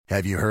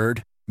Have you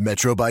heard?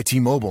 Metro by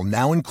T-Mobile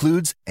now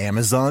includes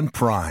Amazon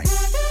Prime.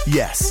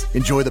 Yes,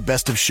 enjoy the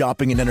best of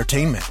shopping and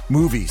entertainment,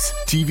 movies,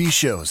 TV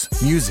shows,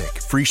 music,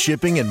 free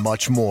shipping, and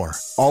much more.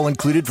 All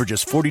included for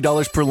just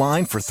 $40 per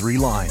line for 3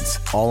 lines.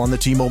 All on the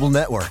T-Mobile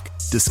network.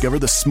 Discover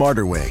the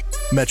smarter way.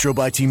 Metro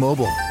by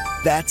T-Mobile.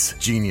 That's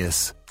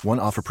genius. One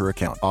offer per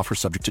account. Offer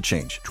subject to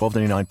change.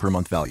 $12.99 per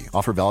month value.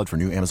 Offer valid for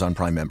new Amazon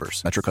Prime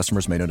members. Metro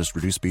customers may notice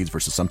reduced speeds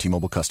versus some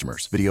T-Mobile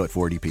customers. Video at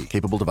 480p.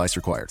 Capable device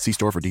required. See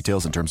store for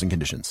details and terms and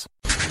conditions.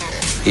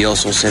 He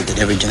also said that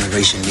every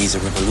generation needs a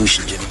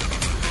revolution, Jimmy.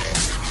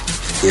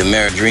 The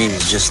American dream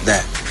is just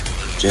that.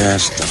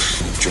 Just a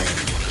dream.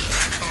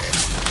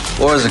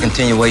 War is a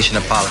continuation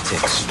of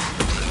politics,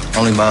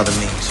 only by other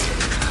means.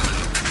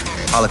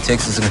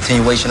 Politics is a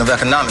continuation of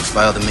economics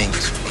by other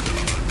means.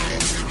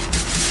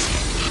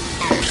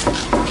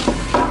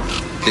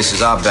 This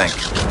is our bank.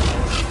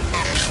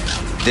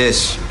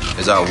 This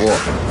is our war.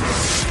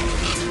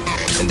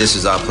 And this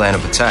is our plan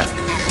of attack.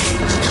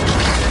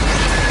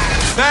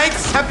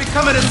 Banks have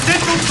become an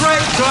essential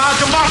threat to our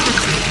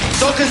democracy.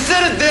 So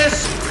consider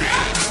this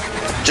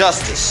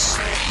justice.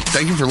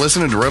 Thank you for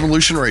listening to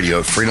Revolution Radio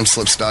at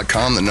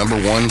freedomslips.com, the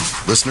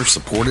 #1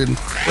 listener-supported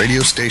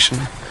radio station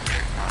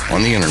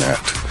on the internet.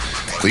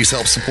 Please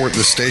help support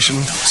this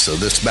station so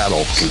this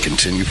battle can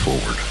continue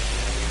forward.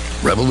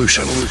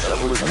 Revolution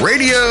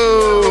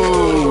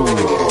Radio!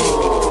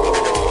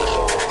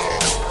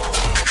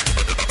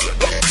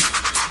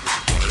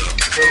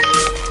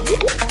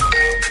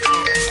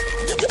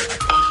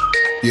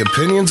 The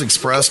opinions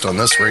expressed on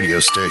this radio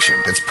station,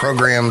 its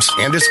programs,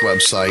 and its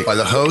website by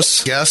the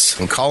hosts, guests,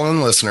 and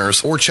call-in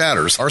listeners or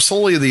chatters are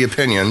solely the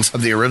opinions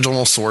of the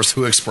original source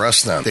who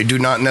expressed them. They do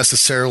not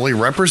necessarily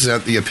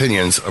represent the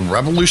opinions of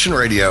Revolution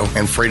Radio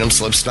and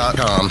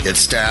freedomslips.com, its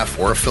staff,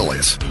 or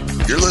affiliates.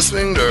 You're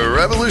listening to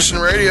Revolution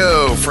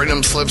Radio,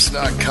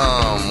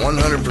 freedomslips.com,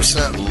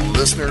 100%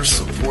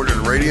 listener-supported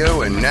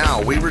radio, and now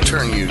we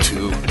return you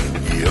to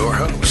your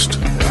host.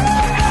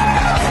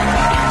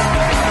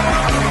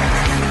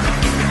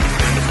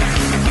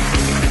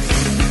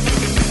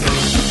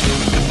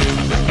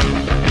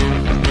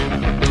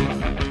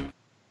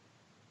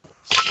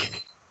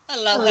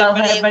 Hello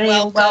everybody.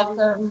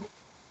 Welcome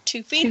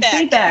to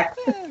Feedback.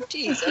 Oh,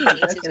 geez,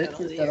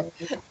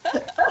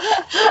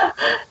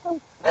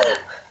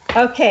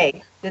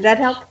 okay, did that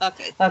help?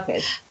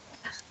 Okay.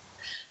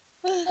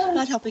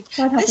 Not helping.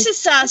 This is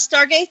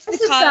Stargate. This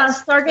is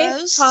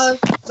Stargate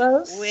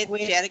Cosmos with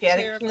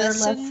Janet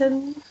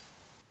Lesson,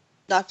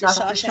 Dr.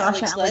 Sasha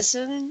Alex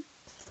Lesson,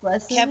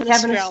 Kevin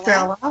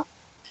Estrella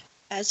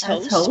as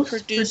host,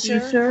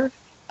 producer,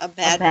 a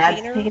bad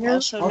painter,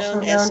 also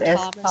known as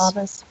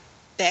Thomas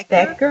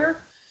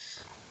Becker.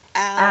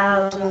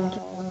 And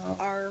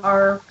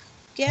our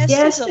guest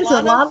is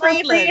Elana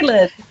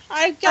Freeland.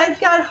 I've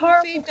got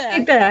horrible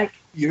feedback.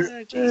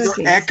 You're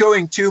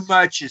echoing too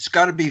much. It's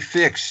got to be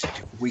fixed.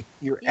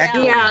 You're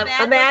echoing.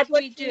 Yeah, Matt,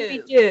 what do we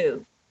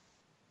do?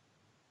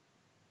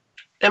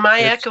 Am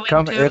I echoing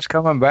too? It's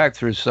coming back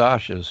through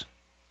Sasha's.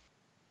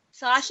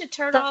 Sasha,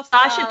 turn off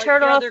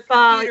your other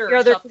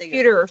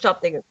computer or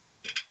something.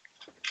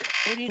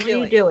 What are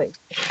you doing?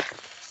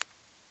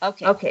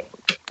 Okay.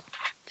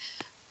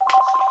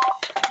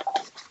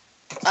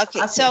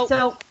 Okay, so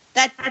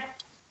that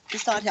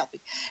is not helping.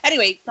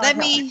 Anyway, let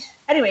me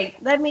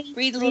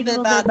read a little bit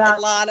about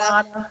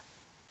Elana.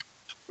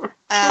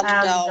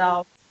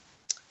 And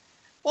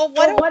well,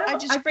 why don't I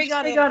just bring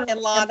on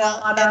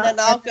Elana, and then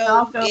I'll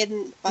go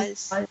in and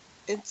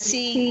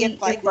see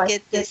if I can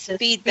get this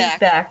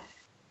feedback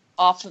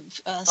off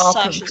of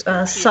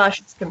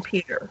Sasha's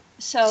computer.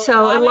 So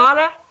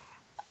Elana.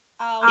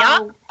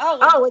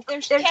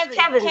 There's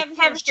Kevin.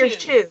 Kevin's here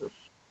too.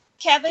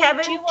 Kevin,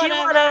 do you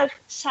want to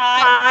say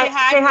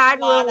hi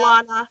to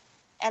Elana?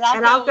 And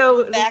I'll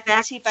go back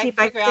and see if I can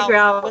figure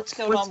out what's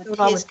going on with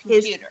his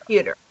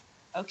computer.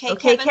 Okay,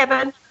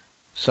 Kevin?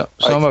 Some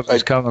of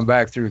it's coming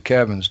back through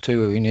Kevin's,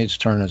 too. He needs to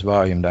turn his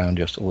volume down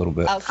just a little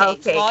bit.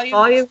 Okay.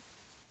 Volume?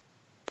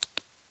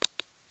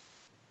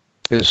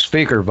 His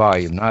speaker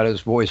volume, not his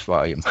voice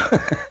volume.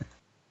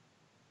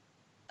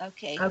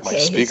 Okay. My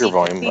speaker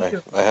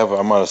volume.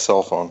 I'm on a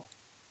cell phone.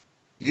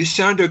 You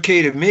sound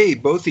okay to me.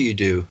 Both of you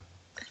do.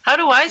 How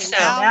do I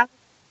sound?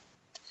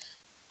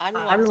 I'm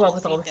the one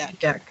with all the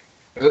feedback.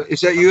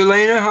 Is that you,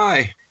 Elena?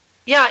 Hi.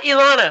 Yeah,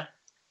 Elana.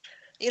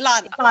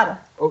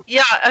 Oh.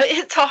 Yeah,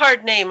 it's a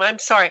hard name. I'm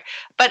sorry.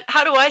 But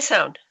how do I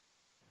sound?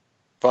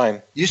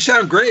 Fine. You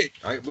sound great.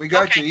 We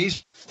got you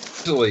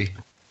easily.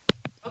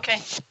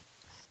 Okay.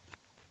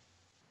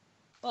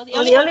 Well, the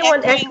only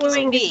one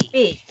echoing is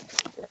me.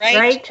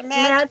 Right,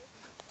 Matt?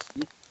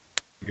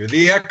 You're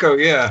the echo,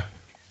 yeah.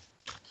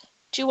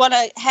 Do you want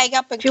to hang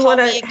up and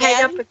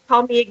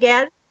call me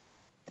again?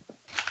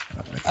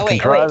 Oh,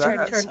 wait.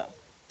 Turn.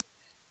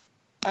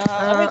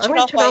 I'm going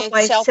to turn off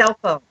my cell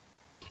phone.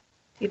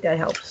 See if that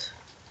helps.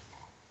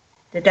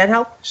 Did that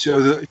help?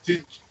 So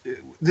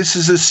this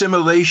is a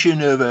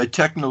simulation of a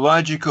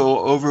technological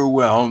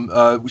overwhelm,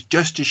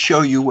 just to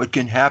show you what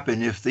can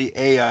happen if the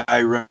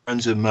AI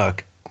runs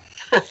amok.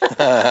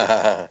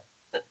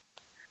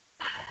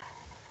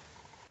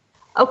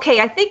 Okay,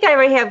 I think I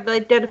already have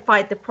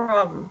identified the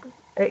problem.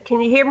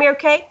 Can you hear me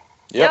okay?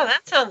 Yep. Yeah,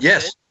 that sounds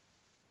good.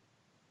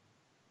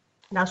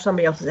 Now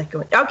somebody else is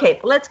echoing. Okay,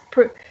 let's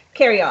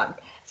carry on.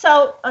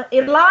 So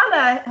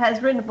Elana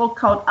has written a book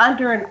called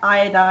Under an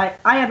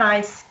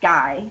Ionized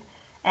Sky,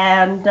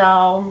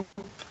 and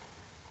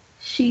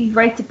she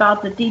writes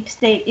about the deep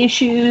state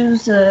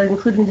issues,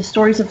 including the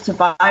stories of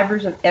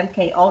survivors of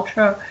MK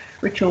Ultra,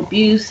 ritual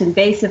abuse,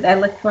 invasive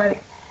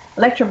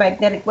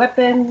electromagnetic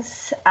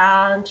weapons,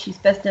 and she's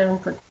best known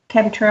for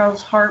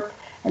chemtrails, HAARP,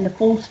 and the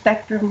full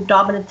spectrum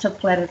dominance of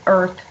planet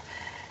Earth.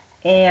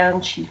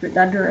 And she's written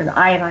Under an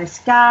Ionized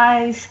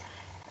Skies,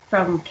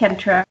 from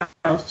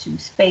chemtrails to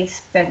space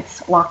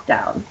fence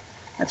lockdown.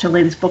 That's her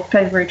latest book,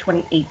 February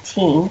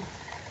 2018.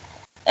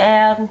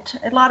 And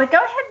Elana, go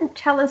ahead and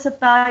tell us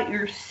about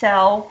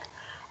yourself.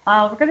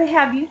 We're going to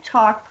have you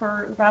talk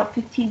for about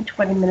 15,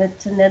 20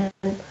 minutes, and then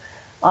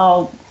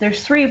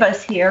there's three of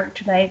us here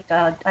tonight.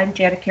 I'm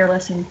Janet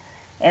Careless,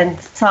 and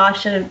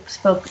Sasha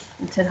spoke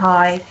and said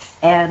hi,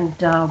 and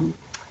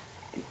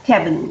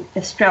Kevin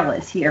Estrella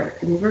is here.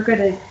 And we're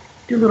going to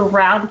do a little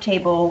round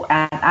table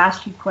and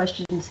ask you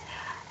questions,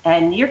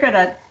 and you're going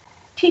to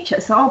teach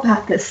us all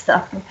about this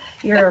stuff.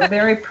 You're a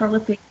very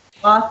prolific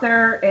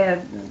author,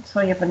 and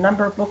so you have a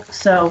number of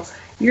books, so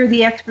you're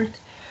the expert.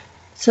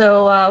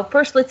 So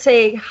first, let's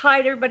say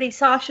hi to everybody.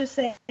 Sasha,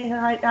 say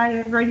hi,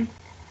 everybody.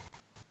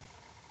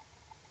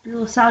 Do a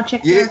little sound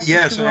check.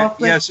 Yes.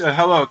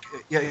 Hello.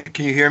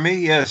 Can you hear me?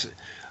 Yes.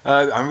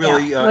 I'm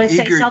really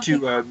eager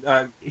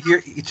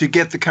to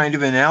get the kind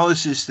of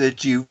analysis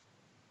that you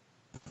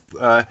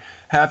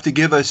have to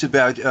give us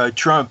about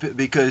Trump,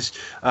 because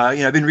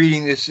I've been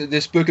reading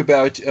this book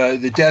about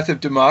the death of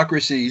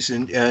democracies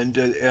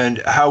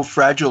and how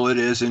fragile it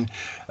is, and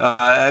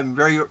I'm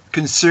very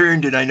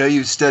concerned, and I know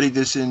you've studied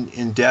this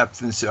in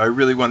depth, and so I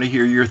really want to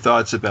hear your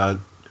thoughts about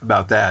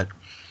that.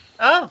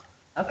 Oh,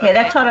 okay.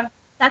 That's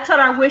on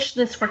our wish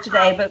list for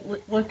today, but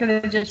we're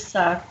going to just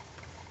say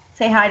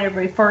hi to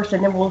everybody first,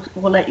 and then we'll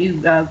let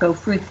you go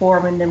free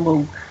form, and then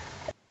we'll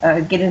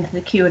get into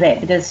the Q&A.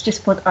 But it's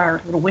just put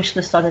our little wish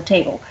list on the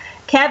table.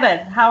 Kevin,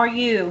 how are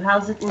you?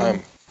 How's it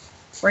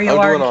where you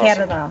are in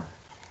Canada?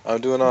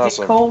 I'm doing awesome. Is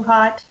it cold,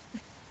 hot?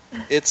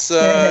 It's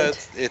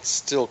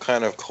still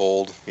kind of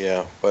cold,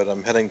 yeah. But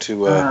I'm heading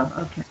to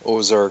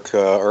Ozark,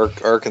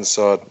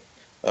 Arkansas,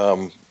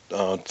 on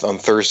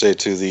Thursday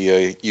to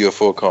the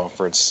UFO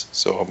conference.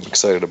 So I'm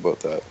excited about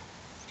that.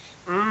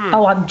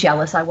 Oh, I'm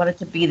jealous. I wanted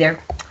to be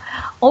there.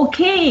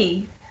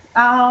 Okay.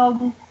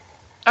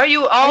 Are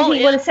you all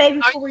in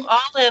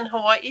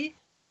Hawaii?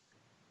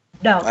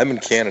 No. I'm in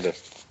Canada.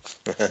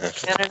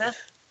 Canada?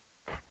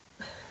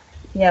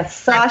 Yes,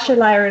 Sasha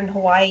and I are in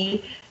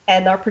Hawaii,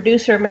 and our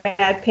producer,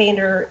 Mad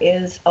Painter,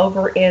 is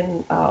over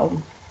in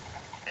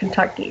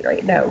Kentucky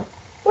right now.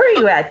 Where are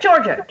you at?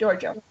 Georgia.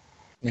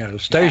 Yeah, the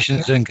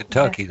station's in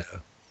Kentucky,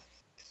 though.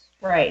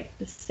 Right,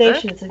 the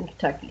station's in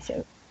Kentucky,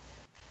 so.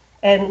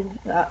 And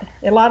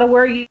Elana,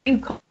 where are you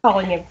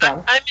calling in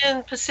from? I'm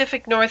in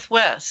Pacific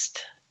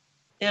Northwest,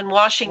 in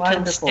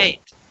Washington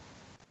State.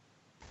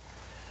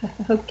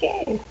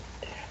 Okay.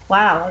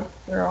 Wow,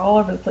 we're all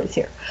over the place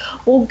here.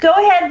 Well, go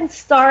ahead and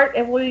start,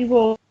 and we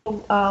will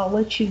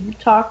let you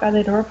talk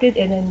uninterrupted,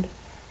 and then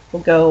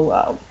we'll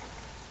go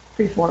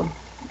freeform,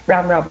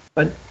 round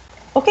robin.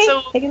 Okay,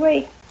 so take it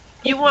away.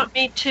 You want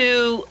me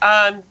to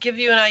give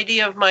you an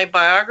idea of my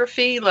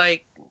biography,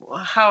 like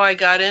how I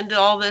got into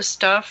all this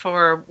stuff,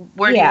 or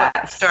where do you want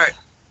to start?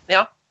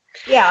 Yeah?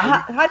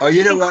 Yeah, how did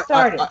you get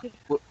started?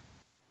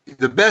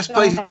 The best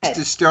place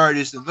to start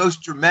is the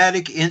most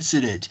dramatic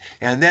incident,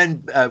 and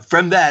then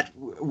from that,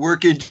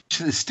 work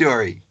into the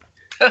story.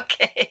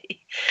 Okay.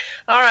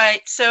 All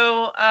right.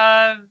 So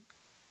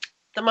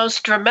the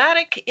most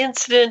dramatic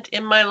incident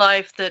in my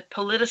life that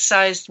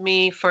politicized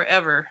me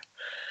forever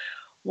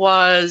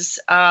was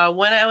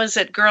when I was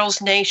at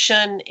Girls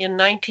Nation in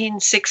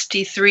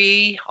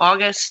 1963,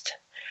 August,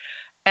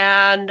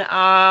 and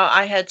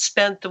I had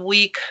spent the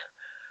week,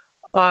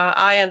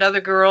 I and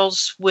other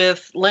girls,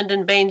 with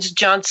Lyndon Baines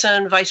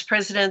Johnson, vice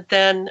president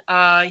then.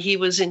 He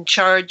was in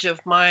charge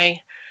of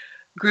my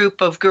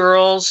group of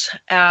girls,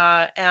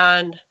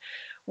 and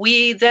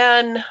we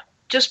then,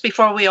 just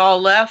before we all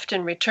left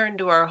and returned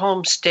to our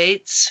home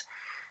states,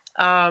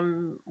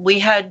 we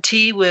had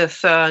tea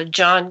with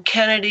John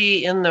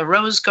Kennedy in the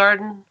Rose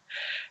Garden,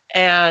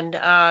 and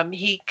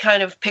he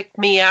kind of picked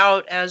me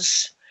out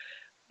as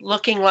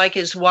looking like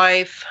his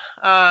wife,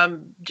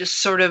 just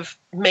sort of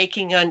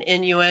making an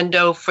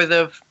innuendo for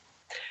the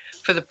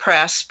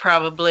press,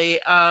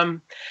 probably.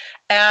 And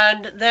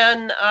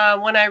then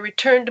when I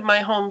returned to my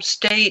home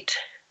state,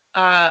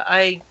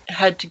 I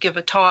had to give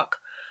a talk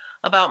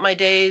about my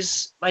day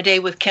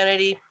with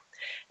Kennedy,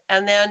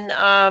 and then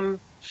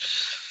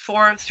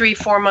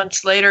 4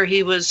 months later,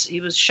 he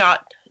was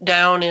shot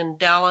down in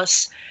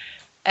Dallas,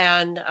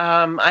 and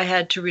I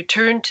had to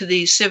return to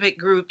these civic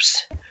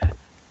groups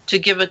to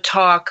give a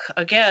talk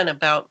again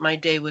about my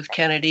day with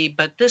Kennedy,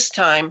 but this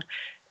time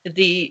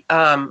the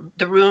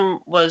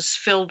room was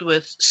filled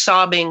with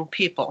sobbing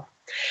people,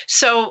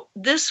 So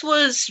this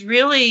was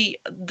really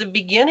the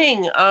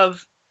beginning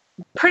of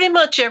pretty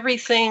much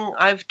everything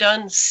I've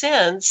done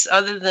since,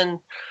 other than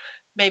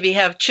maybe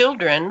have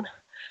children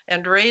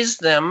and raise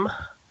them.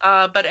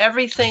 But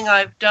everything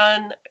I've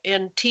done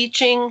in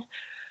teaching,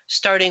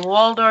 starting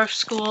Waldorf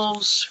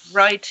schools,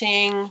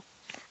 writing,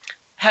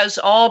 has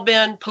all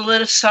been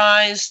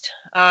politicized.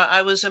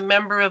 I was a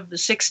member of the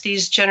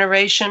 60s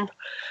generation.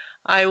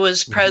 I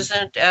was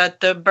present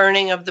at the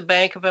burning of the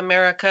Bank of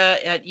America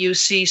at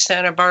UC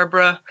Santa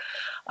Barbara.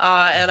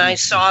 And I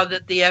saw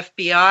that the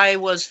FBI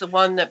was the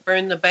one that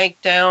burned the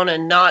bank down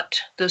and not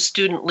the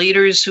student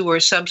leaders who were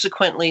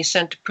subsequently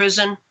sent to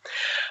prison.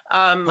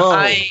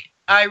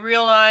 I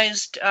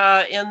realized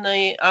in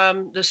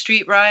the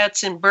street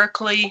riots in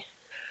Berkeley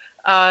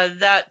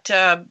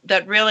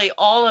that really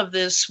all of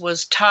this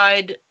was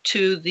tied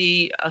to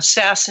the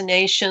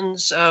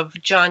assassinations of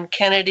John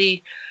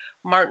Kennedy,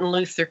 Martin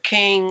Luther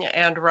King,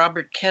 and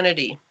Robert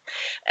Kennedy.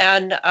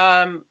 And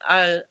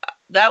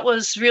that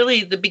was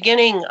really the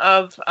beginning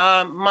of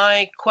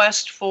my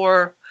quest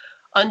for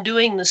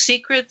undoing the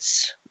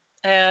secrets.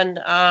 And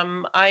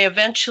I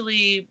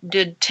eventually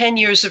did 10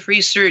 years of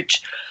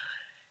research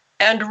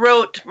and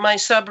wrote my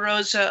Sub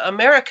Rosa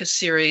America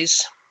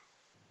series,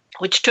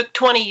 which took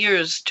 20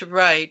 years to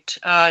write,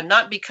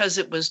 not because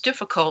it was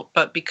difficult,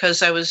 but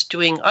because I was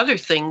doing other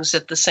things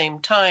at the same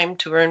time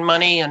to earn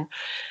money and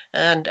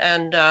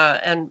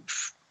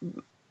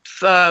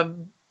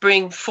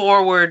bring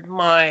forward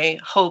my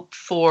hope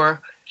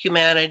for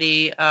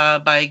humanity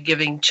by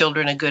giving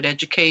children a good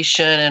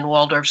education and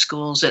Waldorf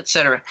schools,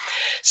 etc.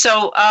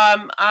 So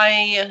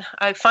I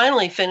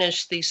finally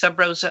finished the Sub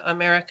Rosa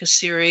America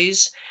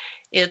series.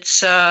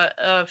 It's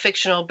a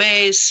fictional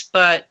base,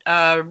 but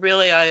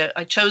really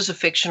I chose a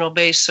fictional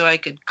base so I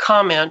could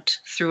comment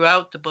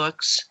throughout the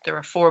books. There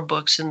are 4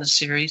 books in the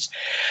series.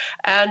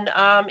 And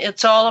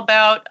it's all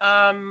about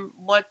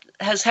what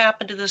has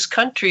happened to this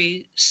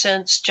country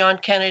since John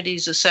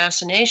Kennedy's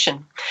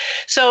assassination.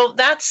 So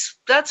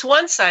that's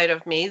one side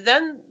of me.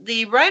 Then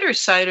the writer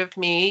side of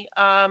me,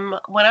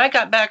 when I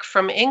got back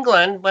from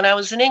England, when I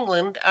was in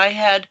England, I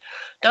had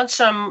done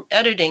some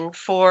editing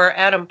for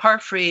Adam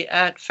Parfrey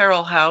at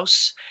Feral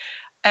House.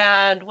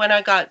 And when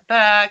I got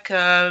back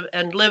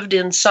and lived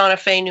in Santa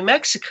Fe, New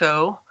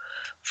Mexico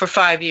for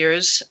 5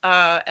 years,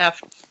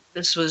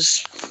 this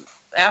was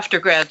after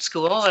grad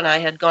school, and I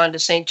had gone to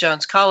St.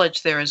 John's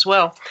College there as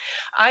well,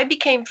 I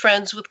became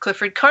friends with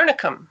Clifford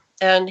Carnicom.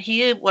 And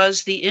he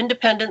was the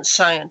independent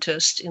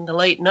scientist in the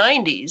late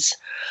 90s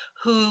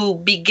who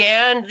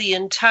began the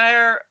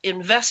entire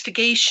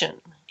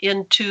investigation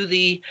into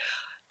the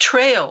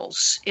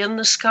trails in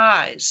the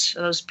skies.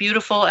 Those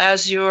beautiful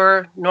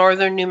azure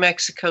northern New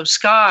Mexico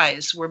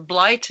skies were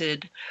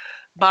blighted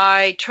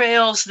by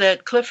trails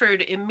that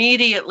Clifford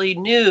immediately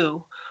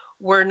knew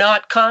were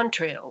not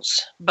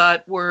contrails,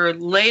 but were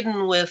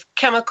laden with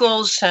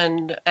chemicals,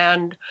 and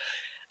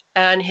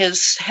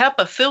his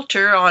HEPA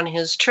filter on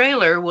his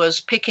trailer was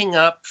picking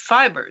up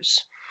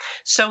fibers.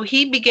 So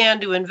he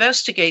began to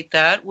investigate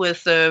that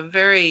with a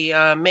very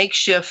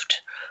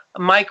makeshift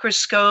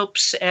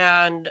microscopes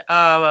and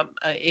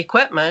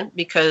equipment,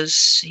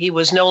 because he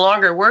was no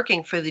longer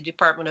working for the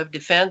Department of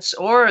Defense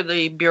or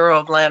the Bureau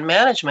of Land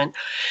Management.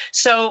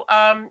 So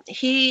I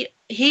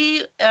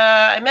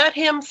met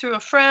him through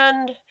a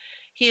friend,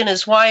 he and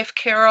his wife,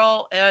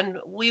 Carol, and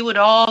we would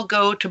all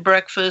go to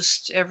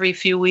breakfast every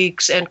few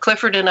weeks, and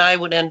Clifford and I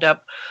would end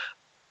up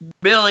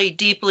really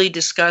deeply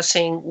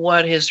discussing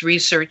what his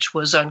research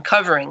was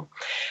uncovering.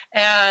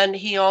 And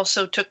he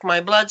also took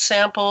my blood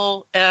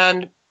sample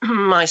and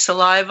my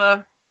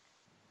saliva,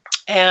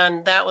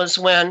 and that was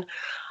when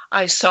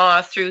I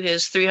saw through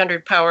his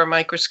 300 power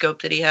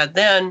microscope that he had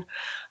then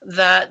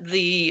that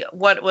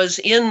what was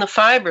in the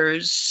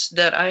fibers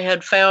that I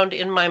had found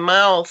in my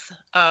mouth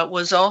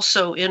was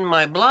also in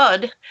my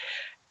blood,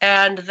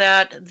 and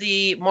that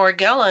the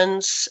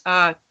Morgellons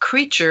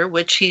creature,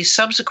 which he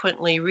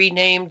subsequently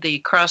renamed the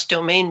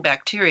cross-domain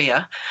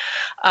bacteria,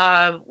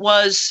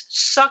 was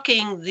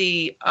sucking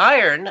the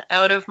iron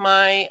out of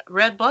my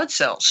red blood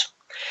cells.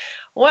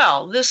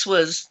 Well, this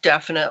was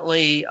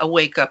definitely a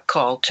wake-up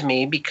call to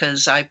me,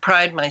 because I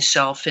pride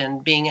myself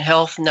in being a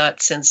health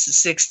nut since the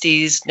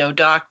 60s, no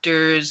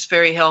doctors,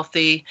 very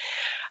healthy.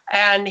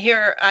 And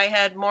here I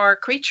had more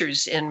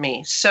creatures in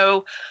me.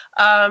 So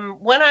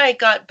when I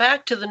got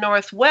back to the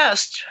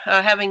Northwest,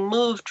 having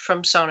moved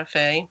from Santa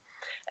Fe,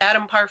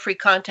 Adam Parfrey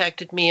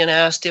contacted me and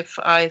asked if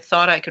I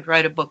thought I could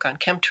write a book on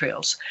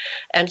chemtrails.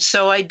 And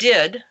so I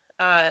did,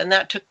 and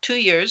that took 2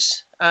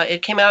 years.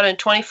 It came out in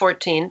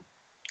 2014.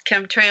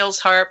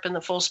 Chemtrails, HAARP, and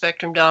the Full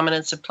Spectrum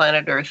Dominance of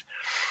Planet Earth.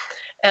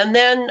 And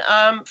then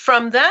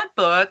from that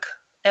book,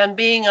 and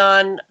being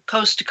on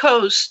Coast to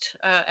Coast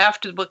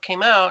after the book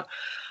came out,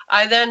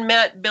 I then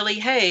met Billy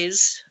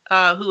Hayes,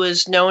 who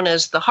is known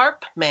as the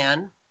HAARP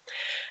Man.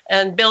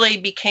 And Billy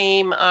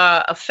became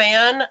a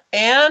fan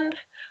and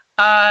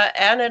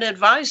an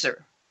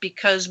advisor,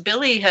 because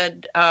Billy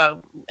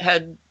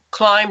had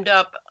climbed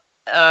up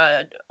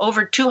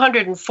over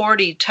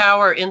 240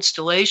 tower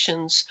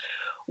installations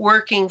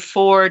working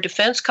for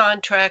defense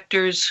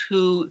contractors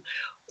who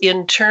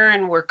in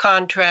turn were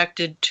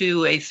contracted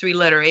to a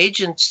 3-letter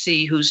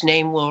agency whose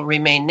name will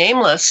remain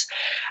nameless.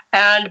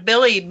 And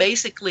Billy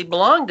basically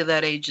belonged to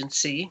that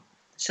agency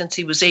since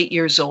he was 8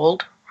 years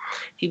old.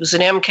 He was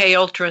an MK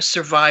Ultra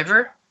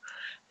survivor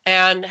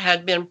and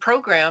had been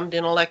programmed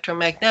in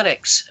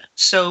electromagnetics.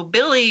 So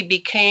Billy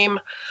became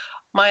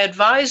my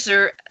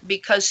advisor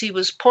because he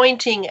was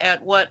pointing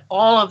at what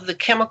all of the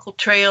chemical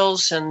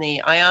trails and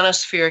the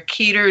ionospheric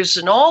heaters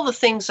and all the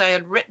things I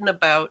had written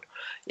about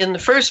in the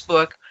first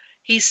book.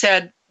 He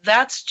said,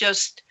 that's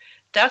just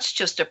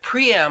a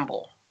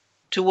preamble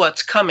to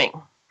what's coming.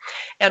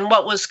 And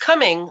what was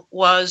coming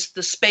was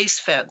the space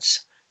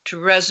fence, to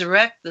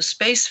resurrect the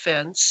space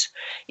fence.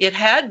 It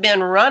had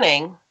been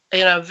running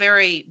in a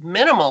very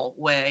minimal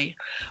way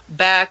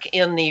back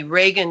in the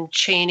Reagan,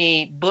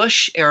 Cheney,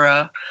 Bush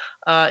era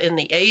in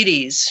the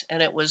 80s.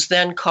 And it was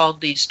then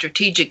called the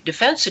Strategic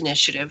Defense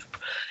Initiative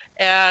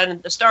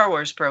and the Star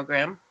Wars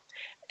program.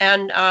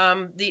 And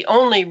the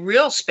only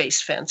real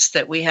space fence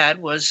that we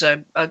had was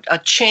a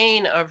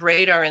chain of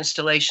radar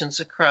installations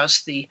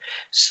across the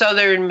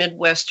southern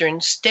Midwestern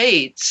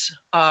states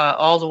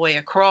all the way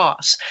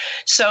across.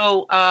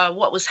 So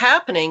what was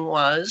happening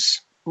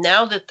was,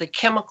 now that the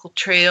chemical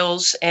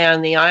trails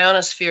and the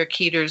ionospheric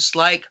heaters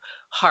like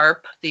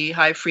HAARP, the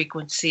High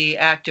Frequency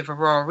Active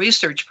Auroral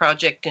Research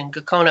Project in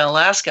Gakona,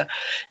 Alaska,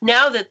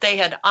 now that they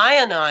had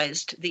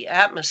ionized the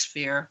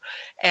atmosphere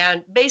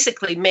and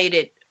basically made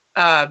it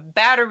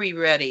battery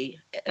ready,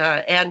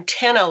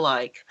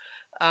 antenna-like,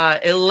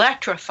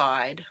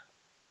 electrified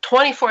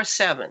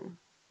 24/7.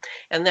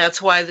 And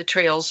that's why the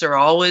trails are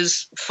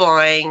always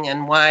flying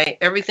and why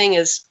everything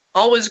is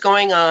always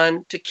going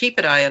on to keep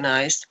it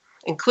ionized,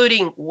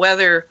 including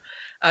weather,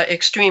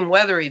 extreme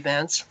weather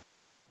events.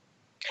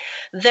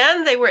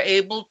 Then they were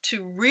able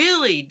to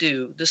really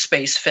do the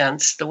space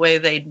fence the way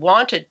they'd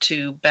wanted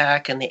to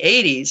back in the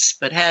 80s,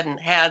 but hadn't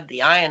had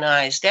the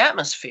ionized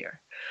atmosphere.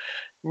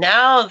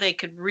 Now they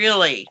could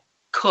really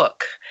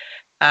cook,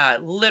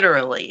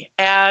 literally.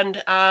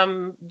 And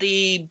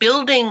the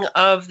building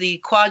of the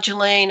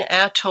Kwajalein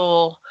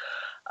Atoll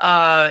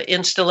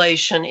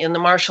installation in the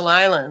Marshall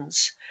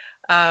Islands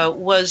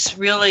was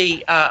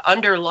really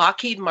under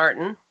Lockheed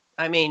Martin.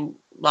 I mean,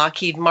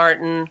 Lockheed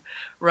Martin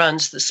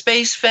runs the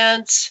space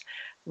fence.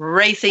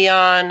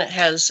 Raytheon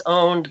has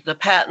owned the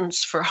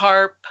patents for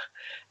HAARP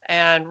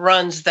and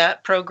runs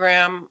that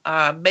program.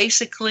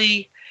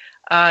 Basically,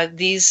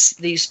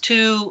 these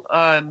two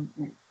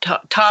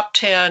top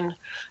 10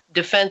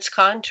 defense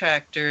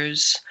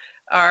contractors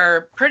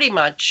are pretty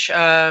much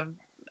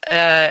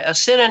a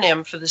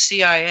synonym for the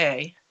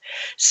CIA.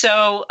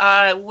 So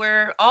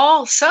we're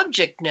all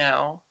subject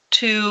now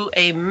to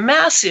a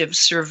massive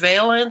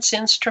surveillance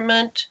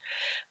instrument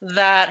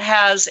that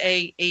has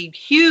a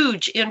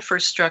huge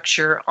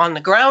infrastructure on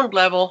the ground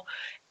level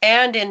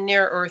and in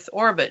near-Earth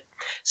orbit.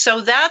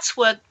 So that's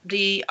what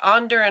the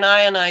Under an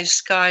Ionized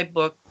Sky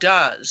book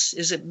does,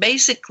 is it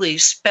basically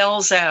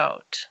spells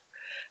out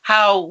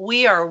how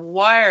we are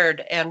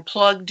wired and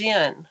plugged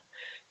in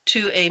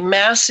to a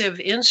massive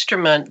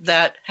instrument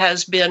that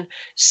has been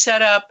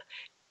set up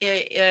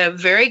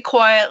very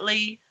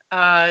quietly,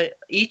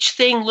 each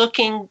thing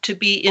looking to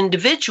be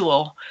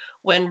individual,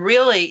 when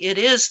really it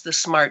is the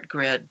smart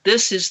grid.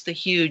 This is the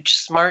huge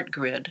smart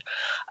grid.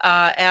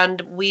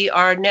 And we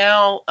are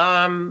now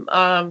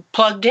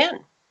plugged in.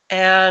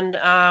 And,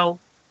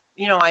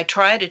 I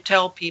try to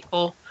tell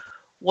people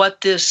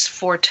what this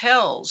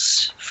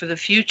foretells for the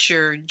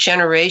future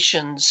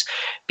generations,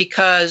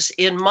 because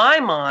in my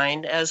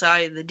mind,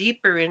 the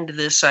deeper into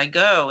this I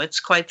go,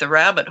 it's quite the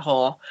rabbit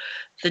hole.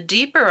 The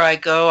deeper I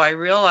go, I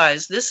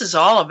realize this is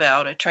all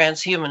about a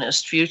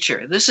transhumanist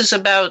future. This is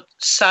about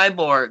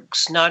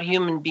cyborgs, not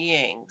human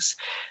beings.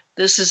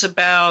 This is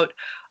about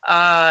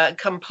a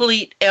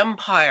complete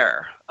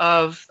empire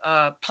of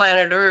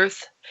planet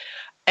Earth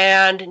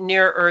and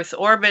near-Earth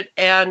orbit,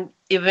 and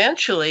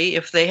eventually,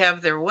 if they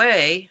have their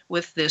way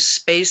with this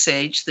space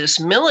age, this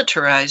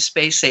militarized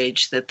space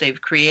age that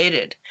they've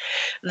created,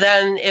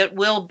 then it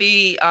will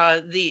be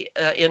the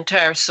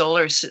entire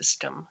solar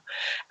system.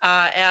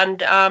 And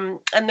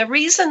the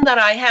reason that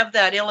I have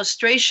that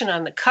illustration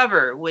on the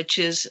cover, which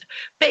is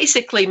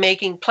basically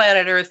making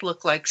planet Earth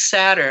look like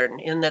Saturn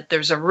in that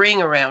there's a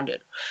ring around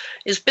it,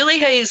 is Billy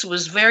Hayes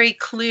was very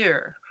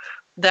clear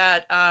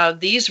that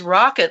these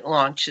rocket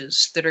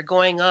launches that are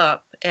going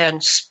up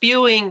and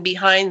spewing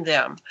behind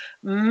them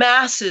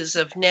masses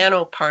of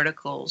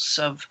nanoparticles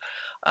of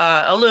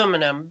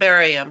aluminum,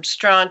 barium,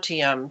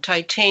 strontium,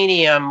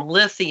 titanium,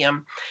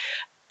 lithium,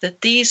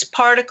 that these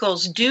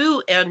particles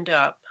do end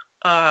up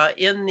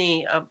in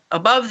the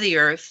above the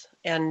Earth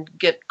and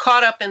get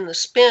caught up in the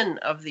spin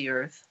of the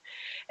Earth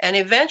and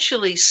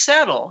eventually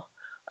settle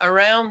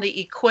around the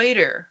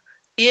equator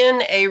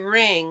in a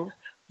ring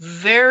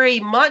very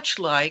much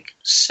like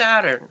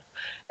Saturn.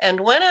 And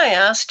when I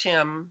asked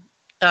him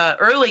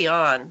early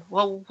on,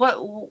 well,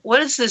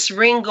 what is this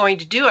ring going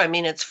to do? I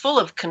mean, it's full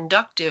of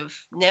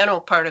conductive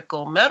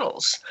nanoparticle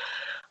metals.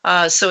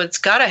 So it's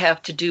got to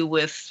have to do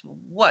with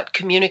what?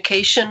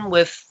 Communication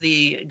with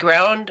the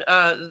ground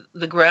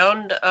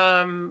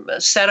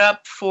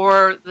setup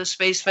for the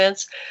space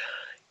fence.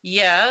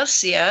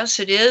 Yes,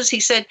 it is. He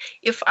said,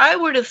 if I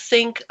were to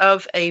think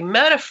of a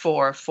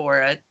metaphor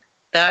for it,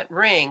 that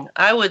ring,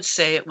 I would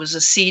say it was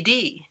a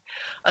CD-ROM,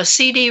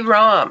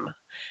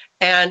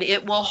 and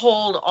it will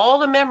hold all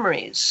the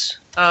memories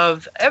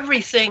of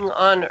everything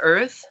on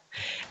Earth,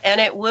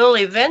 and it will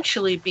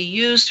eventually be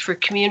used for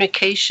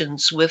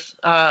communications with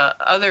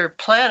other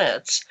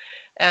planets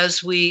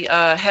as we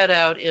head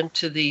out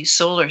into the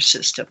solar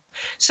system.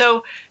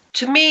 So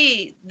to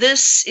me,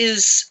 this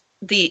is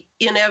the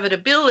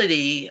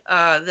inevitability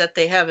that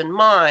they have in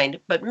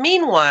mind. But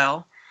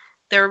meanwhile,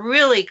 they're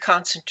really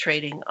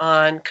concentrating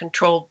on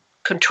control,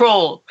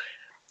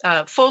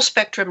 full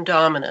spectrum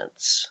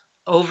dominance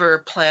over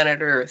planet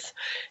Earth.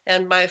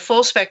 And by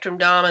full spectrum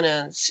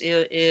dominance,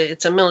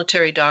 it's a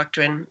military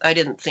doctrine. I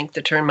didn't think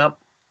the term up.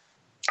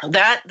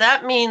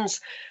 That means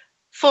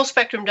full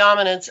spectrum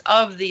dominance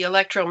of the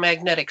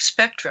electromagnetic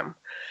spectrum.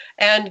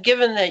 And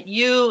given that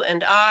you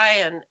and I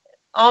and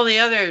all the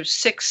other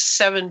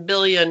 6-7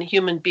 billion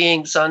human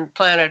beings on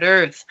planet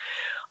Earth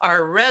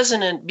are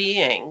resonant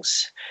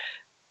beings,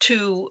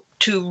 to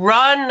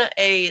run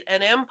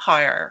an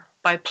empire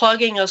by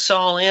plugging us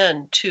all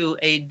into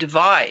a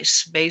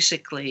device,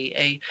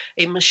 basically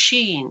a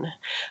machine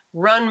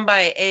run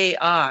by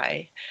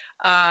AI,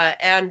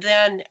 and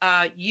then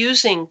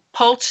using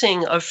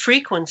pulsing of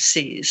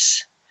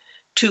frequencies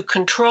to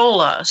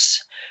control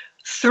us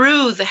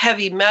through the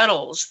heavy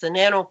metals, the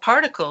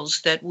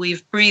nanoparticles that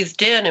we've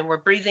breathed in and we're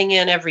breathing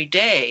in every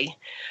day,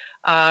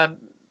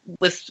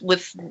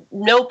 with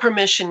no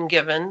permission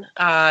given,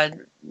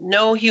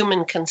 no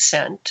human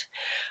consent.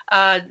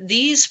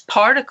 These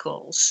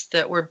particles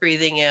that we're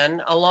breathing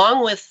in,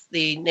 along with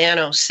the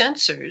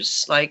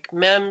nanosensors like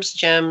MEMS,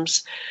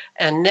 GEMS,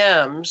 and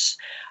NEMS,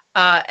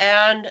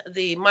 and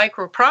the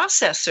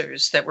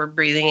microprocessors that we're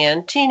breathing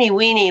in, teeny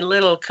weeny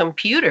little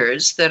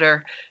computers that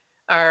are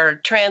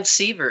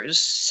transceivers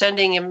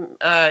sending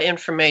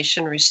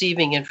information,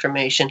 receiving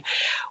information.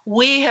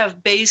 We are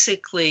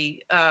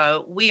basically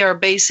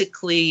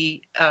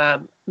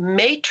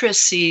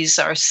matrices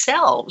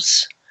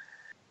ourselves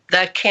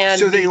that can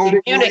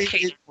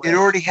communicate. It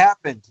already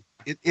happened.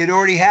 It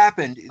already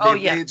happened.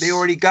 Yes. They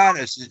already got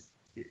us.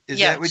 Is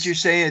yes. that what you're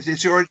saying?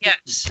 It's already.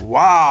 Yes.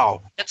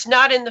 Wow. It's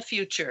not in the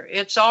future.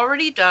 It's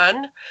already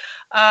done,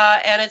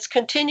 and it's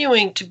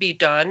continuing to be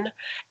done.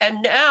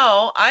 And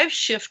now I've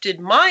shifted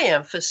my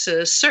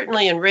emphasis,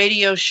 certainly in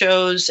radio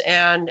shows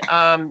and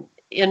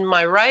in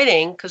my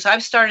writing, because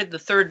I've started the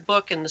third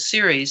book in the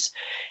series,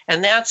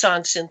 and that's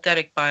on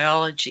synthetic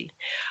biology.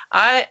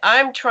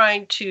 I'm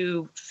trying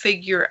to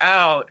figure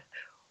out,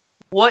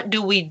 what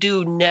do we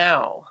do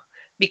now?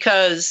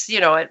 Because,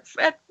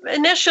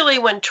 initially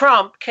when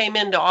Trump came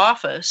into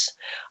office,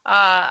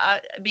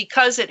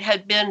 because it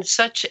had been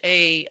such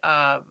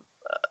that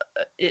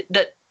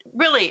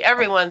really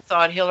everyone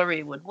thought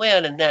Hillary would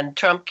win, and then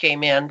Trump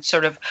came in,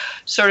 sort of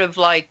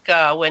like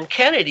when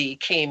Kennedy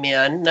came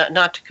in.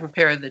 Not to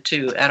compare the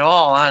two at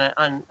all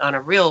on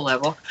a real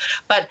level,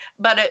 but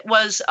it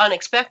was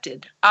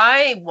unexpected.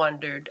 I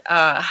wondered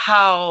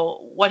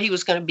what he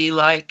was going to be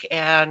like,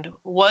 and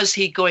was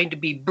he going to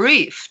be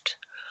briefed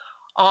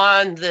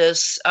on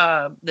this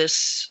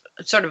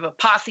sort of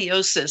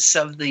apotheosis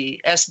of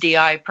the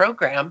SDI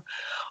program,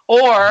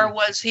 or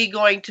was he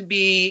going to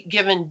be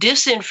given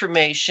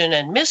disinformation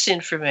and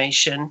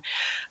misinformation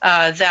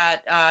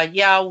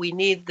that we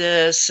need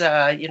this,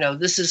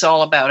 this is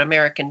all about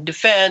American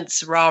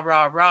defense, rah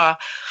rah rah,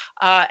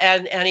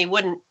 and he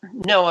wouldn't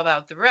know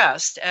about the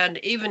rest. And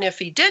even if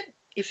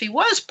he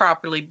was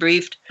properly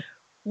briefed,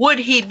 would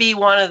he be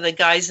one of the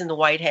guys in the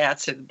white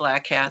hats or the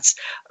black hats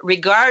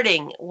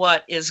regarding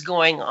what is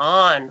going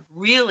on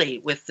really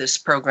with this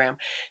program?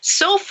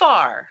 So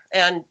far,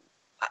 and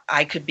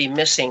I could be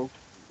missing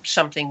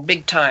something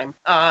big time,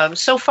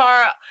 so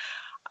far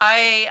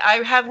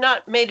I have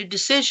not made a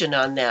decision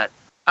on that.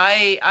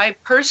 I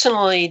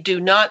personally do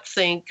not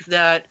think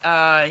that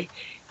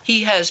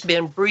he has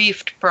been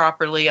briefed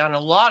properly on a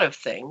lot of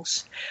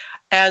things,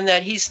 and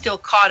that he's still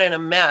caught in a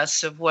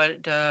mess of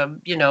what,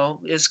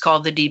 is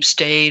called the deep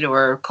state,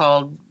 or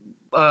called,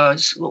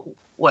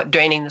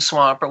 draining the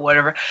swamp or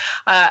whatever.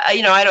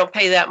 I don't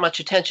pay that much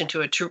attention to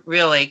it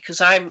really,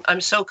 because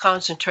I'm so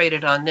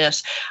concentrated on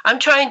this. I'm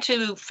trying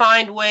to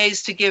find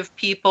ways to give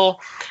people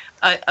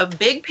a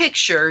big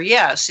picture.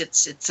 Yes,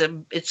 it's a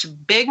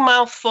big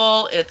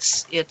mouthful.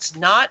 It's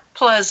not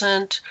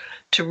pleasant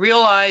to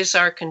realize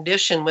our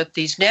condition with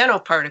these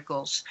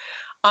nanoparticles.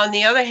 On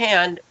the other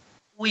hand,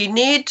 we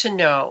need to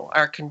know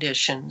our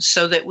conditions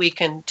so that we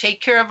can take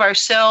care of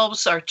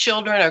ourselves, our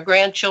children, our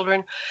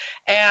grandchildren,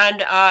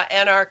 and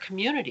our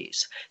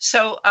communities.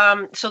 So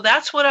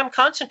that's what I'm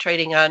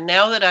concentrating on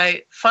now that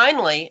I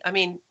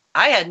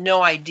had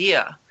no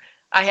idea.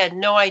 I had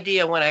no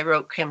idea when I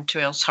wrote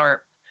Chemtrails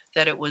Harp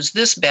that it was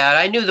this bad.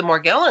 I knew the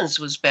Morgellons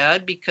was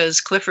bad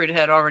because Clifford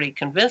had already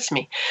convinced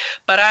me.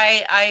 But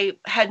I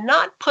had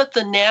not put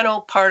the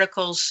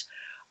nanoparticles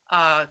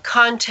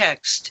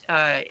context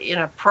in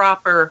a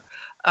proper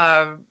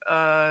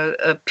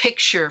a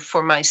picture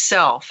for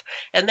myself.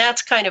 And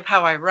that's kind of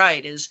how I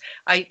write, is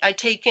I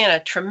take in a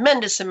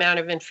tremendous amount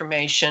of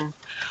information,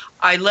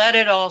 I let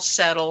it all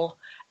settle,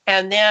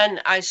 and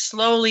then I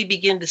slowly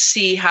begin to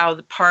see how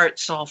the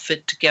parts all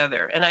fit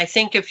together. And I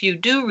think if you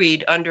do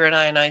read Under an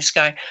Ionized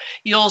Sky,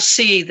 you'll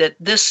see that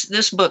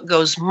this book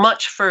goes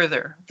much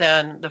further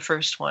than the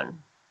first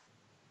one.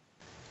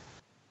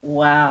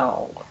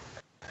 Wow.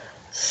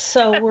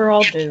 So we're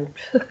all doomed.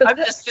 I'm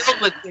just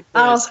filled with good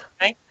news.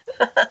 Right?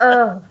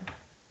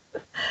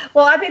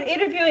 Well, I've been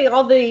interviewing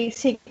all the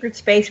secret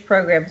space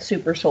program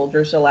super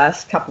soldiers the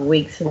last couple of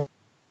weeks. And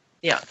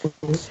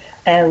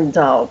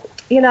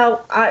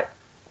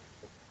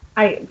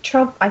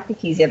Trump, I think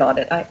he's in on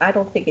it. I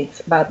don't think it's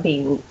about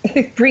being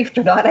briefed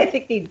or not. I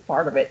think he's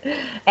part of it.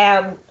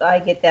 And I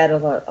get that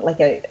on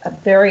a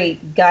very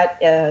gut,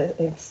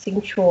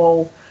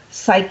 instinctual,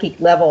 psychic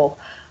level.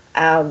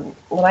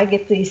 When I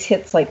get these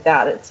hits like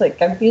that, it's like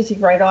I'm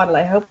fusing right on, and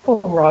I hope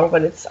I'm wrong,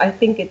 but I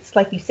think it's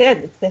like you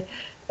said, it's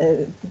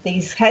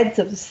these heads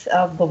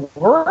of the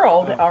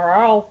world are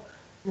all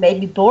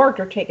maybe bored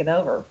or taken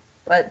over.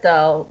 But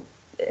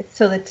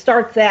so it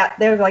starts that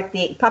they're like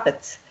the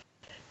puppets,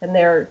 and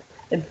they're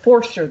the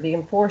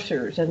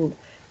enforcers, and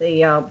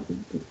the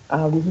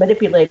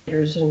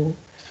manipulators and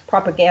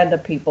propaganda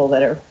people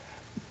that are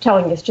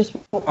telling us just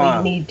what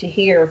we need to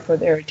hear for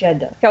their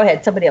agenda. Go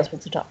ahead. Somebody else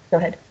wants to talk. Go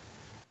ahead.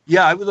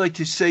 Yeah, I would like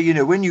to say,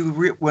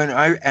 when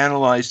I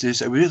analyzed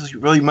this, I was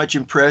really much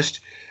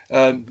impressed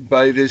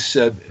by this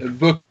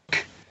book,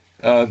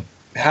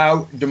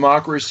 How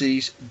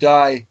Democracies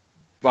Die,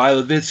 by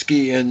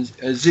Levitsky and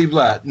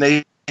Ziblatt. And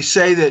they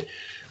say that,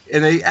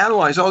 and they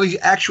analyze all these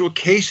actual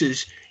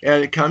cases,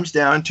 and it comes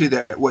down to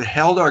that what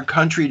held our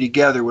country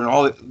together when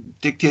all the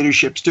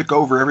dictatorships took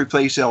over every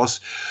place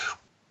else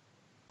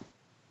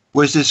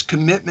was this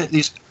commitment,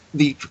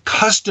 the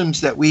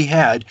customs that we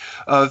had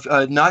of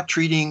not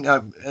treating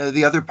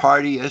the other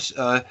party as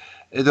though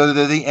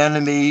they're the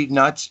enemy,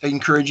 not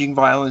encouraging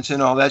violence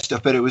and all that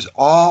stuff. But it was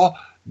all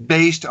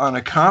based on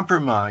a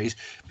compromise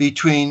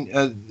between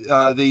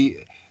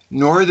the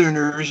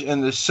Northerners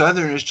and the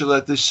Southerners to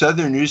let the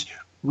Southerners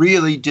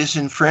really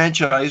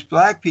disenfranchise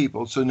black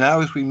people. So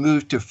now as we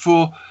move to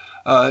full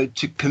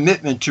to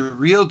commitment to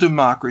real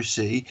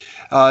democracy,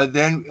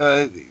 then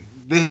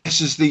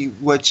this is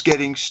what's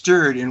getting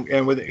stirred,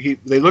 and when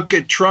they look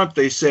at Trump,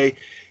 they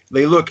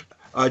look,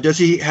 does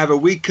he have a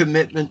weak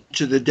commitment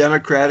to the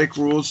democratic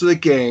rules of the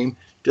game?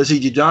 Does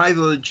he deny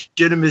the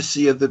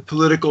legitimacy of the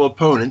political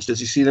opponents? Does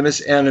he see them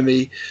as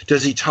enemy?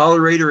 Does he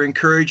tolerate or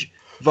encourage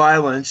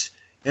violence?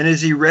 And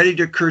is he ready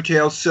to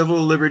curtail civil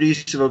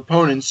liberties of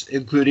opponents,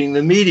 including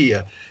the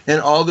media?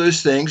 And all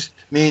those things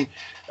mean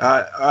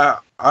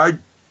what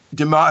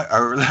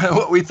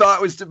we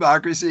thought was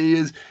democracy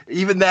is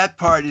even that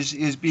part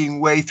is being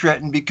way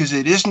threatened, because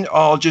it isn't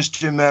all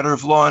just a matter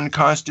of law and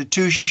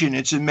constitution.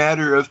 It's a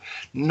matter of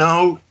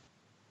not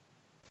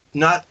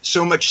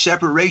so much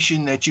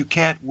separation that you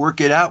can't work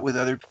it out with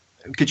other.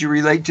 Could you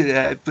relate to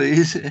that,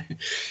 please?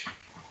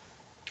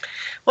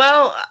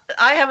 Well,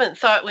 I haven't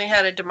thought we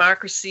had a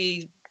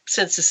democracy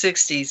since the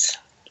 60s.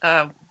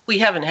 We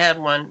haven't had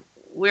one.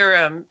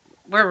 We're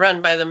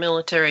run by the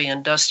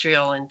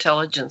military-industrial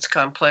intelligence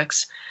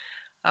complex.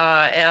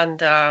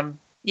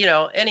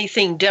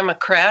 Anything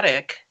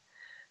democratic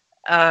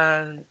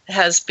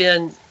has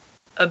been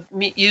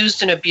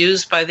used and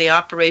abused by the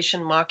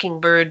Operation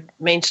Mockingbird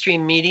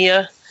mainstream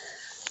media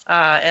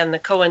and the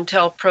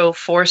COINTELPRO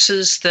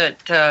forces that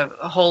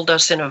hold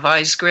us in a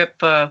vice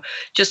grip,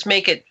 just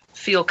make it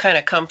feel kind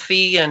of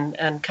comfy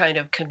and kind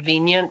of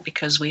convenient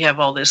because we have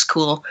all this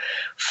cool,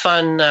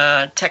 fun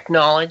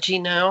technology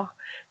now.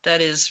 That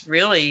is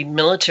really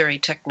military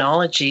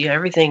technology.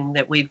 Everything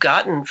that we've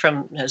gotten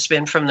has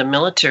been from the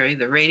military,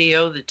 the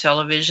radio, the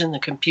television, the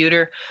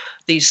computer,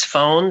 these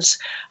phones.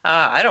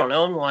 I don't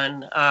own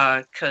one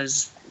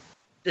because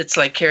it's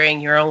like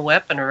carrying your own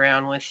weapon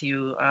around with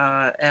you.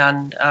 I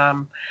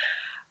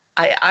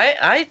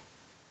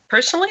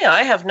personally,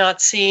 I have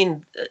not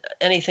seen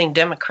anything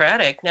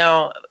democratic.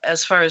 Now,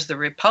 as far as the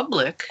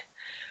republic,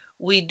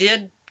 we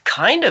did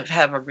kind of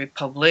have a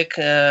republic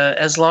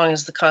as long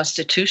as the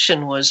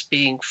Constitution was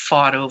being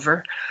fought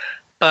over.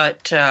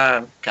 But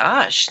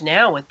gosh,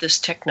 now with this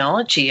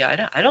technology,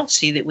 I don't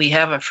see that we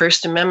have a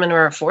First Amendment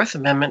or a Fourth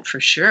Amendment for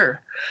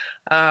sure.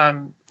 I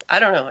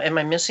don't know. Am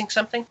I missing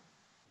something?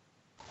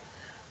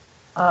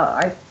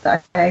 I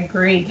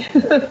agree.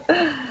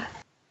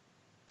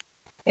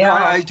 Yeah,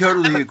 I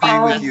totally agree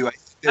with you.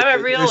 I'm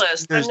a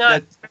realist. I'm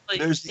not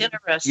really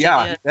interested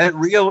in.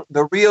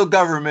 The real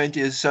government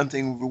is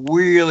something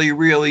really,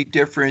 really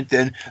different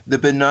than the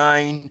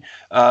benign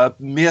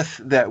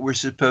myth that we're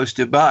supposed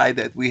to buy,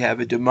 that we have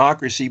a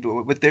democracy.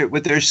 But what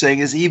they're saying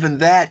is even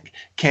that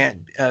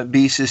can't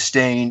be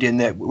sustained, in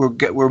that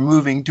we're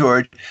moving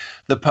toward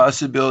the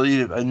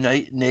possibility of a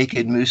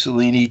naked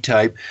Mussolini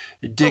type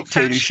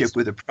dictatorship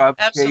with a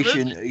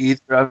provocation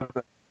either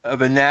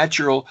of a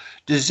natural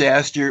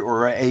disaster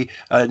or a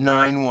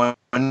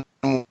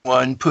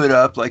 911 put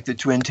up like the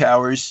Twin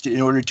Towers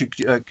in order to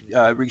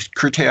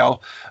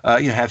curtail,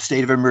 have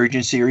state of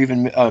emergency or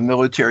even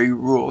military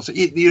rules.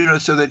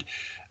 So that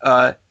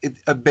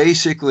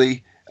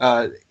basically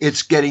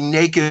it's getting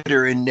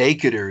nakeder and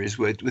nakeder is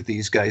what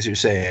these guys are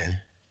saying.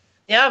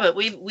 Yeah, but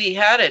we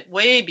had it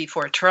way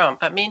before Trump.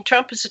 I mean,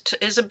 Trump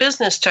is a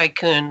business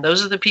tycoon.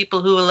 Those are the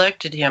people who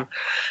elected him.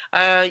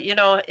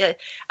 I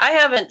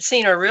haven't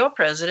seen a real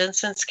president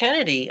since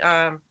Kennedy.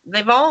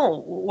 They've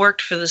all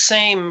worked for the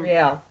same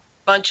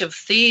bunch of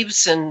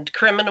thieves and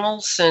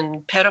criminals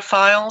and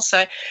pedophiles.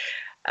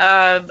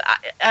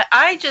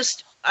 I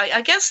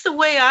guess the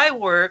way I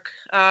work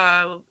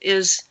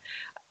is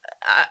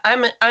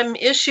I'm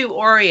issue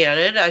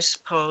oriented, I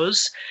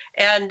suppose,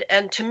 and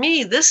to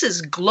me this is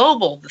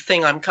global. The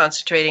thing I'm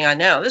concentrating on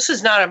now. This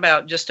is not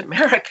about just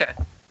America.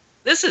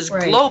 This is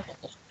global,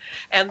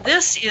 and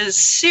this is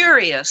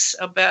serious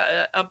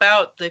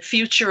about the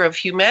future of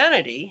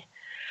humanity.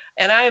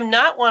 And I am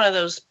not one of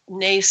those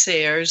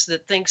naysayers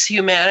that thinks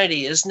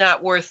humanity is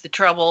not worth the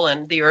trouble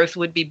and the earth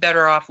would be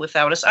better off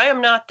without us. I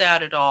am not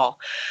that at all.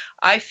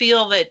 I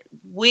feel that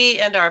we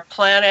and our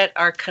planet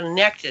are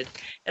connected.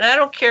 And I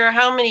don't care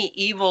how many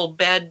evil,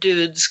 bad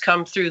dudes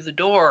come through the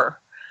door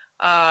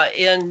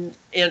around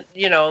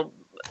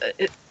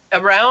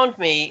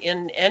me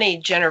in any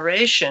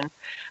generation.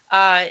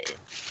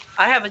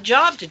 I have a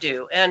job to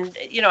do. And,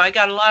 I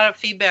got a lot of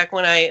feedback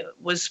when I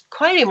was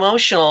quite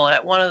emotional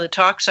at one of the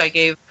talks I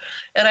gave.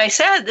 And I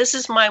said, this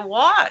is my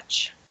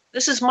watch.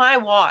 This is my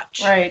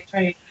watch.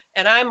 Right.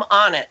 And I'm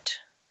on it.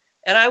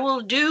 And I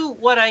will do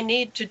what I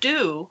need to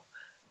do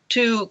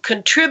to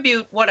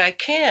contribute what I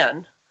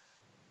can.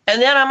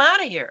 And then I'm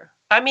out of here.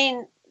 I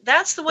mean,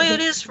 that's the way it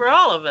is for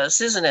all of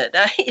us, isn't it?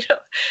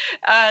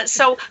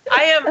 So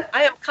I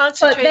am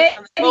concentrating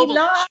on the global.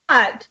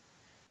 Not.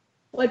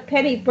 What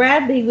Penny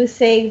Bradley was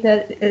saying,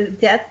 that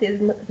death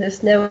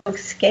there's no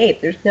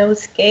escape. There's no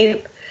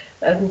escape.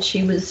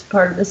 She was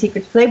part of the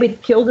secret. They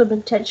would kill them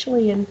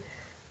intentionally, and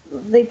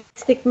they'd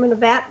stick them in a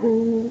vat,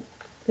 and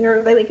they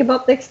wake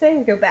up next day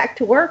and go back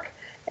to work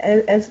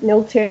as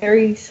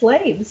military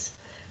slaves.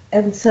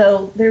 And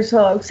so there's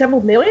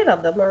several million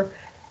of them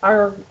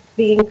are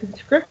being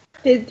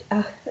conscripted,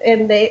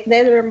 and then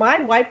their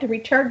mind wiped to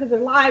return to their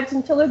lives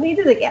until they're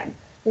needed again,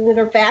 and then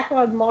they're back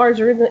on Mars.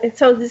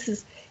 So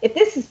if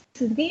this is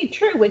indeed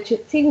true, which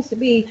it seems to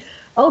be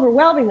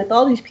overwhelming with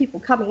all these people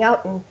coming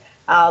out and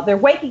they're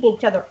waking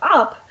each other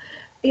up,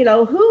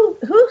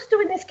 who's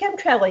doing this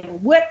chemtrailing?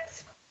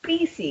 What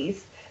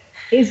species?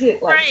 Is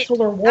it like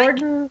Solar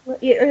Warden?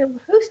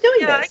 Who's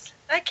doing this?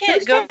 I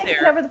can't go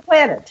there. Over the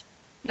planet.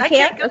 I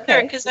can't go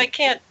there because I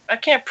can't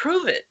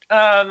prove it.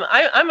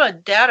 I'm a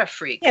data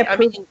freak. I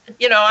mean,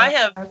 I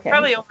have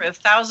probably over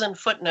 1,000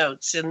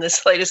 footnotes in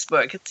this latest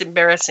book. It's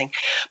embarrassing,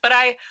 but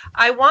I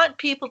want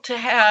people to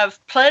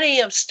have plenty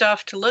of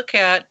stuff to look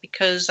at,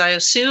 because I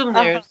assume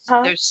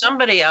there's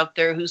somebody out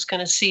there who's going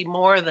to see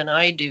more than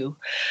I do,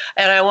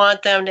 and I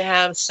want them to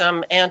have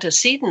some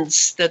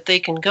antecedents that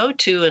they can go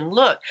to and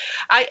look.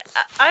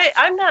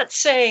 I'm not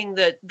saying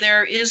that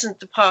there isn't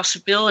the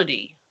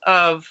possibility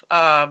of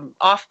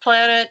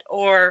off-planet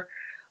or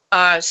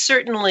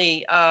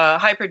certainly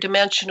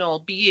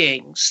hyperdimensional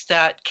beings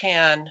that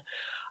can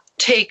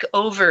take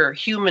over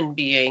human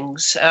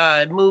beings,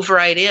 move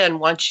right in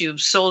once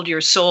you've sold your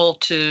soul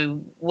to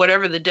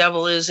whatever the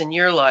devil is in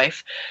your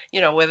life,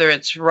 whether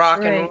it's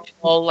rock and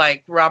roll,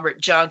 like Robert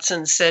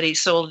Johnson said he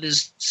sold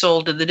his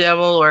soul to the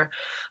devil,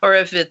 or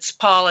if it's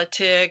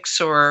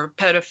politics or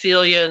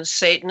pedophilia and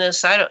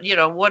Satanists,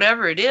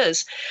 whatever it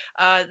is,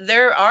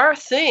 there are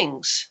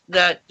things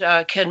that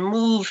can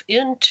move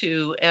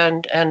into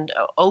and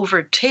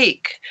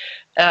overtake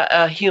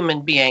a human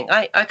being.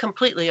 I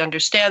completely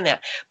understand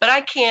that, but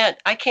I can't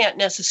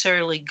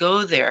necessarily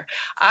go there.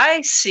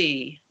 I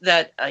see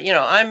that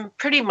I'm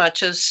pretty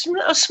much a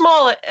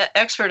small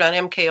expert on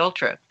MK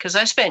Ultra, because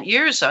I spent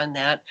years on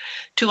that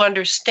to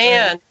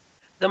understand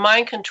the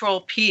mind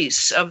control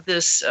piece of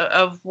this,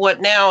 of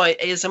what now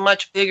is a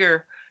much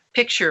bigger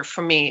picture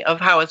for me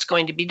of how it's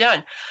going to be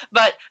done.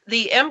 But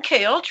the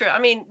MK Ultra, I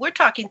mean, we're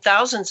talking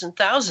thousands and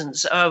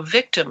thousands of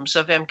victims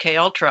of MK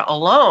Ultra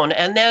alone,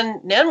 and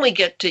then we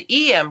get to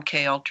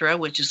EMK Ultra,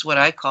 which is what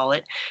I call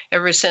it,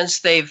 ever since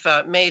they've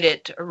made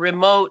it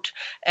remote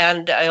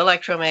and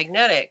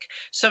electromagnetic.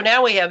 So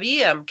now we have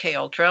EMK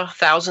Ultra,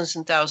 thousands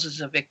and thousands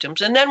of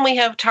victims, and then we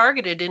have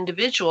targeted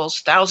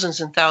individuals,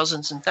 thousands and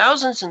thousands and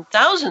thousands and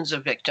thousands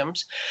of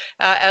victims,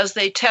 as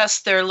they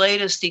test their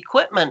latest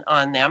equipment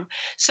on them.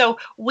 So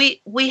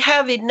we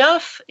have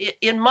enough,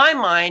 in my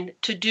mind,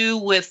 to do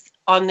with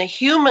on the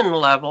human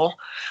level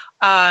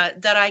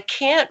that I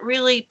can't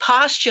really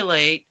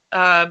postulate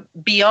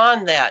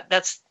beyond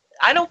that.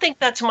 I don't think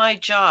that's my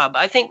job.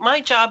 I think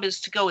my job is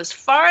to go as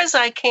far as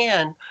I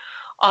can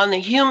on the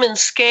human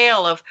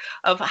scale of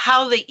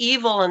how the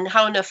evil and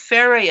how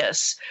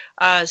nefarious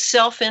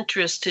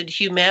self-interested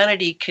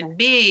humanity can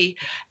be.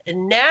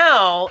 And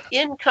now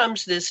in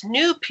comes this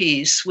new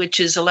piece, which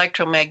is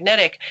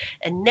electromagnetic.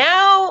 And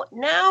now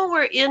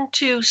we're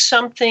into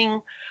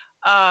something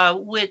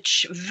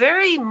which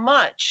very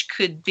much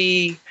could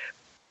be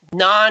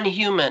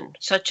non-human,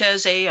 such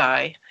as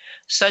AI,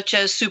 such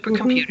as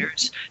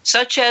supercomputers,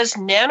 such as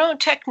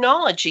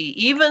nanotechnology.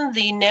 Even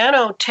the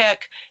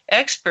nanotech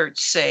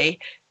experts say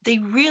they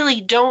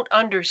really don't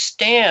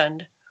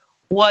understand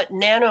what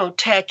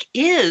nanotech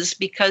is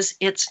because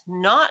it's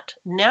not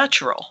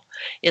natural.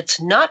 It's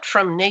not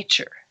from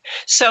nature.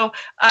 So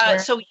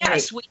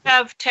yes, we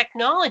have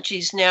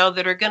technologies now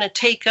that are going to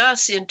take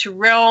us into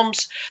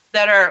realms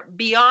that are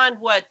beyond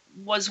what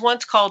was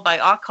once called by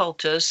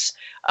occultists,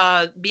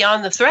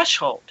 beyond the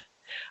threshold.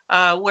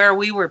 Where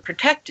we were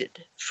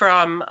protected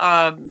from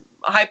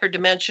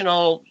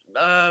hyperdimensional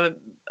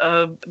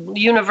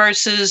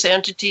universes,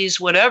 entities,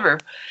 whatever.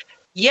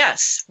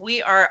 Yes,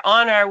 we are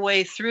on our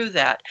way through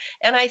that.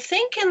 And I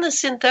think in the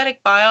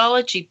synthetic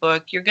biology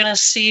book, you're going to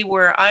see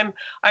where I'm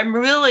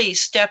really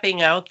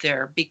stepping out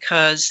there,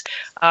 because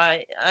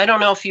I don't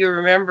know if you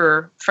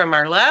remember from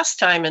our last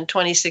time in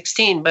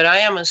 2016, but I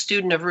am a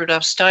student of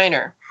Rudolf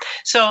Steiner.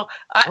 So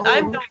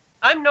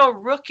I'm no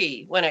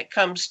rookie when it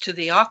comes to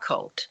the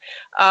occult.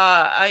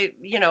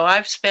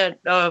 I've spent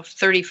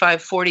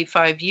 35,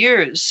 45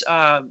 years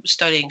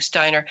studying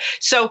Steiner.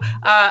 So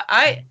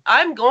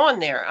I'm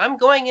going there. I'm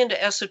going into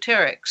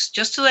esoterics,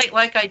 just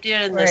like I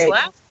did in this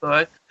last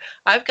book.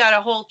 I've got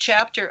a whole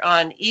chapter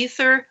on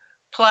ether,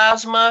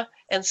 plasma,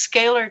 and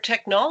scalar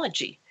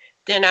technology.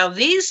 Now,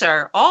 these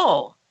are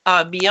all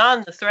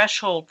beyond the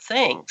threshold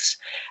things.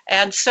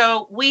 And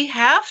so we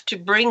have to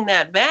bring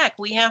that back.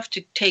 We have to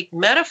take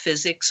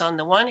metaphysics on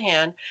the one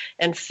hand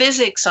and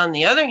physics on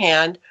the other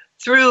hand,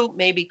 through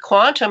maybe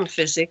quantum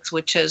physics,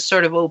 which has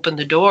sort of opened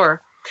the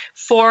door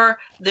for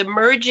the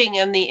merging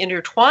and the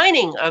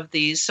intertwining of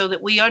these, so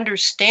that we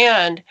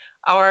understand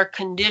our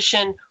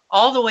condition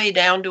all the way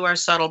down to our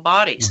subtle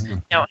bodies.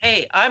 Now,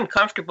 hey, I'm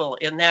comfortable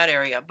in that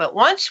area. But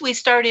once we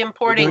start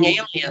importing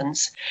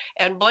aliens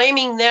and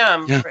blaming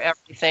them for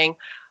everything,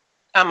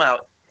 I'm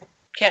out.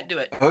 Can't do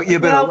it. Oh yeah,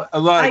 but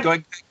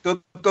Elana, go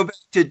back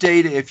to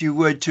data, if you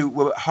would, to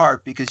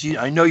HAARP, because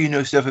I know you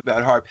know stuff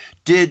about HAARP.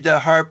 Did the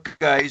HAARP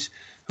guys,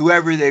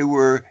 whoever they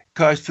were,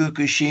 cause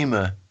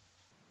Fukushima?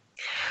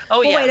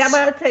 Oh yeah. Wait, I'm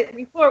going to take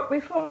before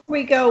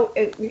we go.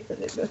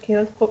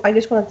 Okay, I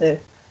just wanted to.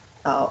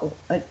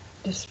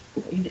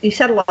 You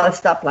said a lot of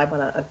stuff, and I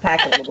want to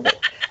unpack it a little bit.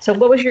 So,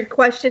 what was your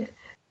question?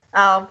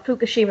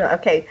 Fukushima.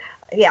 Okay,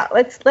 yeah.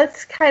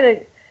 Let's kind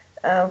of.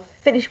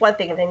 Finish one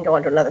thing and then go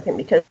on to another thing,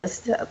 because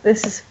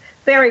this is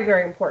very,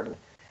 very important.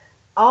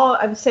 All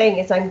I'm saying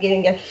is I'm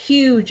getting a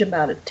huge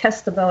amount of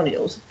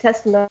testimonials.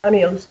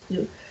 Testimonials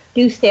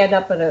do stand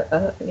up in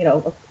a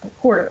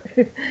court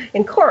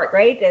in court,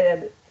 right?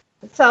 And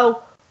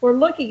so we're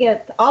looking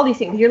at all these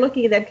things. You're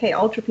looking at MK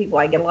Ultra people.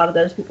 I get a lot of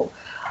those people.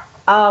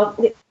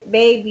 It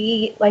may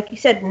be, like you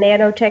said,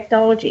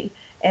 nanotechnology,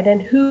 and then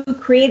who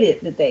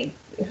created the thing?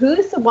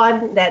 Who's the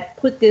one that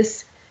put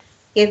this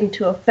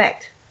into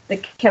effect?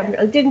 It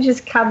didn't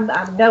just come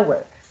out of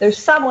nowhere. There's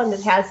someone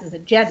that has his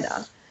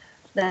agenda.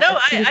 No,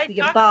 I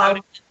talk about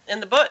it in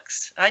the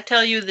books. I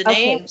tell you the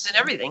names and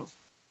everything.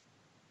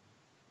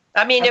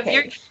 I mean,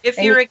 if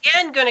you're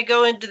again going to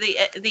go into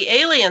the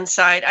alien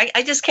side,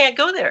 I just can't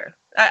go there.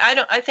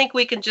 I think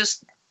we can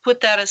just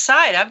put that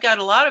aside. I've got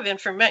a lot of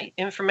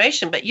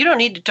information, but you don't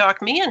need to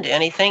talk me into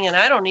anything, and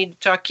I don't need to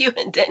talk you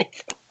into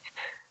anything.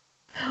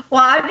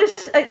 Well, I'm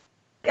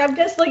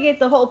just looking at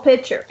the whole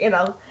picture,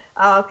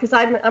 because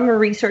I'm a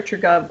researcher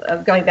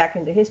going back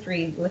into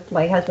history with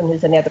my husband,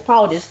 who's an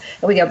anthropologist,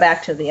 and we go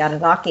back to the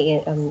Anunnaki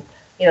and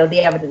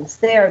the evidence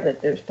there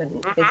that there's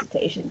been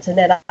visitations, and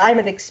then I'm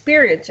an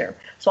experiencer,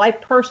 so I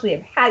personally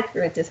have had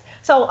experiences.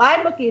 So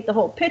I'm looking at the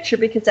whole picture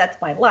because that's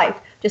my life,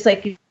 just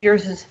like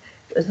yours is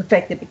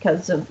affected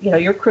because of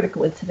your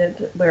critical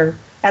incident.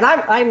 And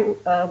I'm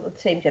the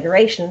same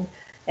generation,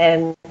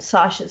 and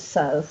Sasha's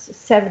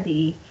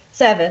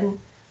 77.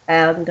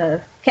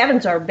 And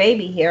Kevin's our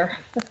baby here.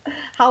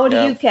 How old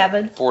are you,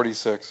 Kevin?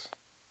 46.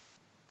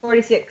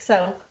 46.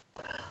 So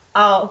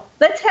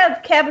let's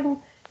have Kevin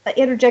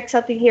interject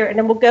something here, and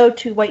then we'll go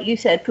to what you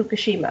said,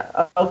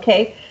 Fukushima.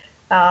 Okay?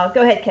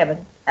 Go ahead,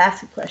 Kevin.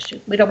 Ask a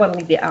question. We don't want to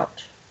leave you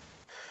out.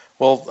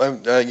 Well,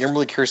 I'm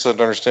really curious to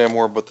understand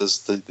more about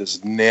this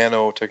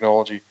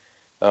nanotechnology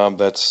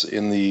that's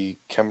in the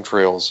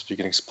chemtrails. If you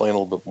can explain a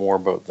little bit more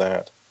about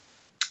that.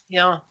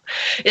 Yeah,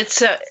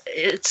 it's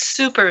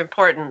super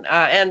important.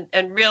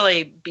 And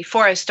really,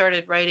 before I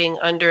started writing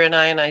Under an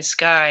Ionized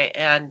Sky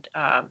and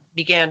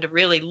began to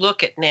really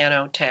look at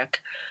nanotech,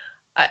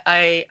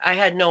 I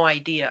had no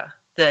idea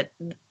that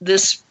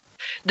this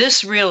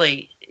this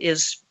really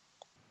is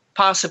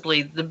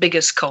possibly the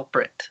biggest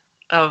culprit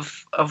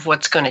of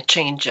what's going to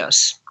change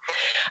us.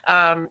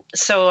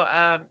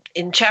 So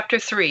in chapter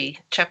 3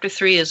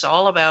 is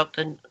all about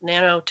the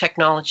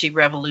nanotechnology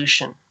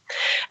revolution.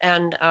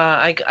 And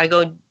I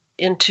go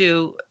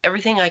into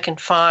everything I can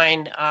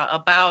find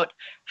about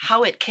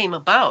how it came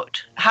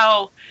about,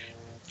 how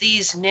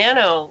these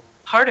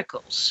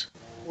nanoparticles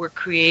were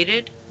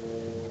created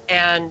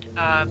and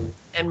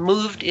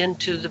moved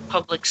into the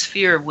public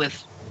sphere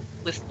with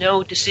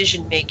no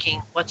decision making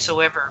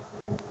whatsoever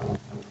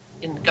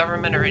in the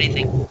government or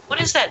anything.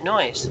 What is that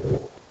noise?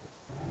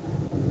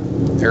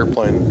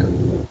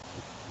 Airplane.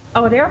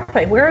 Oh, an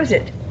airplane. Where is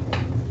it?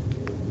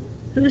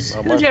 Whose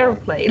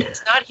airplane?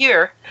 It's not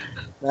here.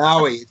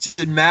 Maui. It's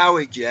in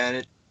Maui,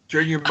 Janet.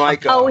 Turn your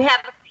mic off. Oh, we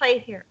have a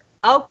plane here.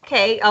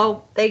 Okay.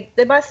 Oh, they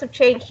must have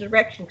changed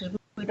direction because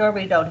we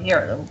normally don't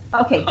hear them.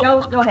 Okay, go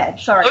ahead.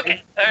 Sorry.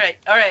 Okay. All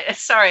right.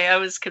 Sorry, I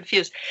was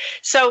confused.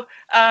 So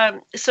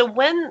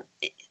when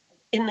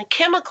in the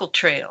chemical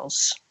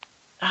trails,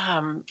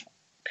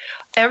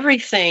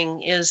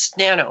 everything is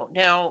nano.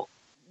 Now,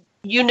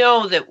 you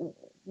know that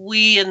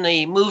we in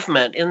the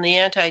movement, in the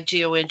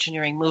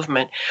anti-geoengineering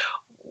movement,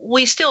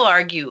 we still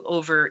argue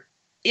over,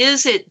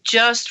 is it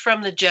just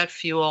from the jet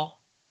fuel?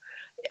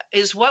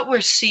 Is what we're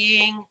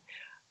seeing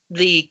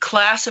the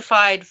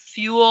classified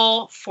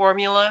fuel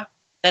formula?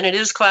 And it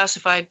is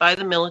classified by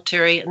the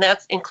military, and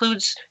that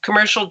includes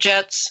commercial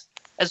jets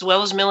as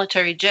well as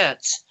military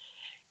jets.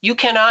 You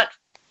cannot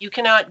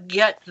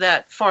get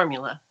that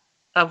formula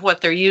of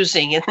what they're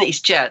using in these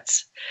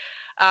jets.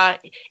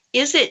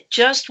 Is it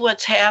just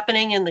what's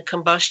happening in the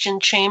combustion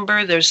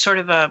chamber? There's sort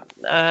of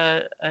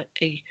a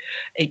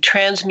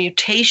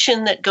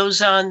transmutation that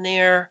goes on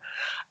there,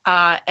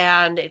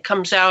 and it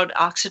comes out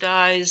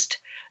oxidized.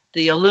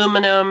 The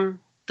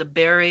aluminum, the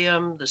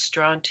barium, the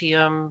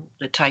strontium,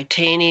 the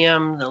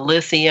titanium, the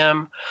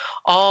lithium,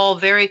 all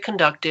very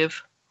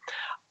conductive,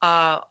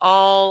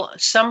 all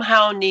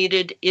somehow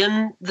needed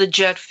in the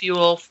jet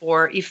fuel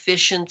for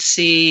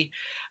efficiency,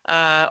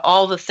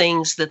 all the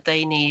things that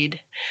they need.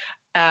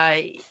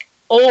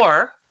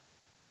 Or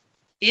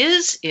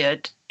is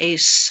it a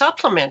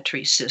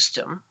supplementary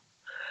system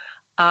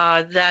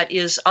that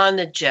is on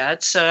the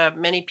jets?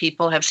 Many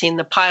people have seen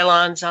the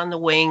pylons on the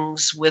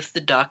wings with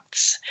the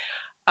ducts.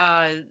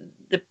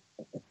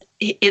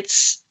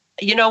 It's,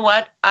 you know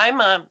what, I'm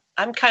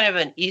kind of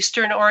an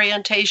Eastern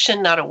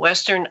orientation, not a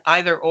Western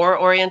either or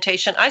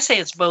orientation. I say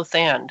it's both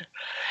and.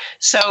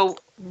 So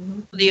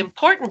the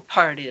important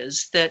part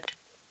is that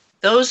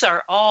those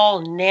are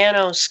all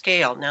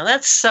nanoscale. Now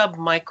that's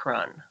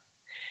submicron.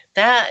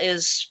 That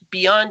is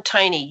beyond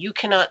tiny. You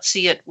cannot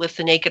see it with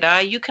the naked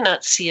eye. You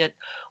cannot see it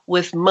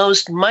with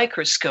most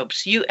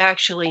microscopes. You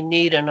actually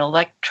need an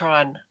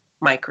electron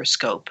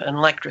microscope, an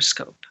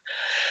electroscope,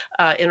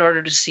 in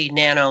order to see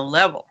nano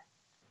level.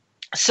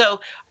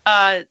 So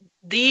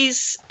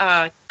these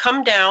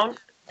come down.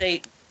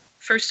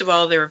 First of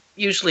all, they're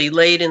usually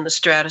laid in the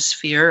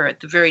stratosphere or at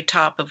the very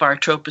top of our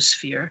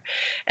troposphere.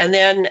 And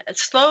then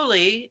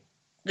slowly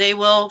they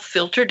will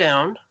filter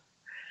down,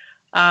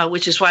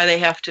 which is why they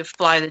have to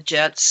fly the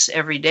jets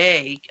every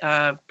day,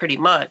 pretty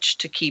much,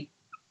 to keep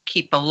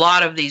a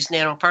lot of these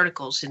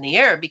nanoparticles in the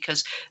air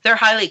because they're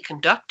highly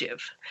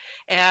conductive.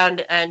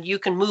 And you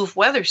can move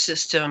weather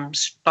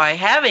systems by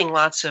having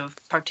lots of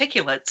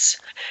particulates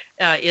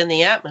in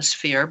the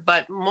atmosphere.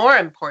 But more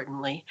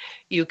importantly,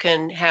 you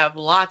can have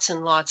lots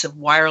and lots of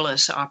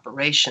wireless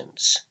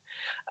operations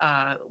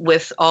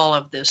with all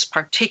of this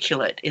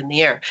particulate in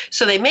the air.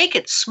 So they make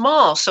it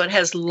small so it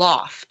has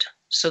loft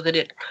so that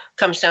it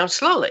comes down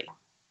slowly.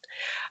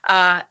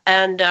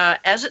 And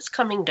as it's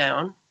coming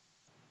down,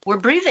 we're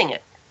breathing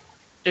it.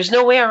 There's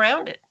no way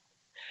around it.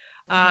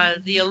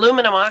 The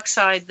aluminum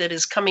oxide that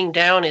is coming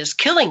down is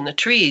killing the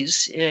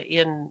trees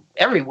in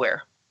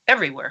everywhere,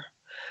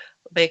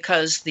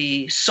 because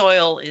the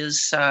soil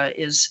is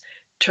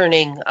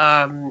turning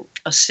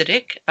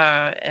acidic.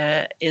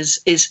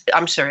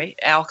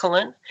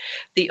 Alkaline.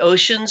 The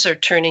oceans are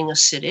turning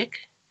acidic.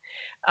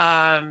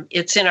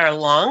 It's in our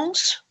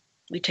lungs.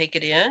 We take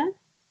it in,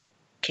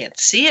 can't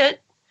see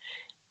it,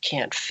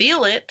 can't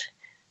feel it.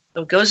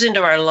 It goes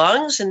into our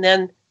lungs, and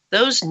then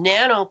those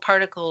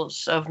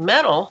nanoparticles of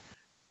metal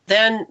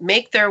then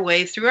make their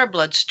way through our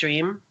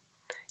bloodstream,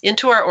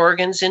 into our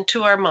organs,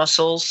 into our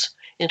muscles,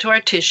 into our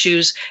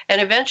tissues,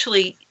 and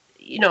eventually,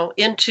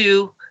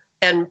 into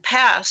and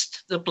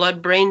past the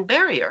blood-brain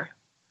barrier.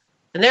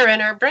 And they're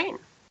in our brain.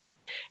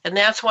 And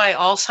that's why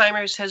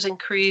Alzheimer's has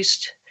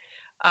increased,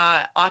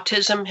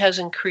 autism has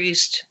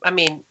increased. I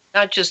mean,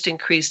 not just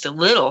increased a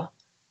little,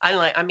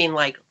 I mean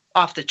like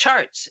off the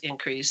charts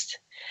increased.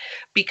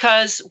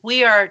 Because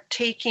we are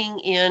taking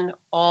in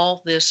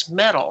all this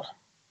metal.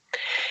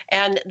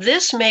 And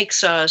this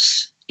makes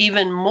us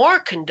even more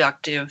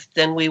conductive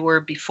than we were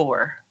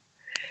before.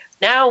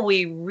 Now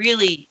we're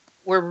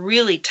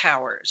really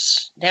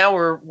towers. Now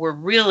we're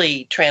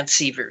really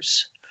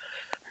transceivers.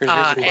 Here's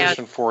a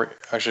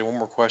question one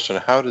more question.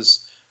 How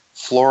does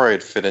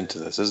fluoride fit into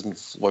this? Isn't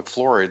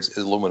fluoride is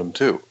aluminum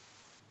too?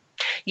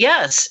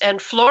 Yes, and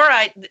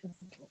fluoride,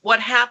 what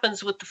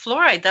happens with the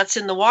fluoride? That's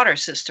in the water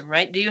system,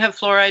 right? Do you have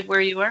fluoride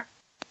where you are?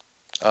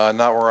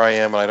 Not where I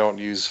am. I don't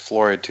use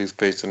fluoride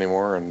toothpaste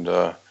anymore, and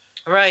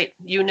right,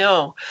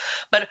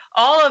 but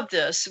all of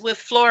this with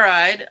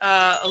fluoride,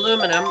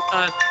 aluminum,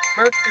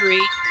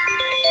 mercury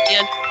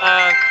in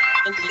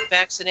the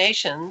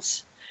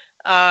vaccinations,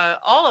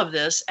 all of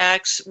this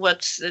acts,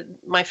 what's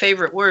my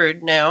favorite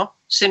word now,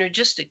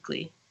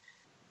 synergistically.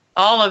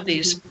 All of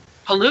these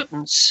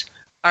pollutants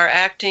are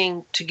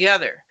acting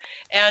together.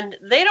 And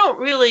they don't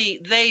really,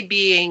 they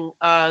being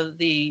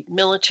the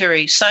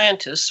military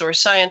scientists or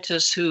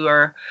scientists who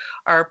are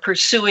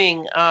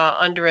pursuing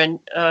under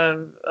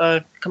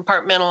a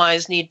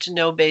compartmentalized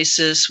need-to-know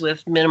basis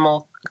with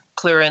minimal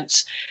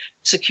clearance,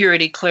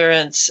 security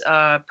clearance,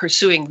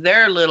 pursuing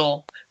their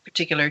little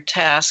particular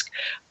task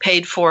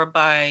paid for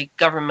by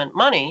government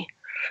money,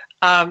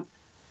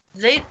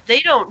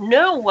 they don't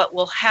know what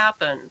will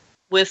happen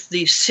with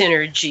the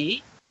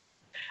synergy,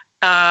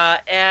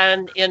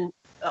 and in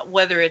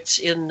whether it's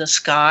in the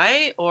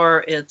sky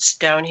or it's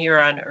down here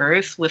on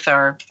Earth with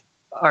our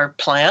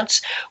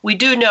plants. We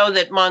do know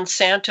that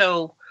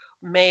Monsanto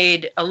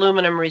made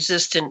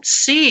aluminum-resistant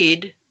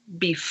seed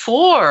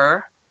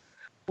before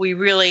we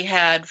really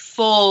had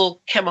full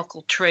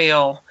chemical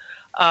trail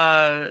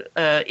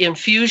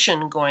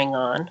infusion going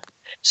on.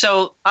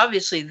 So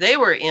obviously they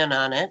were in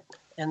on it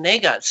and they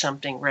got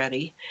something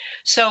ready.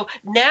 So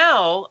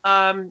now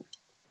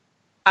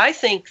I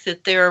think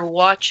that they're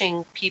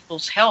watching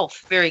people's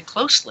health very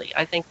closely.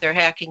 I think they're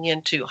hacking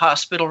into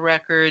hospital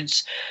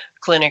records,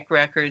 clinic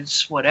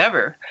records,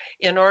 whatever,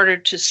 in order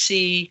to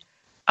see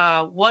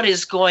what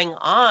is going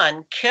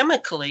on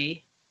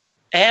chemically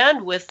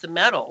and with the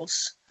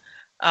metals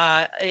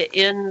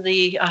in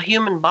the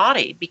human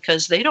body,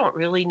 because they don't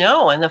really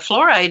know. And the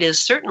fluoride is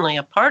certainly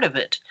a part of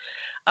it.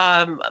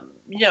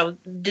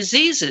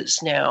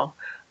 Diseases now,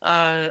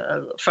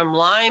 from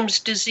Lyme's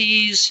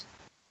disease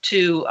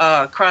to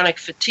chronic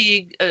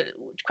fatigue.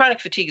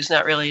 Chronic fatigue is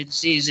not really a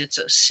disease, it's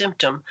a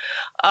symptom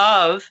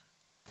of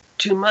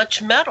too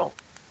much metal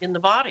in the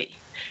body.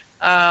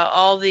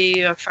 All the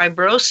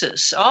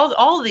fibrosis,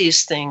 all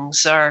these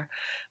things are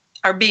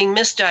being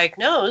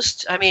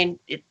misdiagnosed. I mean,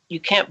 you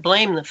can't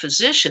blame the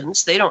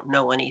physicians. They don't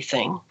know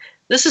anything.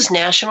 This is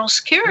national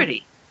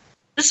security.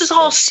 This is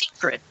all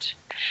secret.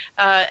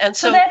 And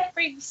so that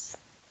brings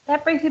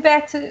me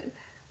back to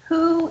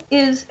who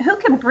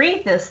can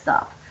breathe this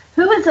stuff?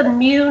 Who is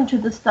immune to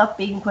the stuff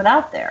being put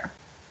out there?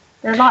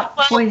 They're not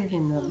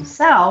poisoning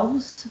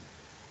themselves.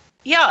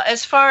 Yeah,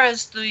 as far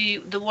as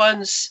the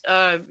ones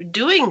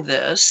doing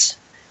this,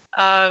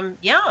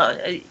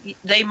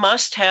 they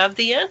must have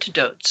the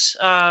antidotes.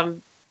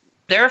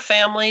 Their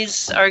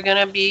families are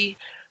going to be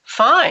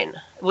fine,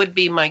 would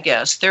be my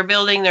guess. They're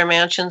building their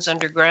mansions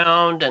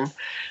underground, and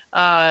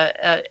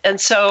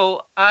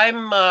so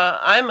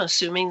I'm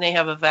assuming they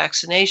have a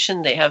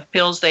vaccination. They have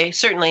pills. They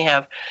certainly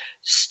have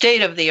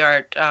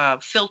state-of-the-art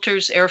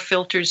filters, air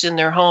filters in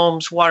their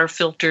homes, water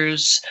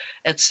filters,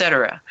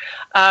 etc.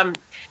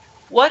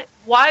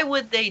 Why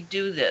would they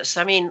do this?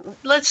 I mean,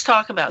 let's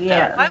talk about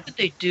that. Why would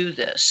they do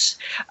this?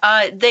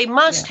 They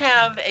must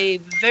have a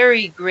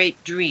very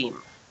great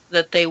dream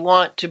that they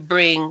want to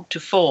bring to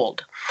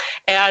fold.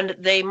 And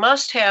they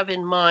must have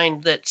in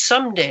mind that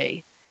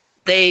someday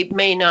they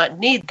may not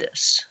need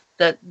this,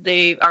 that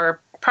they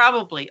are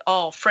probably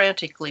all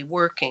frantically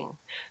working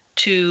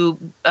to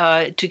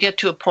get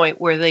to a point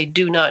where they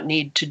do not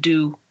need to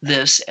do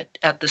this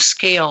at the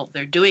scale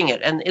they're doing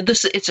it. And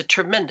it's a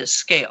tremendous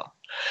scale.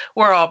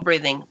 We're all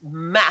breathing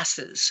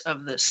masses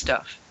of this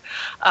stuff.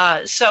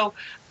 So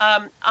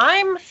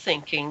I'm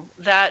thinking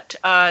that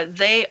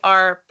they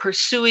are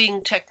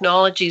pursuing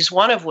technologies,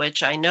 one of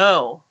which I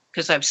know,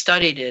 because I've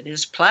studied it,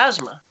 is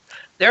plasma.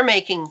 They're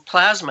making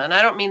plasma, and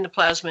I don't mean the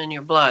plasma in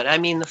your blood. I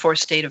mean the fourth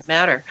state of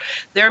matter.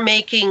 They're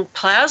making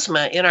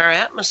plasma in our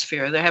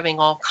atmosphere. They're having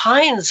all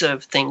kinds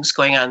of things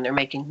going on. They're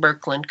making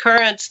Birkeland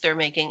currents. They're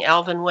making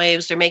Alvin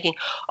waves. They're making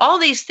all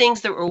these things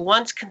that were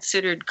once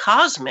considered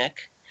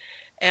cosmic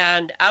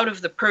and out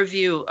of the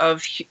purview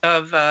of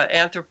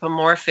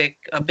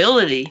anthropomorphic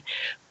ability.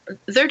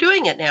 They're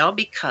doing it now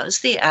because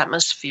the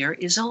atmosphere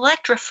is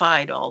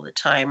electrified all the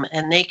time,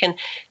 and they can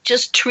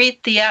just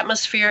treat the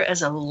atmosphere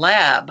as a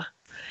lab.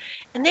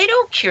 And they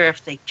don't care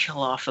if they kill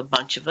off a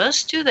bunch of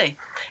us, do they?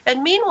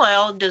 And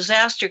meanwhile,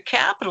 disaster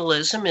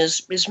capitalism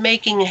is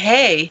making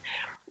hay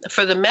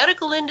for the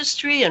medical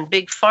industry and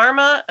big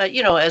pharma,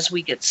 as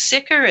we get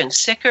sicker and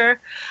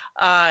sicker.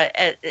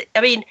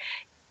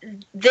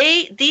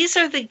 These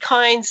are the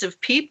kinds of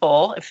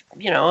people,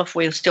 if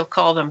we still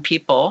call them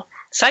people,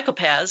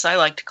 psychopaths, I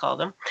like to call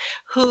them,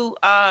 who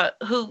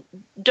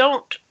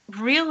don't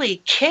really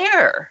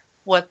care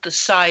what the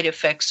side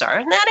effects are,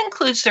 and that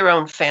includes their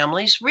own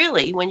families.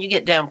 Really, when you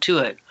get down to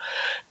it,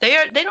 they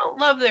don't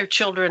love their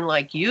children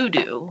like you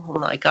do,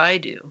 like I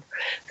do.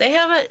 They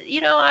have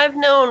I've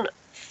known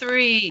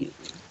 3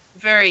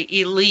 very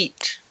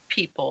elite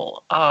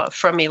people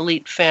from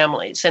elite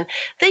families, and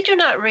they do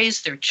not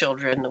raise their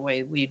children the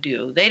way we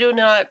do. They do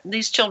not.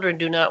 These children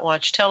do not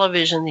watch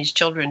television. These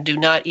children do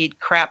not eat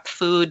crap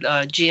food,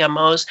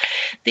 GMOs.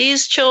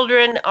 These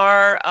children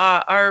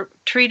are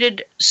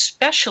treated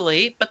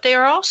specially, but they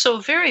are also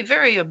very,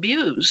 very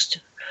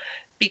abused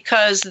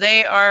because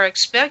they are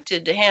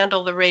expected to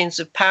handle the reins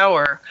of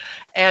power,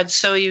 and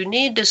so you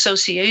need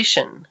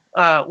dissociation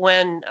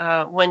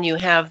when you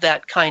have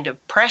that kind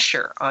of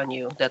pressure on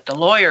you that the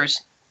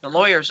lawyers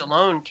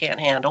alone can't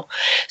handle.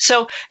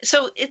 So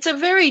it's a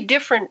very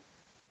different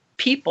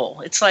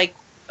people. It's like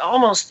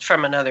almost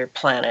from another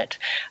planet,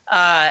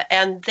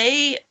 and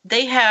they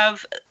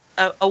have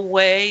a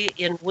way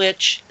in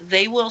which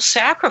they will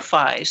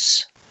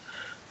sacrifice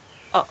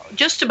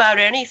just about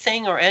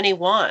anything or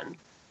anyone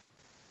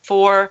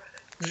for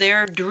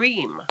their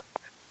dream.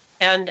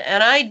 And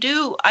I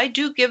do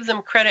give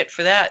them credit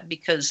for that,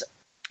 because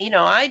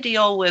I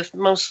deal with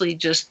mostly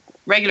just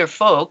regular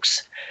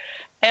folks,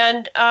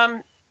 and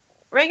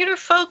regular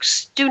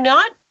folks do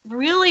not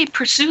really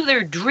pursue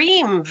their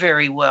dream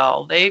very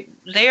well. They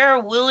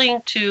are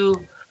willing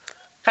to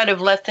kind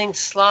of let things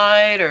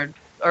slide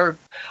or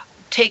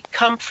take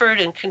comfort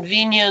and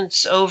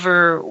convenience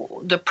over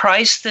the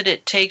price that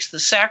it takes, the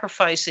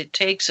sacrifice it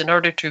takes in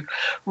order to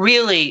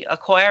really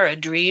acquire a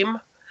dream.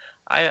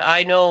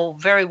 I know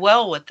very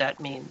well what that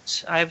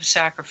means. I've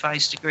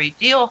sacrificed a great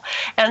deal,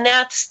 and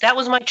that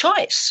was my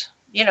choice.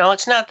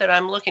 It's not that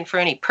I'm looking for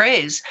any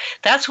praise.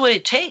 That's what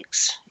it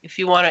takes if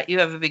you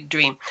have a big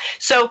dream.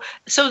 So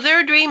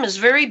their dream is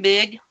very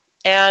big,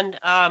 and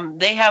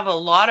they have a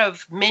lot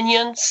of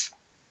minions,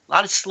 a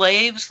lot of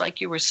slaves, like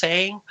you were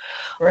saying.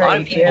 Right, a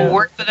lot of people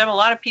work for them. A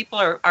lot of people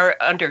are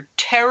under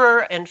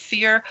terror and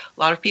fear. A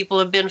lot of people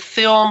have been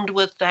filmed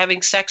with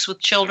having sex with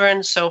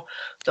children, so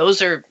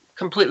those are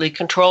completely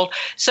controlled.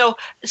 So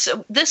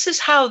this is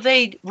how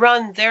they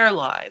run their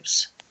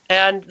lives.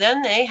 And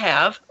then they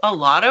have a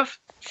lot of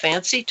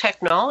fancy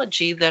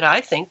technology that I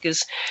think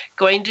is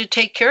going to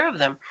take care of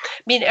them.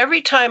 I mean,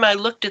 every time I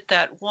looked at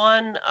that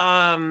one,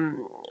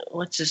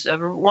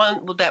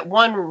 that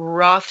one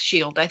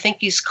Rothschild, I think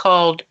he's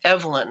called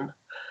Evelyn.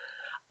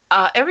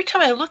 Every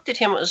time I looked at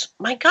him, it was,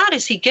 my God,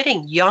 is he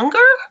getting younger?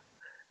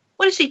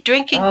 What is he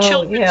drinking?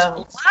 Children's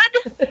blood?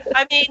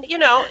 I mean,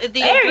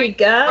 there you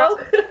go.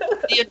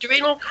 The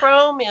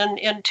adrenochrome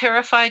in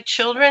terrified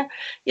children.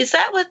 Is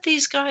that what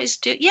these guys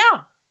do?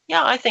 Yeah,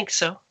 I think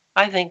so.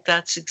 I think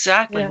that's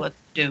exactly what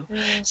they do.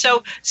 Mm-hmm.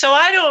 So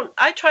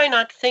I try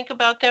not to think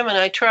about them, and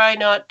I try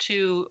not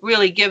to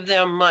really give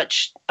them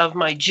much of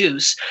my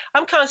juice.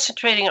 I'm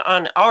concentrating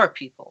on our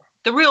people,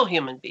 the real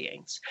human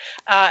beings.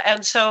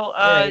 That's,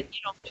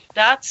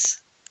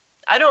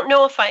 I don't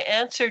know if I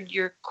answered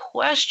your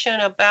question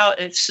about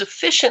it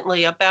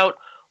sufficiently about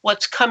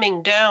what's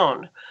coming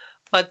down,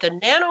 but the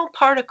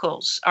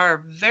nanoparticles are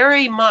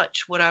very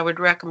much what I would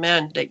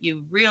recommend that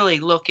you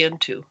really look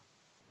into.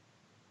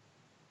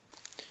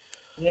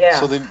 Yeah.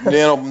 So the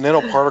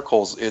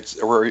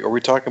nanoparticles, are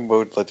we talking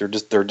about like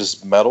they're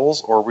just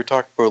metals, or are we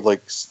talking about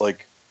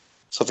like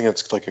something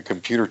that's like a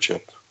computer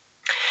chip?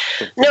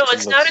 No,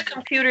 it's not a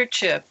computer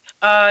chip.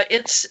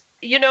 It's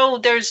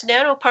there's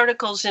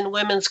nanoparticles in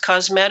women's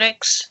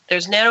cosmetics.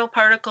 There's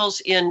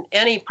nanoparticles in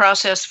any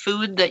processed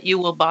food that you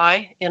will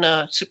buy in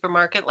a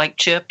supermarket, like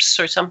chips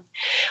or something.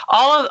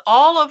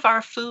 All of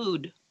our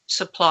food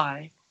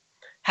supply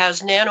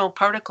has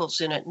nanoparticles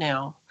in it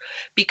now,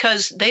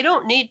 because they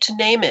don't need to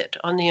name it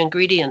on the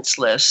ingredients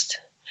list.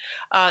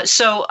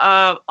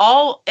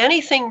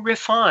 Anything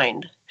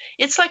refined,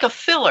 it's like a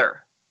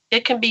filler.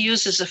 It can be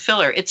used as a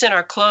filler. It's in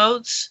our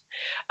clothes.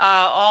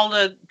 All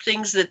the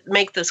things that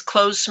make this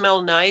clothes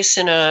smell nice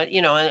in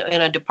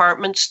a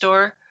department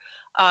store,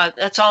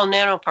 that's all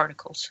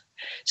nanoparticles.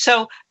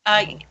 So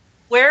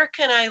where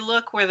can I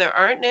look where there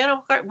aren't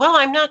nanoparticles? Well,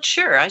 I'm not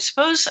sure. I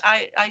suppose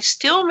I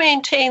still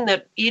maintain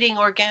that eating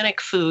organic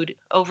food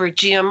over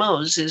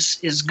GMOs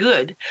is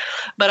good,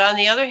 but on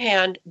the other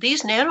hand,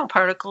 these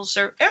nanoparticles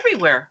are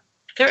everywhere.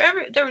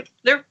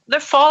 They're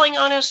falling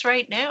on us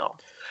right now.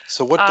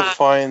 So what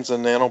defines a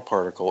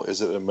nanoparticle? Is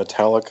it a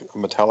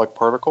metallic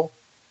particle?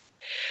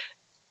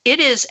 It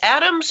is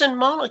atoms and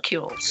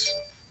molecules.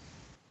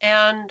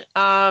 And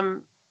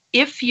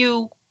if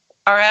you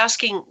are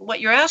asking, what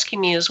you're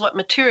asking me is what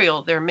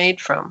material they're made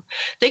from.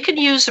 They can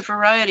use a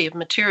variety of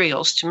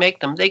materials to make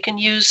them. They can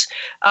use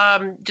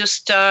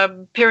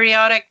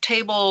periodic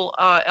table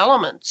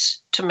elements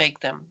to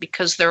make them,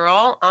 because they're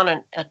all on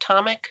an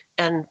atomic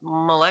and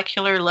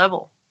molecular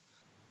level.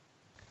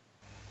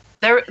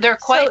 They're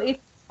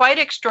quite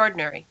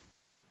extraordinary.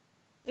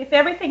 If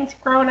everything's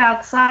grown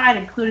outside,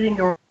 including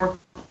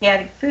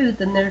organic food,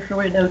 then there's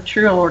really no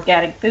true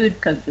organic food,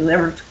 because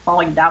whatever's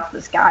falling down from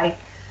the sky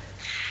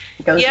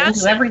goes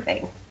into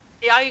everything.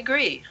 Yeah, I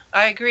agree,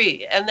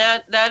 and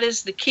that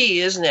is the key,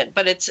 isn't it?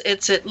 But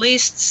it's at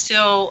least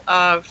still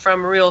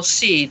from real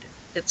seed.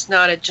 It's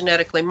not a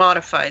genetically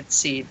modified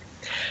seed.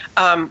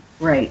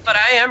 Right. But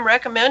I am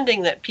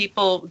recommending that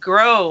people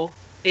grow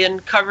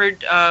in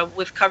covered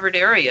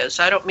areas.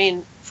 I don't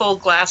mean full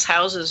glass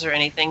houses or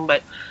anything,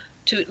 but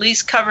to at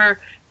least cover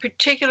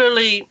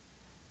particularly,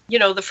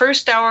 the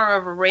first hour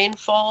of a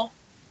rainfall,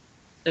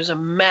 there's a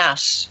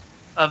mass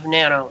of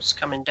nanos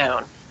coming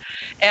down.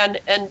 And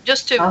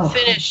just to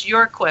finish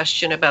your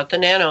question about the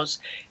nanos,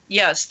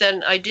 yes,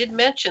 then I did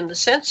mention the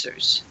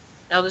sensors.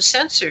 Now the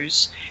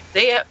sensors,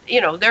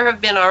 there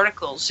have been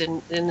articles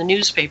in the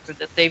newspaper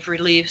that they've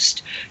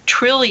released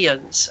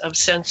trillions of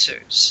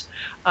sensors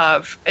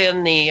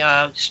in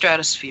the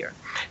stratosphere.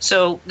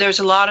 So there's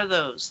a lot of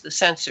those, the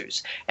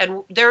sensors,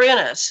 and they're in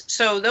us.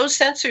 So those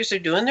sensors are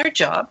doing their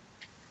job.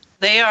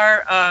 They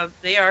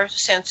are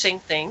sensing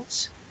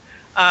things.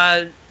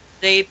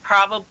 They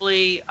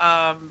probably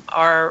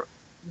are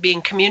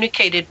being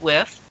communicated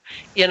with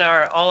in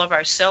all of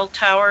our cell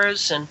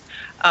towers and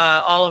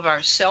all of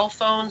our cell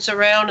phones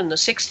around, and the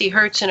 60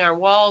 hertz in our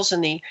walls,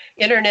 and the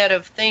Internet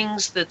of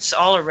Things that's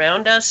all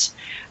around us.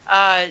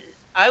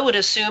 I would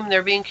assume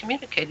they're being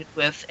communicated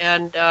with,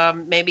 and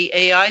maybe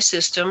AI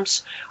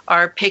systems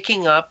are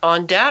picking up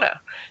on data,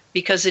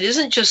 because it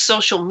isn't just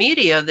social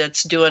media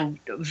that's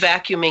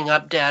vacuuming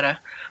up data.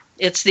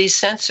 It's these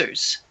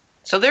sensors.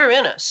 So they're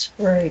in us.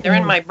 Right. They're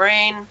in my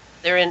brain.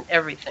 They're in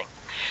everything.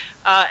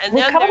 And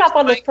We're then coming up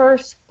on the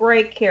first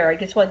break here. I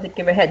just wanted to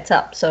give a heads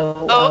up.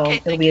 So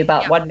it'll be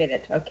about 1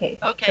 minute. Okay.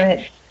 Go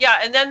ahead.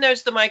 Yeah, and then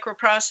there's the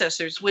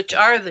microprocessors, which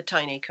are the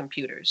tiny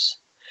computers.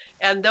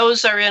 And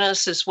those are in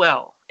us as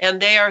well. And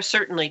they are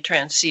certainly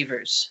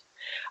transceivers.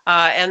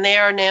 And they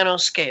are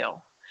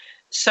nanoscale.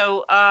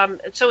 So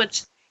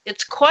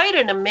it's quite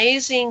an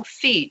amazing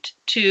feat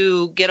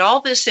to get all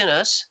this in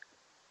us,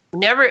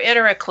 never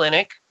enter a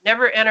clinic,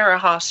 never enter a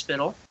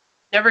hospital,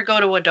 never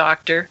go to a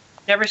doctor,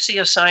 never see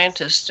a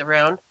scientist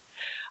around.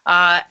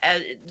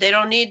 They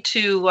don't need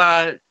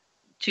to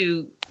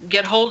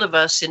get hold of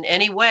us in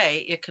any way.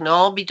 It can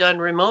all be done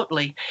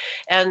remotely.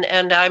 And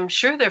I'm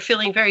sure they're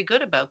feeling very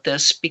good about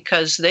this,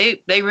 because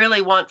they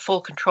really want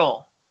full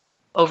control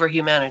over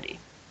humanity.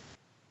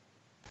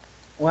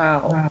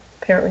 Wow.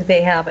 Apparently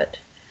they have it.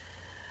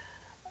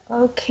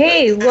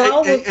 Okay,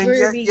 well,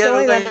 we're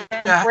going on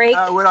a break.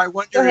 What I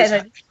wonder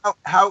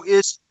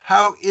is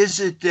how is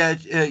it that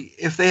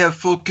if they have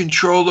full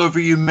control over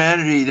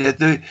humanity, that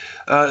the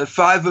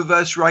 5 of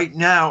us right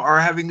now are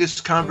having this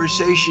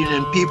conversation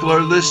and people are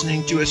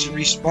listening to us and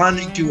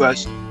responding to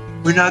us?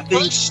 We're not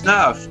being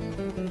snuffed.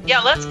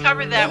 Yeah, let's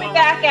cover that. We'll be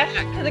back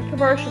after the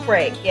commercial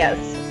break. Yes.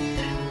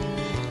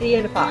 See you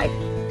in 5.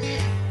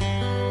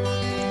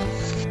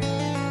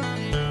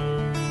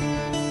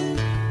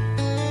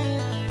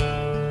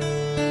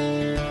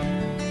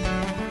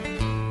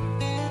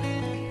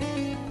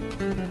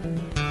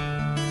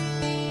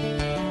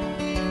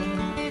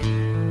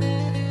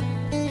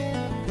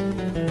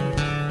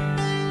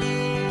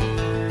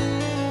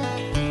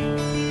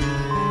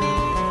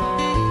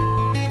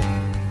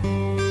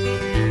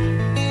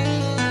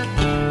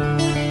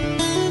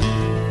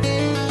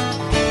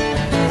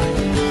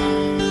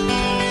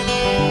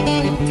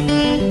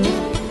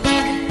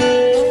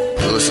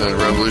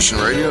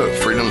 Radio at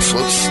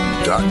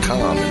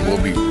freedomslips.com, and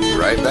we'll be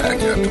right back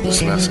after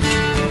this message.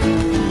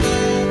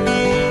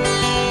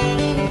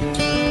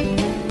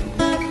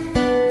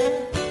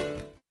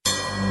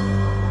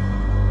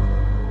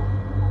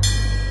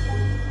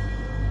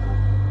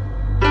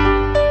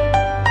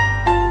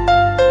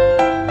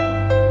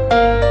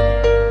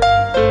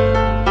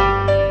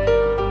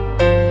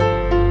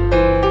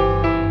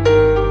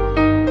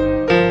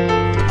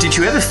 Did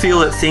you ever feel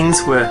that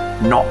things were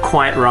not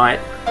quite right?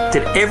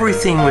 That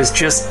everything was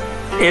just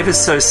ever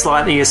so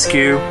slightly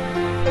askew?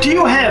 Do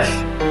you have,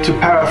 to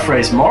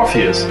paraphrase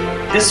Morpheus,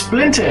 a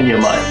splinter in your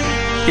mind?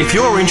 If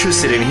you're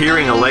interested in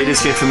hearing the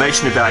latest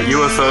information about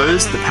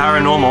UFOs, the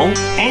paranormal,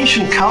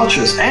 ancient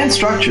cultures and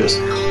structures,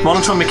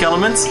 monatomic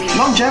elements,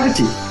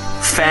 longevity,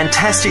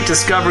 fantastic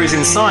discoveries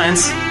in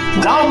science,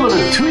 download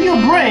it to your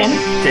brain,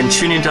 then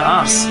tune into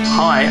us.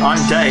 Hi, I'm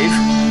Dave.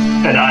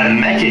 And I'm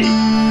Mackie.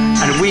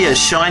 And we are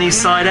Shiny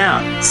Side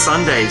Out,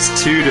 Sundays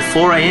 2 to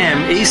 4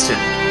 a.m. Eastern.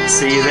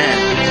 See you then.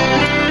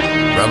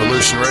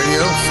 Revolution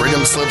Radio,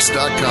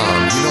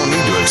 freedomslips.com. You don't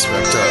need to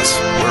expect us.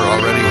 We're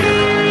already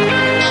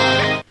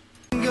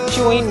here.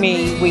 Join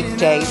me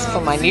weekdays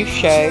for my new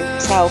show,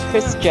 Tell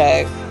Chris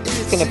Joe.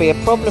 It's going to be a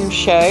problem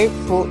show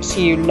brought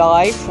to you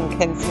live from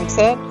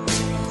Kensington.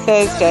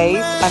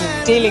 Thursdays,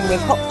 I'm dealing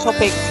with hot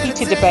topics,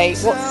 heated debate,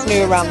 what's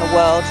new around the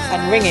world,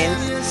 and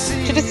ring-ins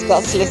to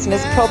discuss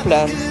listeners'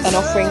 problems and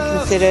offering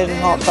considered and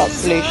heartfelt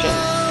solutions.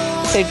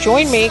 So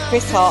join me,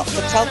 Chris Hart,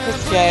 for Tell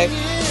Chris Joe.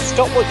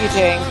 Stop what you're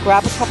doing,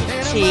 grab a cup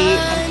of tea.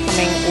 I'm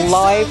coming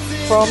live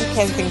from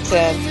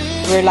Kensington.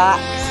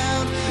 Relax,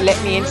 let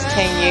me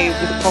entertain you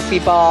with a coffee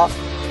bar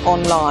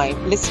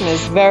online.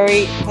 Listeners'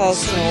 very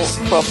personal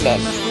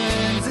problems.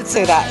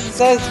 So that's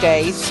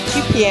Thursdays,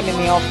 2 p.m. in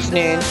the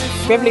afternoon,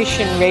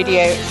 Revolution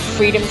Radio,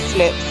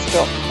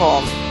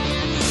 freedomslips.com.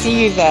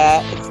 See you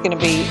there. It's going to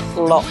be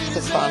lots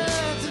of fun.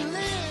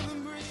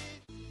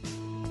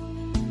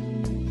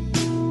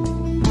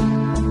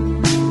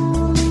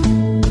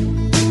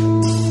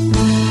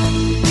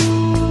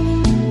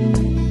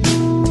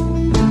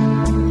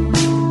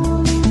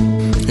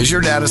 Is your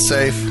data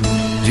safe?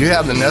 Do you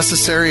have the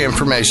necessary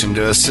information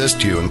to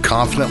assist you in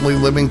confidently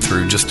living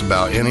through just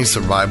about any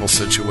survival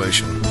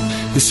situation?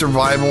 Is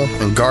survival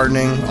and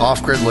gardening,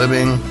 off-grid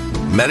living,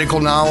 medical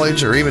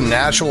knowledge, or even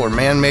natural or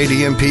man-made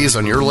EMPs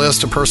on your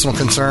list of personal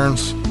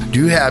concerns? Do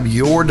you have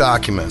your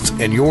documents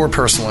and your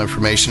personal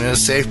information in a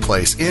safe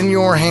place in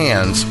your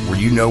hands where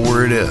you know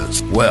where it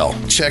is? Well,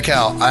 check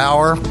out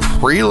our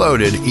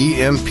preloaded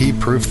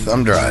EMP-proof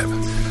thumb drive.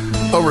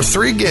 Over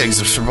 3 gigs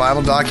of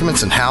survival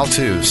documents and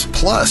how-tos,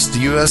 plus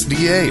the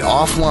USDA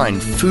offline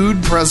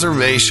food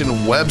preservation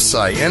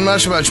website, and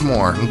much, much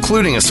more,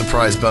 including a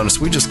surprise bonus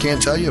we just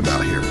can't tell you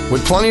about here.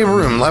 With plenty of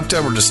room left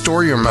over to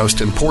store your most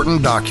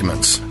important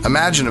documents.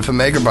 Imagine if a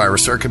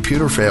megavirus or a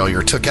computer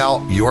failure took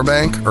out your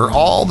bank, or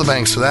all the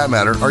banks for that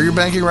matter. Are your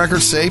banking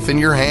records safe in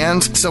your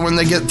hands? So when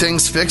they get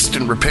things fixed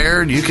and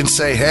repaired, you can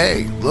say,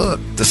 hey, look,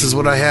 this is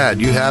what I had.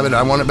 You have it.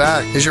 I want it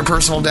back. Is your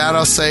personal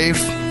data safe?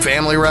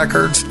 Family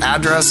records,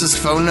 addresses,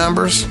 phone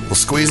numbers? Well,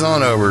 squeeze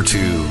on over to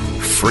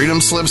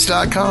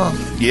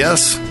freedomslips.com.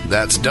 Yes,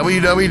 that's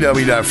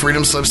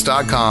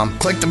www.freedomslips.com.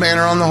 Click the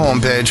banner on the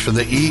homepage for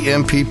the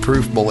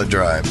EMP-proof bullet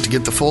drive to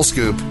get the full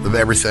scoop of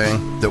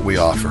everything that we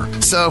offer.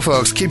 So,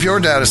 folks, keep your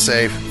data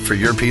safe for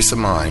your peace of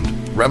mind.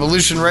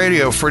 Revolution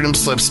Radio,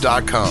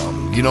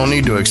 freedomslips.com. You don't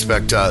need to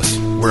expect us.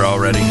 We're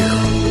already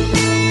here.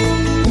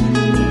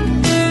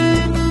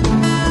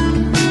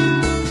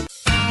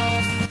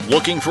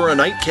 Looking for a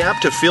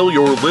nightcap to fill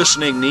your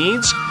listening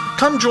needs?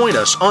 Come join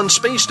us on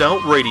Spaced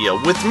Out Radio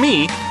with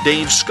me,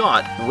 Dave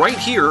Scott, right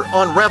here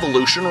on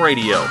Revolution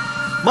Radio.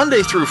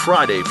 Monday through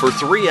Friday for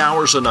 3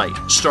 hours a night,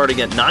 starting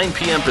at 9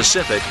 p.m.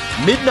 Pacific,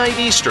 midnight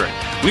Eastern,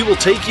 we will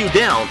take you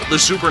down the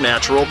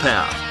supernatural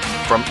path.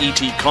 From ET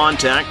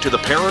contact to the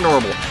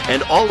paranormal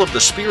and all of the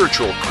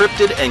spiritual,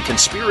 cryptid, and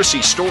conspiracy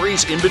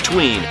stories in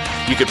between.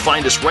 You can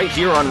find us right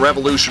here on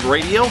Revolution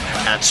Radio,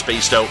 at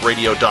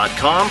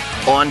spacedoutradio.com,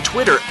 on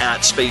Twitter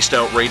at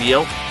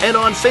spacedoutradio, and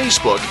on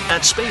Facebook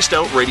at Spaced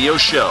Out Radio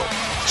Show.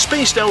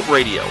 Spaced Out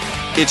Radio.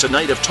 It's a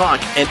night of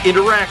talk and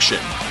interaction.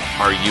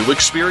 Are you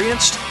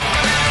experienced?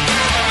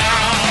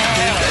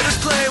 Let us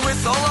play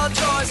with all our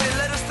toys and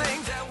let us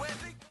think that we're...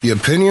 The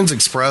opinions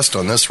expressed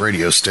on this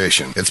radio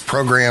station, its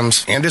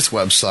programs, and its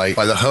website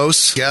by the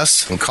hosts,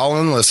 guests, and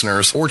call-in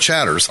listeners or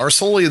chatters are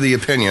solely the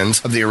opinions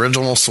of the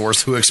original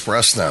source who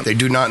expressed them. They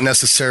do not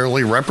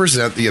necessarily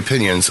represent the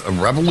opinions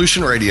of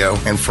Revolution Radio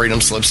and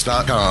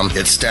freedomslips.com,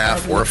 its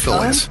staff, or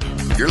affiliates.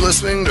 You're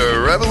listening to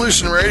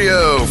Revolution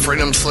Radio,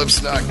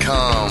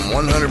 freedomslips.com,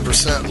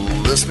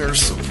 100%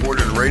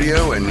 listener-supported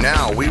radio, and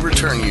now we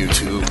return you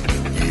to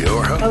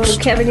your host.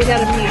 Oh, Kevin, you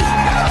gotta mute.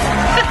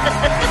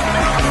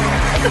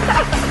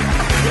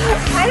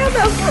 I don't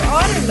know if we're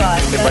on or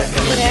not.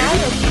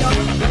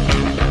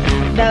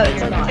 No,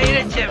 you're not.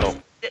 Potato chips. Oh,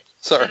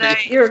 sorry.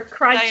 You're Did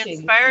crunching. I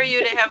inspire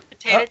you to have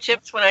potato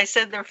chips when I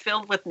said they're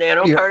filled with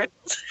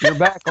nanoparticles? You're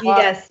back.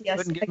 Yes.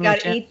 I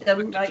gotta eat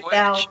them right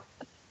now.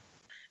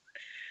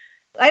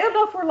 I don't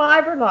know if we're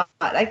live or not.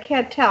 I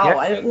can't tell. Yeah.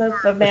 I don't know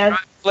if the man.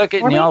 Click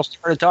it and y'all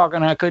started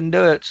talking. I couldn't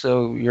do it,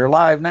 so you're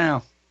live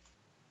now.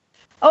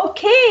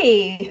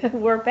 Okay,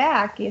 we're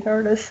back. You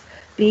heard us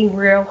being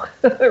real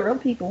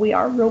people. We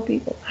are real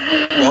people.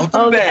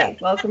 Welcome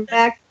back. Welcome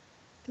back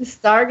to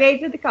Stargate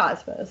to the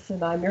Cosmos.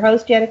 And I'm your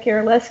host, Janet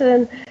Kara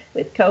Lesson,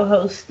 with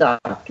co-host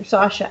Dr.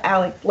 Sasha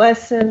Alec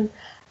Lesson,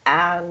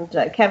 and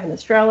Kevin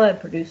Estrella, and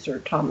producer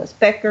Thomas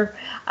Becker,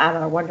 and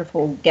our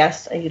wonderful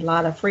guest,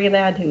 Elana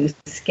Freeland, who's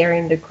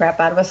scaring the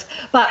crap out of us,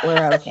 but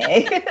we're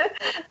okay.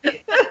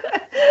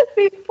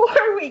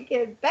 Before we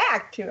get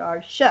back to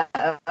our show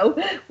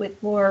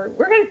with more,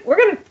 we're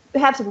gonna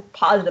have some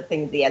positive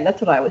things at the end.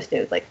 That's what I always do.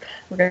 It's like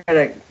we're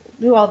gonna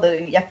do all the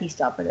yucky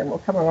stuff and then we'll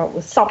come around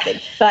with something.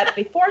 But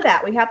before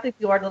that, we have to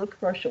do our little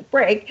commercial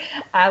break.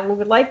 We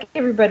would like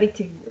everybody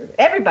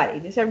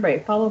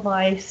follow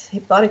my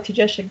hypnotic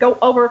suggestion. Go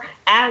over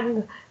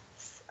and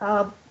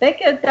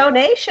make a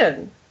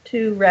donation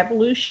to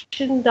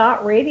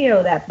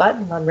revolution.radio, that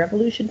button on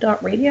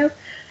revolution.radio.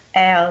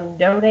 And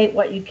donate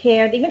what you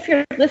can. Even if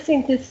you're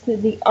listening to this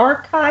in the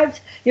archives,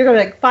 you're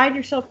going to find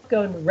yourself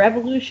going to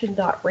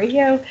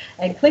revolution.radio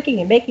and clicking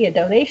and making a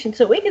donation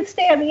so we can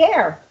stay on the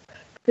air.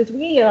 Because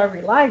we are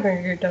relying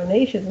on your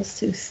donations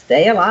to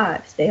stay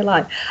alive.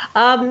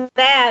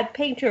 Mad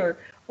Painter,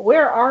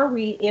 where are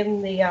we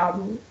in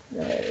the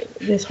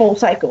this whole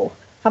cycle?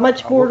 How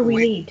much more do we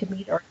need to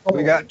meet our goal?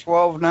 We got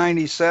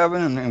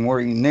 $12.97, and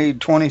we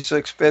need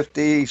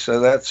 $26.50, so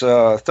that's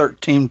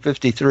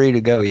 $13.53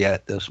 to go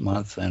yet this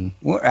month. And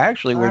we're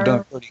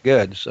doing pretty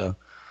good. So,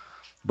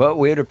 but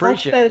we'd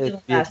appreciate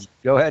it if you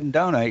go ahead and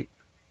donate.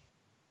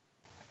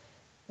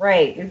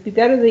 Right, if you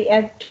go to the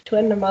end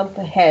of the month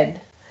ahead.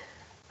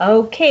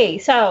 Okay,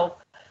 so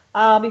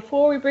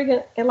before we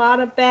bring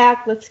Elana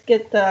back, let's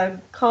get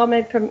the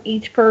comment from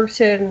each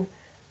person.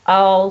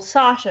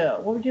 Sasha,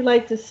 what would you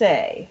like to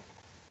say?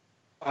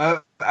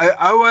 I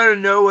want to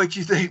know what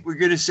you think we're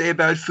going to say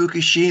about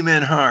Fukushima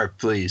and HAARP,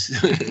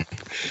 please.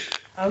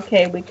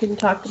 Okay, we can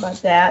talk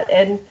about that.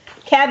 And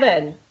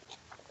Kevin,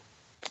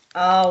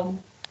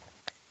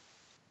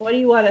 What do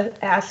you want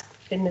to ask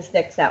in this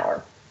next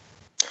hour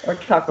or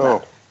talk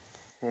about?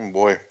 Oh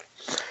boy.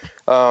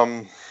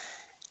 I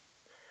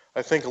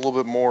think a little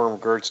bit more in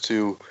regards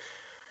to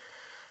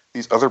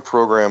these other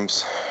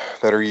programs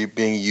that are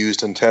being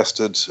used and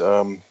tested.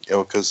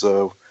 Because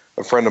a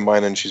friend of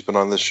mine, and she's been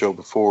on this show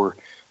before,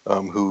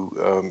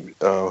 who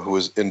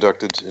was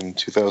inducted in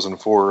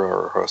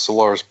 2004, our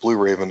Solaris Blue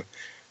Raven.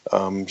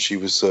 She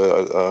was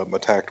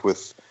attacked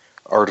with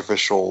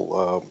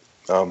artificial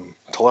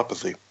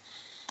telepathy.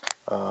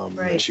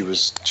 Right. And she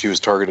was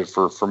targeted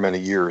for many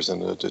years,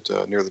 and it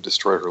nearly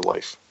destroyed her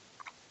life.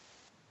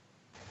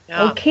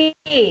 Yeah.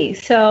 Okay,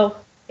 so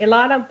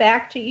Elana,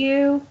 back to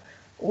you.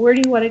 Where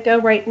do you want to go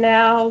right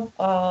now?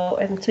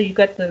 And so you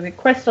got the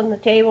request on the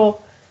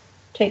table.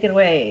 Take it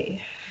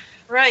away.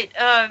 Right.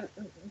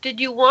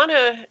 Did you want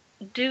to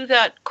do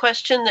that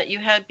question that you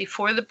had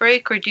before the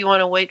break, or do you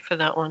want to wait for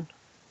that one?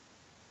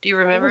 Do you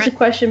remember What was the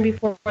question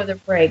before the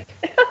break?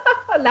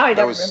 Now I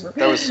don't remember.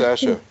 That was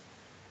Sasha.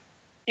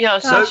 Yeah,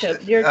 Sasha,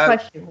 your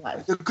question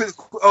was. The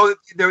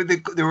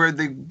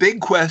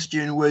big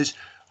question was,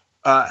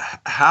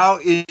 how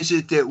is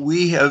it that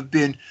we have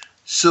been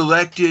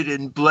selected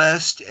and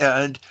blessed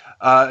and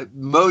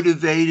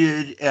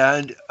motivated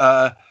and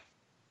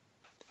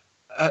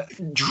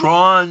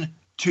drawn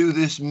to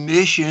this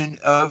mission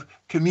of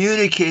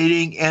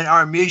communicating, and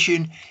our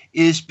mission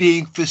is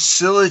being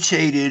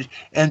facilitated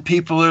and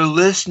people are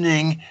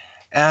listening,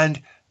 and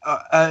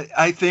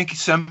I think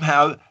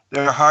somehow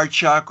their heart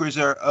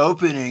chakras are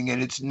opening,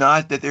 and it's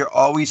not that there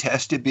always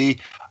has to be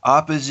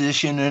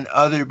opposition and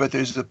other, but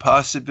there's the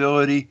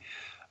possibility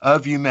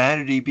of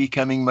humanity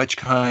becoming much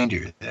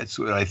kinder. That's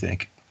what I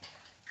think.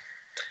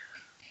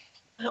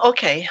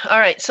 Okay, all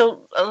right.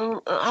 So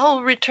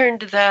I'll return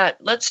to that.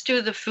 Let's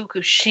do the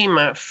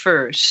Fukushima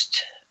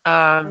first.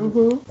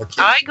 Okay.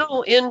 I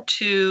go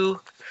into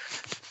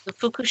the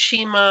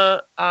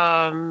Fukushima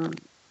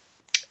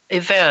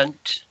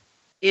event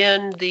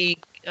in the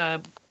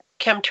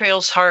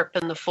chemtrails, HARP,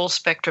 and the full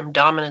spectrum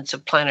dominance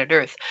of planet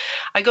Earth.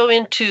 I go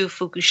into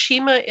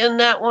Fukushima in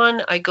that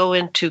one. I go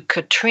into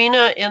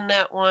Katrina in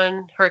that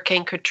one,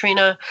 Hurricane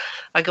Katrina.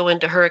 I go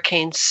into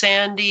Hurricane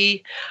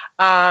Sandy,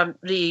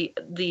 the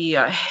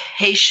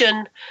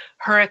Haitian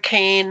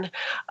hurricane,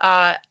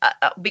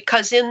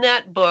 because in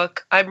that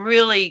book, I'm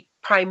really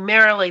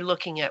primarily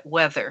looking at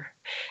weather.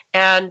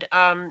 And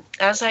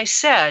as I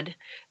said,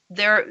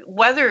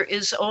 weather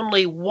is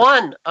only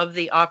one of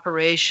the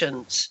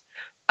operations,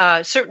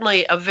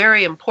 certainly a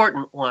very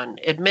important one,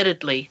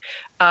 admittedly,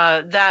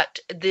 that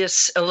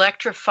this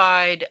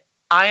electrified,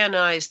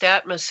 ionized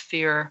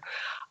atmosphere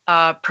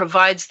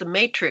provides the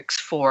matrix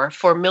for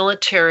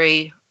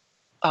military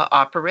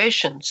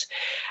operations.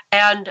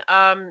 And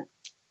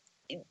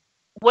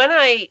when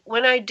I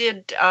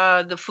did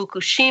the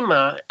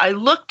Fukushima, I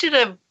looked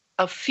at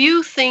a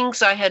few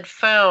things I had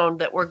found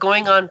that were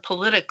going on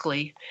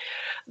politically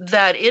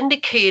that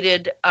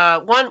indicated,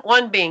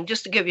 one being,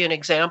 just to give you an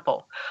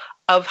example,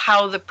 of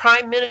how the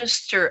prime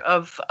minister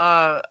of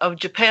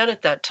Japan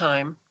at that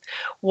time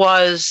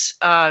was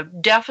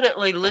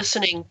definitely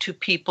listening to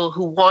people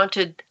who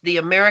wanted the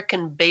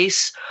American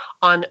base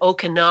on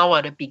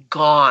Okinawa to be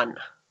gone.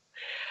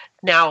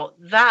 Now,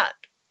 that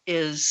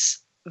is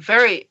a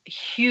very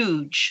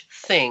huge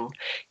thing,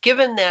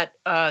 given that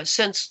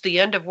since the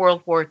end of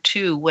World War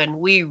II,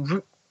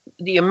 when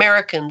the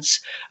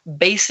Americans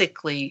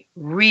basically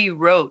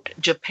rewrote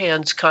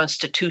Japan's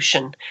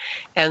constitution,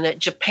 and that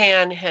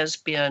Japan has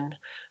been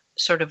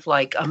sort of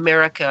like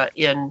America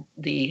in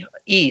the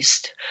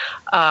East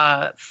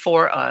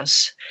for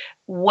us.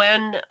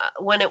 When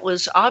it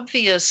was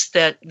obvious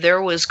that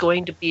there was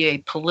going to be a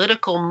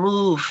political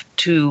move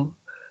to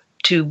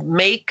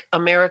make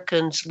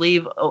Americans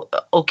leave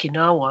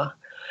Okinawa,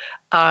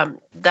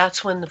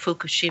 that's when the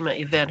Fukushima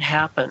event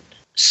happened.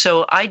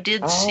 So I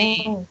did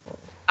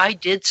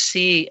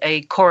see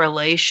a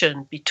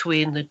correlation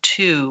between the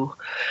two,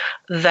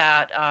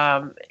 that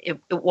it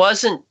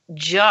wasn't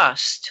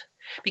just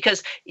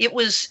because it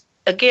was,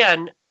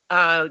 again,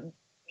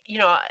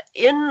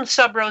 in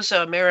Sub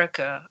Rosa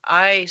America,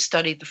 I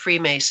studied the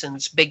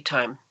Freemasons big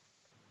time.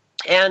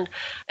 And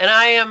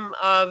I am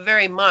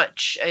very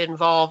much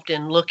involved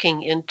in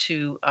looking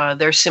into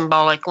their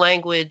symbolic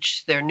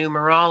language, their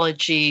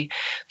numerology,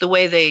 the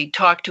way they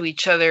talk to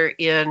each other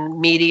in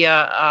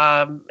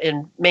media,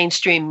 in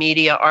mainstream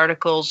media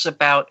articles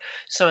about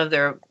some of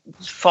their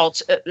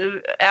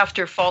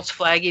after false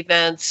flag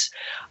events,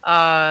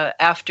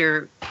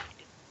 after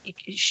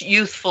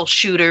youthful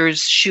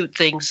shooters shoot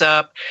things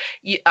up.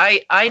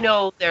 I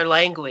know their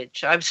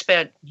language. I've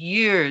spent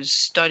years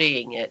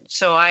studying it.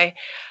 So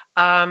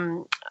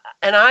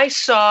and I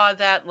saw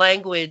that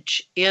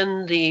language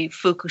in the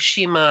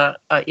Fukushima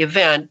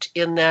event,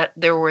 in that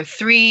there were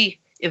 3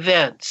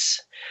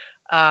 events.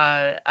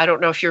 I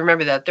don't know if you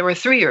remember that. There were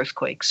 3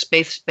 earthquakes,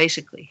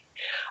 basically.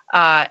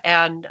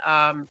 And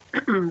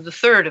the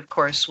third, of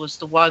course, was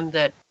the one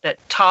that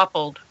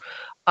toppled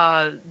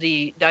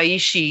the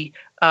Daiichi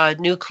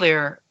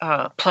nuclear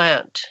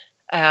plant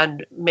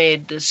and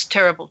made this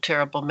terrible,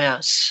 terrible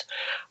mess.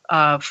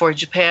 for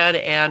Japan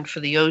and for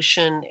the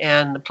ocean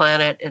and the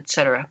planet,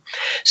 etc.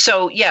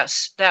 So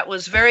yes, that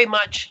was very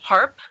much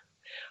HAARP.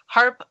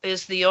 HAARP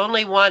is the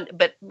only one,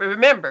 but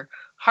remember,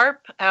 HAARP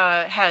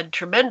had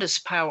tremendous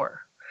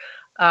power.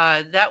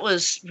 That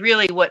was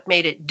really what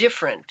made it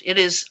different. It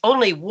is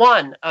only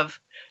one of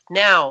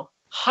now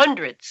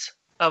hundreds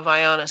of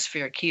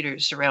ionospheric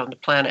heaters around the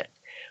planet.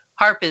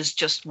 HAARP is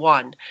just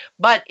one,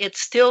 but it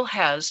still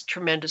has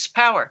tremendous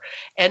power.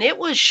 And it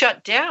was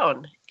shut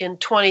down in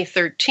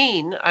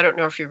 2013. I don't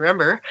know if you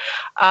remember.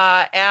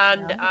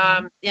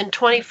 In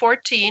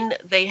 2014,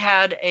 they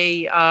had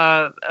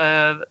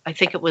I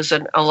think it was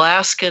an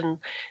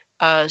Alaskan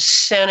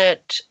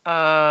Senate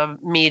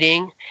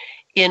meeting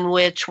in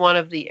which one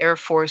of the Air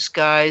Force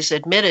guys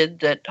admitted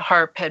that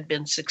HAARP had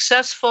been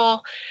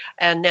successful,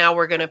 and now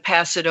we're going to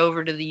pass it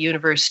over to the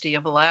University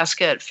of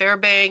Alaska at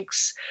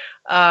Fairbanks.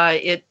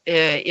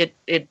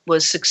 It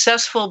was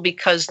successful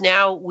because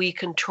now we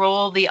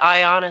control the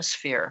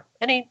ionosphere,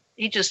 and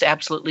he just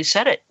absolutely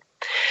said it.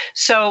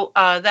 So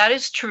that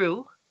is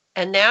true,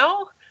 and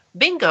now,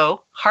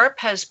 bingo, HAARP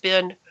has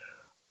been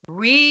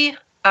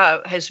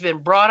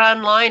brought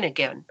online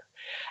again,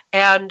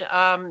 and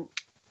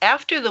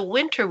after the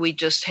winter we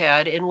just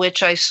had, in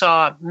which I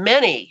saw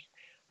many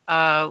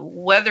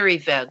weather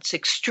events,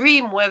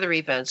 extreme weather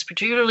events,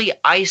 particularly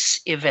ice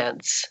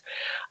events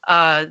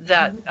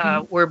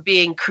that were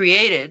being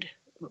created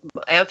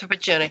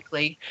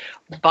anthropogenically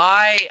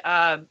by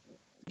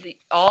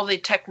all the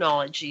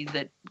technology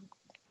that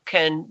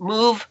can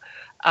move,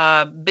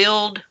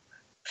 build,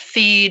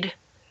 feed,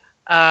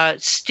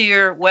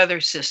 steer weather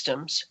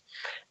systems.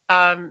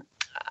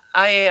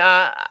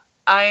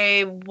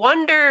 I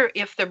wonder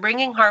if they're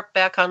bringing HAARP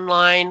back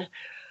online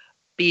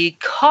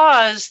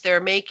because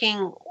they're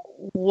making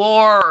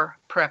war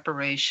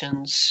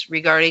preparations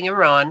regarding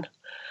Iran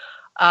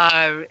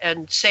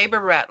and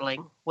saber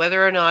rattling.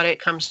 Whether or not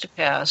it comes to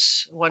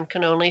pass, one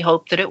can only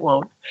hope that it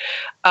won't.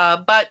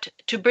 But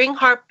to bring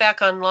HAARP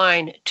back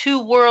online, two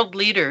world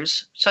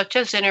leaders, such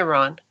as in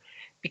Iran,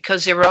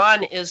 because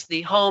Iran is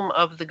the home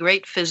of the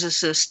great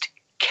physicist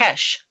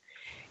Keshe,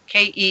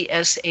 Keshe.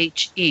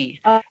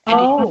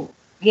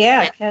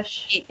 Yeah,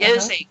 Keshe. He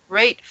is a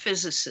great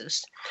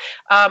physicist.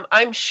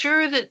 I'm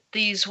sure that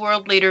these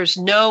world leaders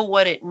know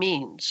what it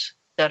means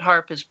that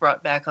HAARP is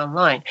brought back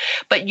online.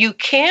 But you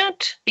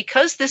can't,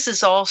 because this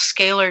is all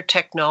scalar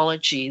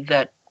technology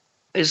that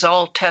is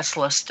all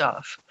Tesla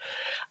stuff,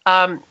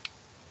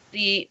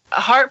 the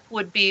HAARP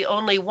would be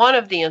only one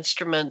of the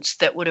instruments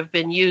that would have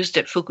been used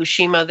at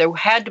Fukushima. There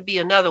had to be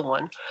another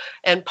one,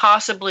 and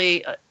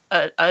possibly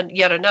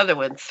yet another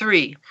one,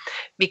 3,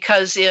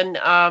 because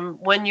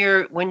when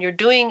you're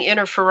doing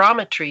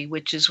interferometry,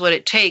 which is what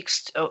it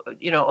takes,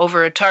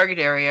 over a target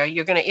area,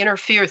 you're going to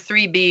interfere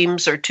 3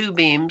 beams or 2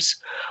 beams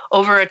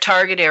over a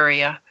target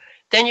area.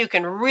 Then you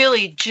can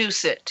really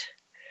juice it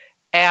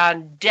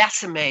and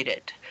decimate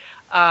it,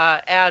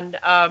 that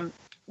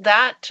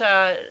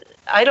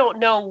I don't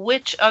know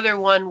which other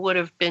one would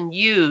have been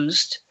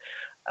used.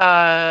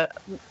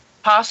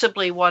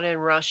 Possibly one in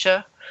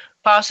Russia.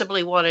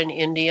 Possibly one in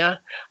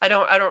India. I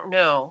don't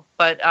know,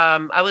 but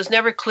I was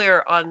never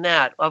clear on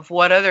that, of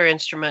what other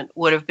instrument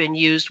would have been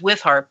used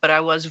with HAARP, but I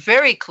was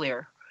very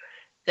clear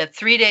that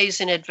 3 days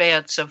in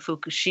advance of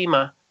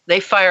Fukushima, they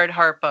fired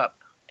HAARP up,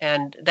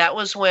 and that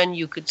was when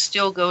you could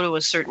still go to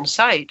a certain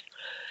site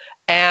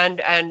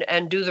and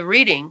do the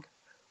reading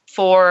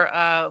for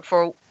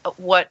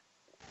what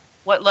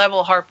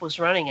level HAARP was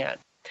running at.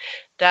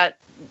 That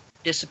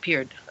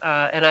disappeared,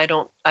 and I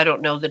don't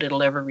know that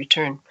it'll ever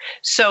return.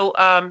 So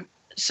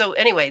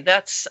anyway,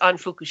 that's on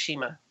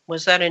Fukushima.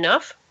 Was that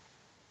enough?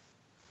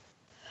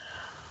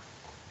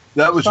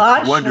 That was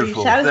Sasha,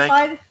 wonderful. Are you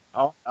satisfied?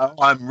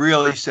 I'm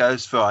really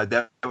satisfied.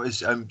 I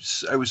was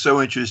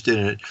so interested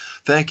in it.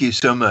 Thank you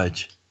so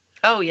much.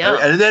 Oh yeah.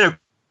 And then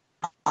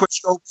of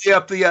course,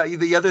 up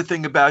the other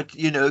thing about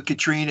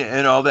Katrina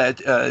and all that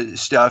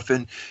stuff,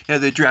 and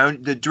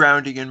the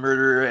drowning and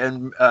murder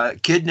and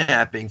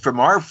kidnapping. From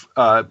our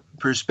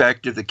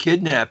perspective, the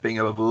kidnapping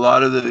of a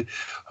lot of the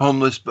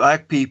homeless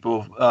black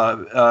people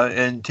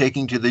and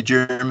taking to the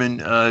German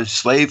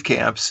slave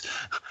camps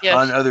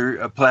on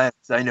other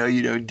planets. I know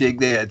you don't dig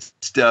that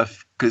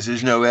stuff because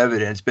there's no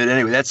evidence, but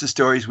anyway, that's the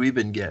stories we've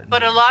been getting.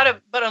 But a lot of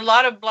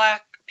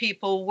black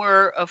people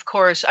were, of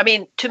course. I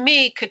mean, to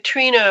me,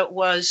 Katrina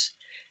was.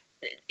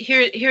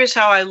 Here's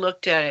how I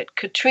looked at it.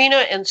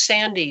 Katrina and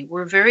Sandy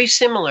were very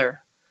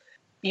similar.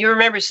 You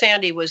remember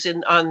Sandy was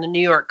on the New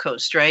York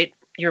coast, right?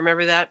 You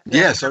remember that?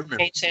 Yes, I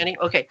remember. Sandy?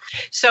 Okay.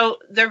 So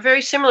they're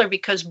very similar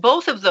because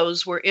both of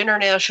those were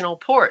international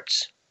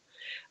ports.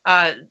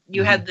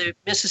 You had the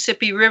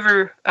Mississippi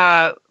River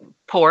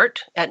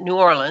port at New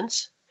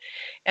Orleans,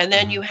 and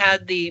then you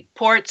had the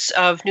ports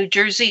of New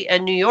Jersey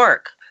and New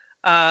York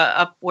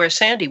up where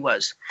Sandy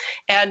was.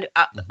 And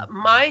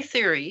my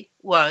theory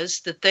was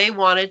that they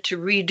wanted to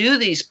redo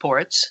these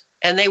ports,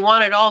 and they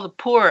wanted all the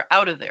poor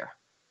out of there.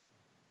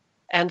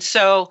 And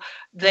so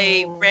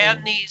they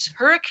ran these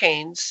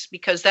hurricanes,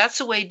 because that's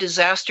the way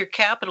disaster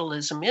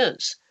capitalism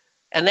is.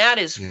 And that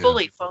is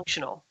fully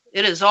functional.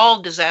 It is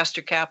all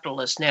disaster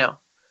capitalists now.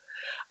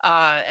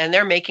 And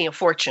they're making a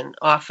fortune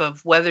off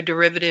of weather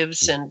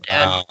derivatives and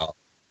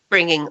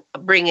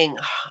bringing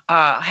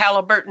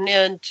Halliburton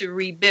in to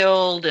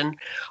rebuild and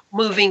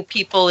moving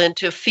people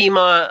into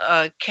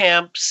FEMA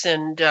camps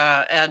and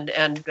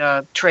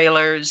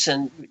trailers,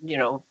 and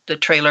the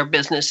trailer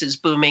business is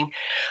booming.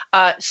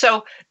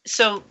 So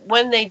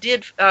when they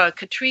did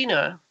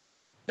Katrina,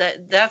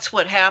 that's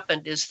what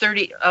happened. Is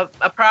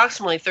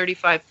approximately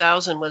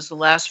 35,000 was the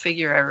last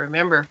figure I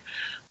remember.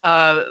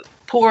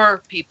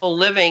 Poor people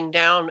living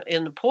down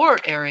in the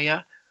port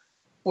area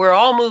were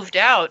all moved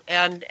out,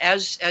 and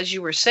as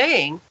you were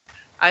saying,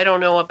 I don't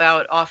know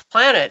about off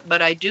planet,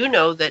 but I do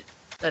know that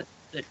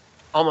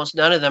almost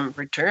none of them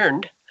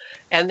returned,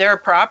 and their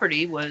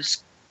property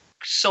was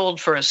sold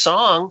for a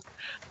song,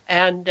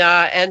 and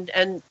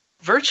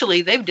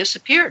virtually they've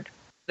disappeared.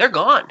 They're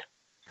gone.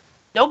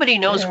 Nobody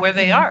knows where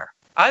they are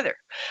either.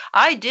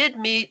 I did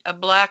meet a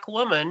black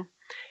woman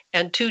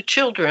and 2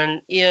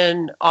 children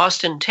in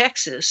Austin,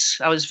 Texas.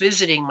 I was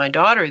visiting my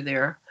daughter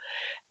there.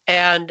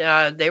 And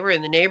they were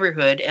in the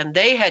neighborhood, and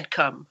they had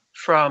come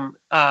from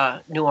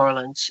New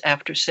Orleans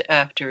after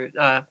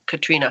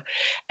Katrina.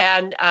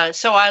 And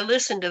so I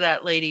listened to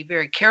that lady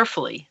very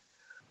carefully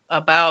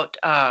about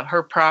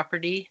her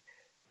property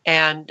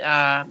and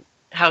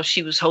how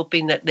she was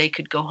hoping that they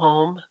could go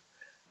home.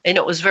 And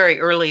it was very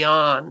early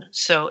on.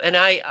 So, and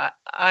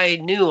I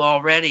knew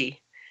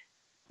already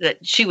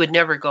that she would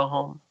never go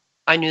home.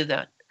 I knew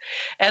that.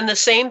 And the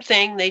same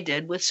thing they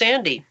did with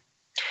Sandy.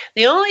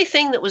 The only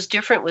thing that was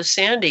different with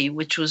Sandy,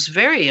 which was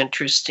very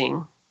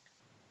interesting,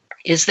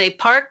 is they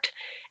parked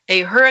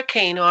a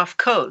hurricane off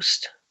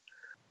coast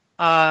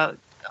on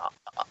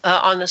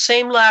the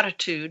same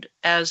latitude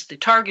as the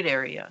target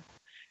area.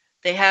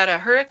 They had a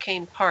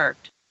hurricane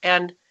parked,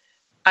 and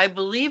I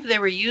believe they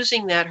were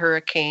using that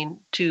hurricane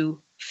to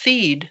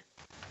feed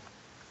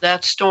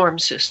that storm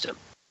system.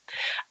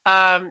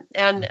 And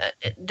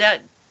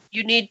that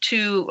you need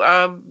to,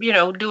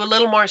 do a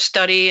little more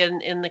study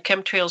in the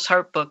Chemtrails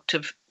Heart book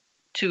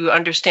to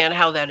understand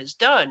how that is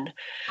done.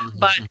 Mm-hmm.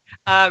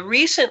 But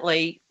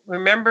recently,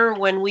 remember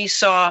when we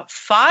saw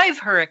 5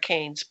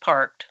 hurricanes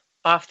parked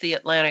off the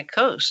Atlantic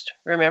coast?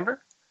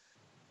 Remember?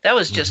 That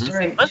was just a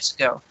few months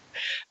ago.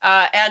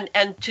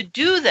 And to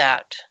do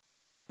that,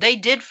 they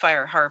did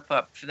fire HARP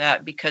up for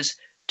that, because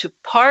to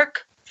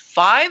park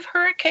 5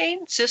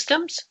 hurricane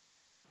systems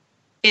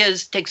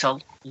takes a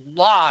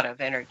lot of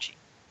energy.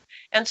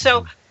 And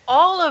so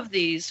all of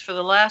these for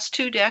the last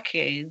 2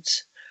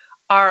 decades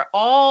are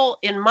all,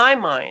 in my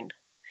mind,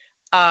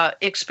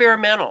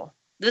 experimental.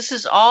 This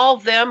is all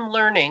them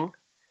learning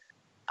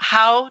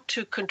how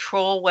to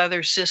control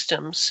weather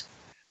systems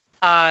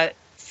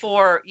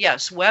for,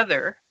 yes,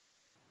 weather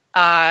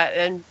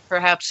and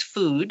perhaps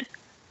food,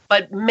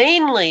 but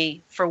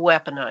mainly for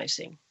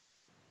weaponizing,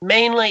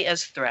 mainly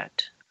as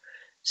threat,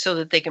 so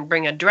that they can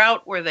bring a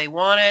drought where they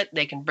want it.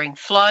 They can bring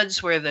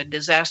floods where the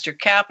disaster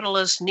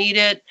capitalists need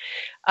it.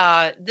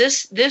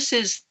 This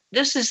is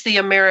the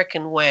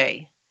American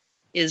way,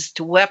 is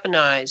to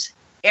weaponize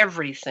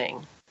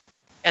everything.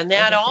 And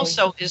that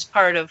also is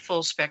part of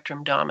full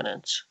spectrum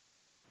dominance.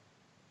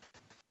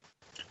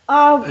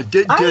 Does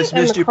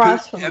Mr.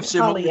 Putin have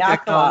similar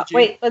technology?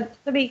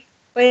 Wait,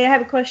 I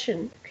have a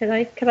question. Can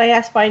I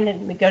ask mine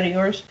and we go to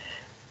yours?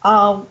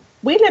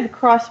 We live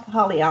across from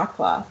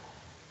Haleakala,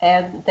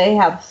 and they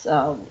have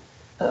some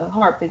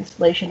HARP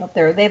installation up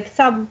there. They have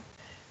something.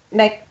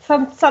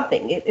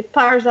 It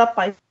fires up.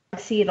 I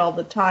see it all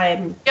the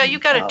time. Yeah, you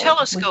got a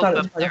telescope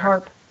up there.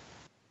 HARP.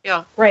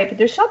 Yeah. Right, but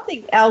there's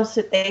something else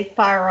that they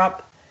fire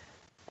up,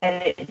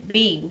 and it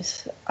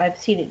beams. I've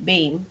seen it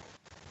beam.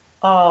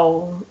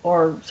 Oh,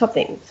 or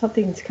something.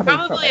 Something's coming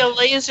from it. Probably a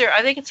laser.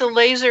 I think it's a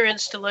laser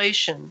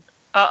installation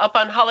up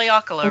on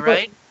Haleakala,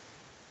 right?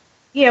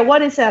 Yeah,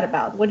 what is that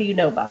about? What do you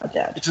know about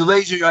that? It's a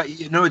laser.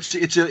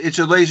 It's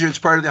a laser. It's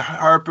part of the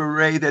HARP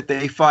array that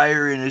they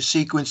fire in a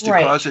sequence to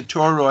cause a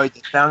toroid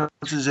that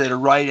bounces at a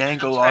right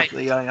angle off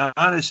the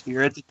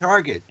ionosphere at the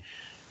target.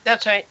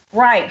 That's right.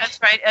 Right.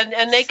 That's right.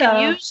 And they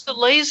can use the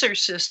laser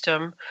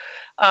system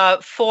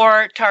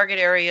for target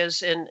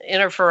areas in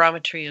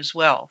interferometry as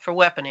well, for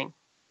weaponing.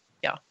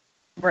 Yeah.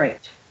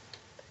 Right.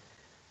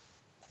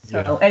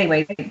 So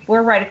anyway,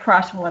 we're right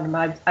across from one of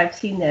them. I've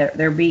seen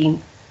their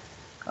beam.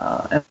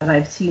 And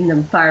I've seen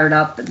them fired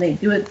up, and they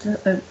do it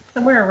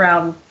somewhere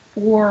around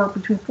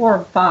between 4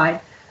 and 5.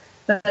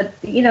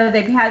 But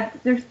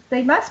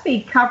they must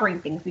be covering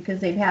things, because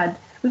we've had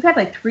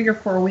like 3 or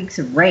 4 weeks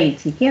of rain,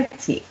 so you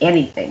can't see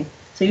anything.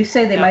 So you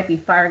say they might be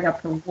firing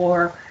up for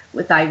war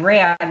with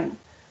Iran.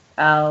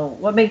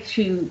 What makes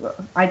you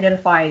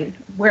identify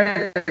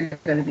where they're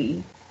going to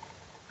be?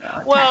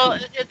 Well,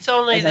 it's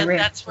only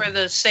that's where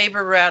the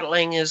saber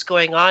rattling is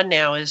going on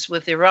now, is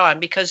with Iran,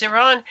 because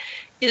Iran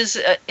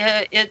is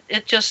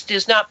it just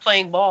is not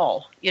playing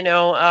ball, and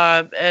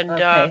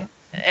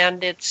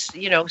it's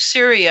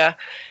Syria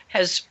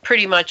has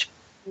pretty much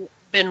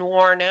been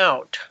worn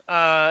out.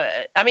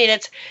 I mean,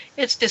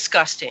 it's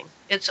disgusting.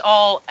 It's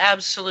all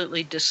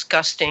absolutely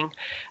disgusting,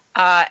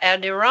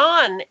 And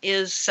Iran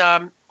is,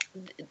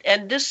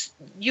 and this,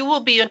 you will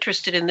be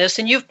interested in this,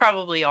 and you've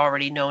probably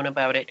already known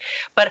about it.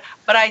 But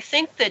I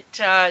think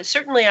that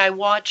certainly I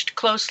watched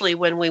closely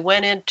when we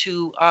went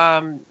into,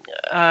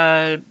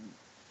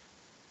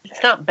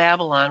 it's not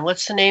Babylon,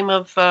 what's the name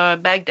of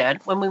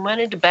Baghdad? When we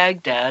went into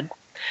Baghdad,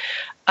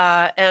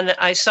 and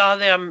I saw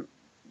them,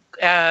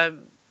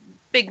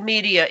 big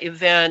media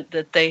event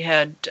that they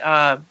had,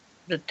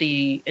 that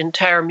the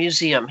entire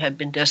museum had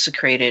been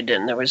desecrated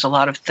and there was a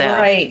lot of theft.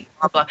 Right.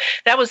 Blah, blah.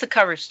 That was the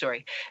cover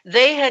story.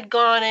 They had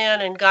gone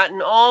in and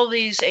gotten all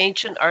these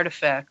ancient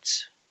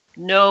artifacts.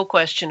 No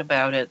question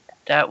about it.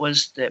 That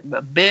was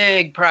a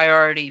big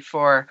priority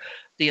for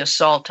the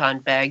assault on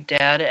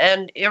Baghdad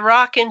and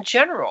Iraq in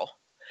general.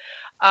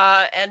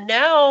 And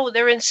now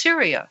they're in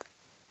Syria.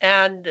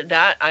 And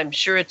that, I'm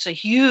sure it's a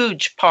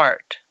huge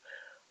part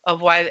of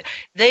why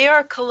they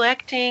are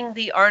collecting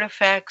the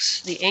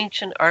artifacts, the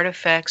ancient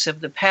artifacts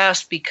of the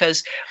past,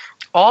 because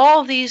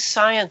all these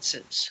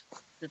sciences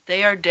that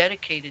they are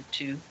dedicated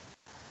to,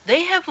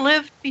 they have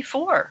lived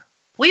before.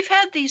 We've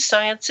had these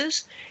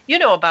sciences. You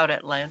know about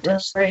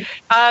Atlantis. Right.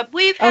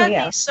 We've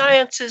had these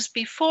sciences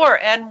before,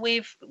 and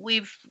we've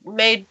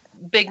made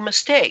big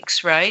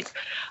mistakes, right?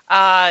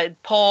 The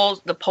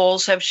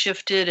poles have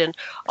shifted and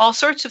all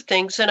sorts of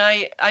things. And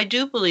I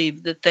do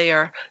believe that they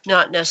are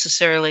not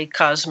necessarily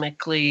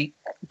cosmically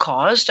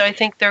caused. I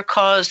think they're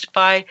caused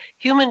by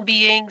human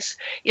beings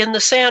in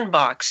the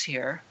sandbox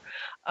here,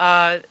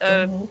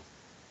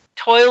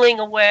 toiling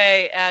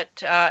away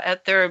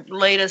at their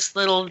latest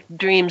little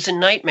dreams and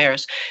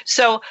nightmares.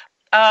 So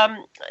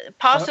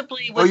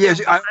possibly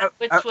which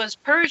was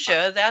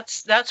Persia,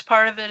 that's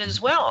part of it as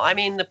well. I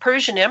mean, the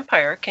Persian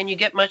Empire, can you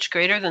get much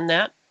greater than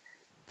that?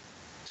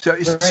 So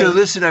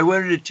listen, I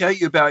wanted to tell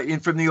you about,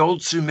 from the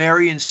old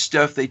Sumerian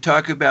stuff, they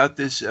talk about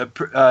this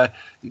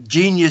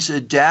genius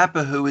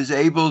Adapa who is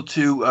able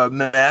to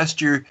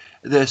master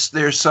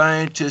their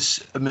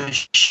scientists'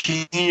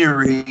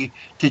 machinery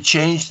to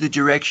change the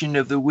direction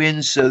of the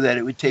wind so that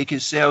it would take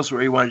his sails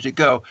where he wanted to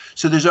go.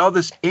 So there's all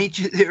this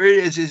ancient, there it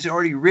is, it's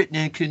already written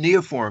in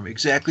cuneiform,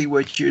 exactly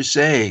what you're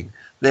saying.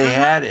 They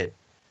had it.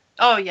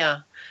 Oh, yeah.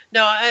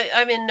 No,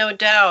 I mean, no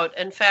doubt.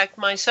 In fact,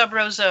 my Sub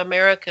Rosa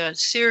America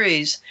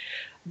series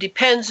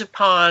depends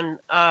upon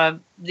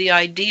the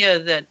idea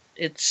that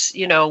it's,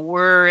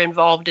 we're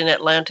involved in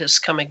Atlantis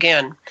come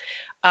again.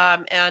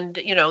 And,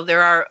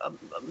 there are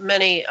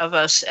many of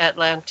us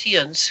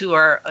Atlanteans who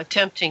are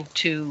attempting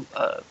to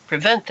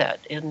prevent that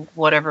in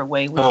whatever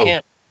way we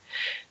can.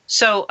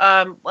 So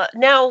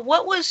now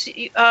what was,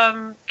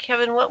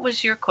 Kevin, what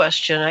was your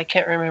question? I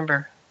can't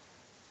remember.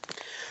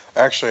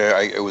 Actually,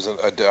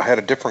 I had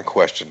a different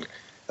question.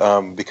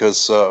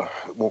 Because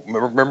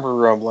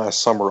remember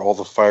last summer all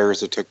the fires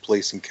that took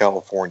place in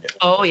California?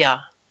 Oh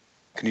yeah.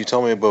 Can you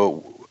tell me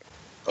about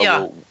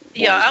what was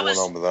going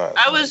on with that?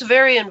 I was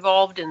very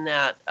involved in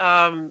that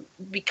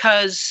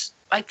because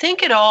I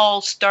think it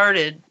all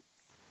started.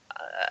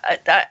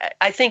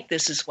 I think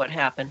this is what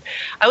happened.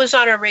 I was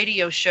on a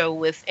radio show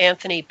with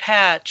Anthony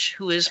Patch,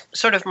 who is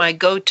sort of my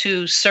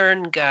go-to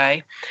CERN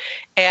guy,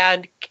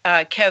 and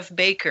Kev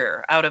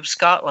Baker out of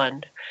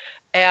Scotland,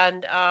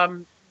 and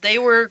they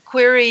were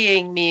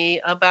querying me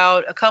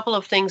about a couple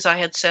of things I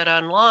had said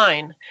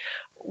online,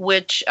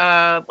 which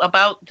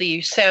about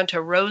the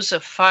Santa Rosa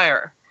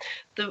fire.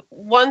 The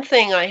one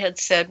thing I had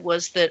said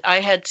was that I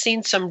had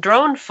seen some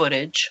drone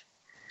footage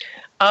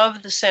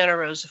of the Santa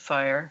Rosa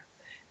fire,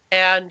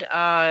 and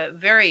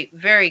very,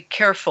 very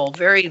careful,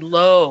 very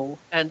low,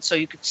 and so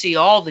you could see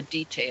all the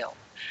detail.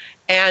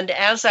 And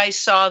as I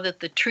saw that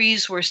the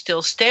trees were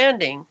still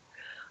standing,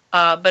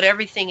 but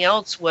everything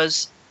else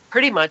was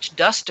pretty much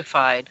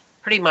dustified,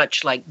 pretty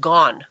much like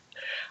gone.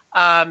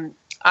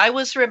 I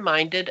was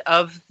reminded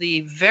of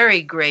the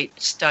very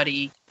great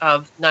study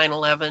of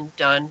 9/11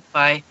 done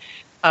by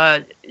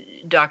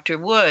Dr.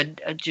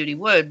 Wood, Judy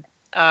Wood,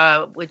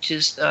 which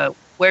is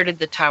Where Did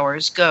the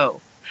Towers Go?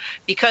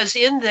 Because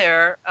in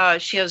there,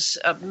 she has,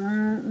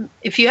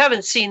 if you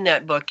haven't seen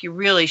that book, you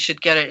really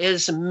should get it. It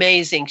is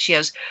amazing. She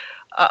has,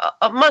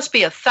 must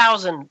be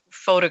 1,000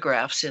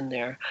 photographs in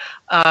there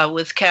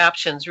with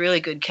captions, really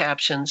good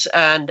captions,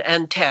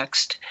 and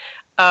text.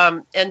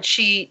 And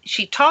she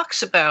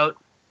talks about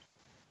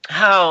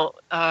how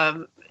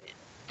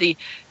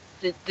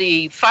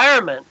the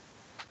firemen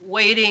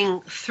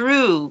wading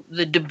through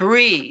the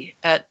debris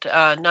at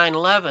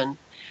 9/11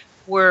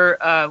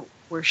 were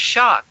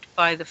shocked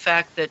by the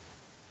fact that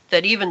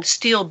even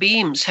steel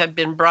beams had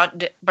been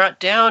brought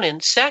down in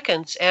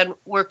seconds and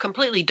were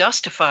completely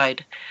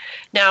dustified.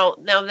 Now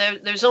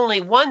there's only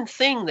one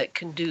thing that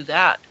can do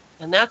that,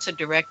 and that's a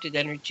directed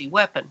energy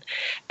weapon.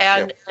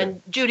 And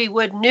Judy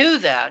Wood knew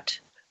that,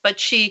 but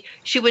she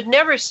would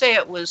never say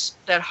it was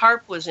that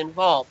HAARP was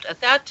involved.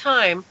 At that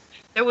time,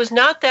 there was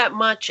not that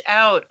much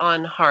out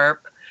on HAARP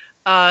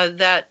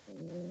that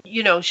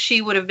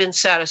she would have been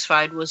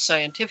satisfied was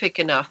scientific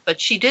enough.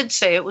 But she did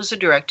say it was a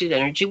directed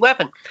energy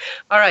weapon.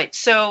 All right,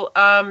 so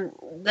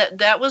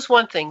that was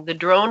one thing. The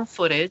drone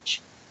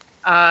footage.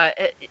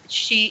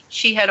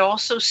 She had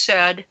also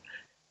said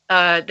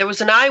there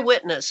was an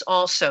eyewitness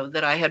also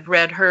that I had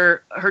read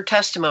her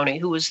testimony,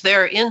 who was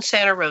there in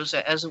Santa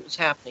Rosa as it was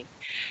happening,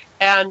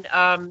 and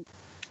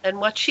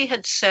what she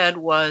had said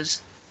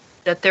was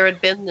that there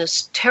had been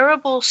this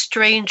terrible,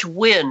 strange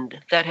wind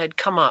that had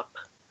come up,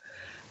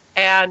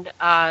 and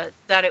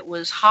that it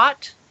was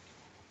hot,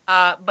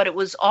 but it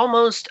was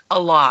almost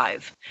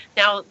alive.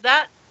 Now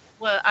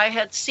I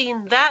had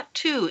seen that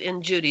too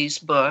in Judy's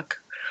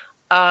book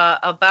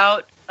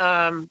about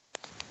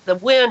the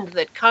wind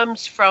that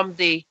comes from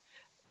the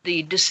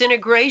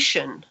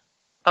disintegration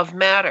of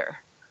matter,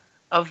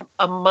 of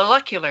a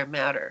molecular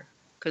matter,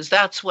 because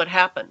that's what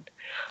happened.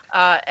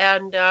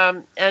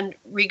 And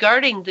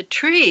regarding the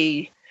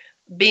tree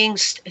being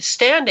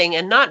standing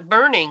and not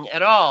burning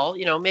at all,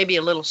 maybe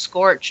a little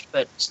scorched,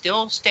 but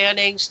still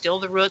standing, still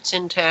the roots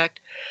intact.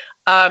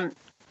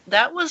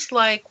 That was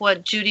like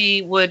what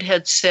Judy Wood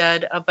had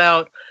said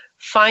about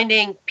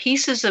finding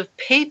pieces of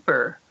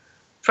paper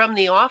from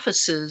the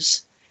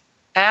offices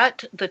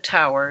at the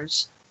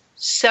towers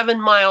 7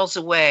 miles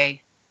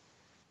away,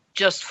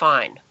 just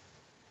fine,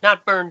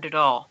 not burned at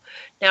all.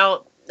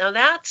 Now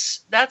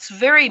that's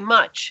very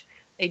much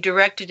a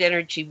directed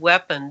energy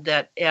weapon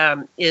that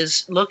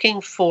is looking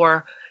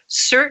for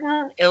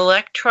certain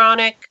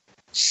electronic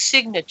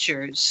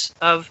signatures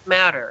of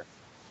matter,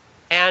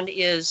 and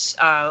is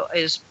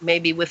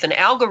maybe with an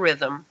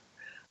algorithm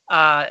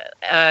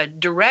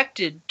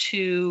directed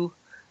to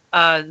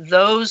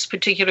those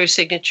particular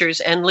signatures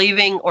and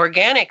leaving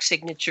organic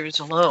signatures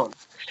alone.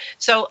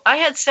 So I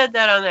had said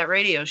that on that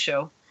radio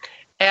show,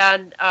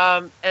 and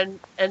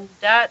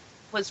that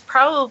was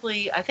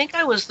probably, I think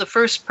I was the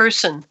first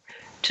person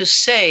to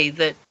say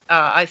that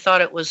I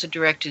thought it was a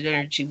directed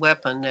energy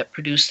weapon that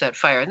produced that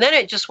fire. And then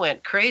it just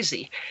went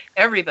crazy.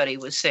 Everybody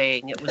was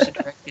saying it was a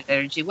directed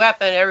energy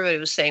weapon. Everybody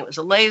was saying it was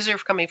a laser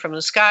coming from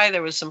the sky.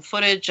 There was some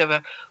footage of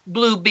a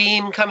blue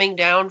beam coming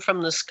down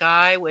from the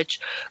sky, which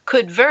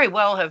could very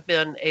well have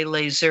been a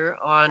laser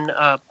on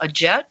a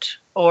jet,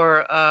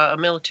 or a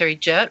military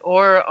jet,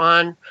 or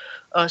on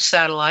a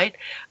satellite.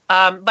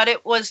 But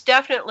it was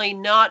definitely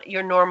not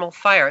your normal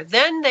fire.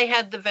 Then they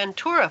had the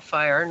Ventura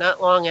fire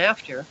not long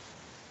after.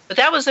 But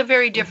that was a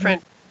very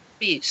different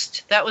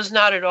beast. That was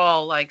not at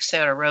all like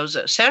Santa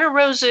Rosa. Santa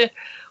Rosa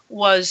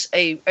was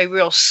a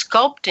real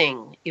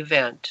sculpting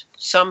event.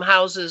 Some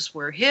houses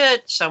were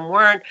hit, some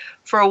weren't.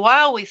 For a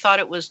while, we thought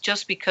it was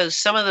just because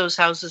some of those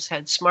houses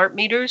had smart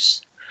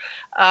meters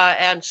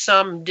and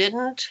some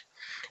didn't.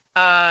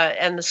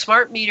 And the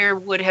smart meter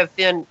would have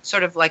been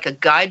sort of like a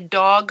guide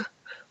dog,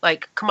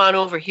 like, come on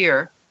over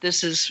here.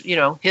 This is,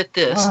 hit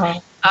this.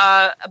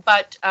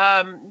 But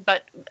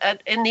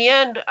in the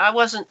end, I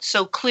wasn't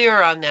so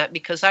clear on that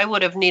because I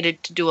would have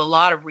needed to do a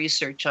lot of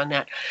research on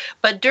that.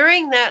 But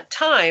during that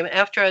time,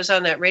 after I was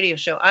on that radio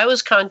show, I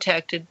was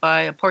contacted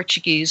by a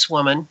Portuguese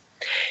woman,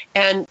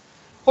 and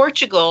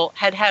Portugal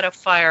had had a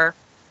fire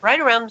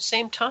right around the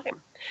same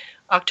time,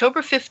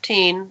 October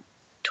 15,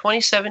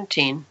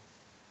 2017.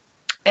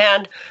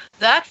 And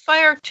that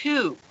fire,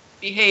 too,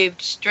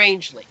 behaved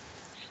strangely.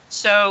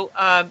 So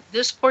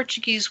this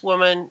Portuguese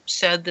woman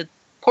said that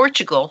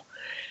Portugal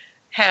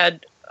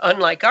had,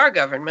 unlike our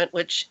government,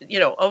 which,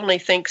 only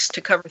thinks to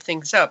cover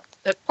things up,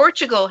 that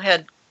Portugal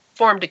had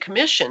formed a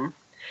commission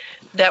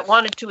that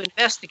wanted to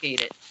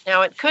investigate it.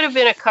 Now, it could have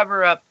been a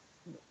cover-up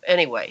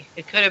anyway.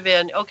 It could have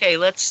been, okay,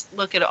 let's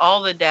look at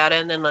all the data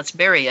and then let's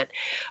bury it.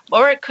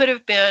 Or it could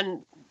have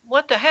been,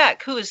 what the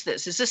heck? Who is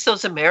this? Is this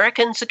those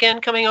Americans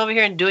again coming over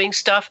here and doing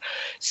stuff?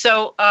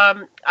 So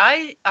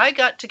I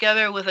got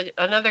together with a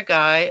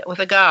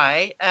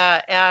guy,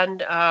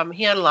 and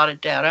he had a lot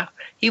of data.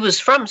 He was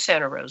from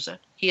Santa Rosa.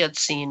 He had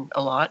seen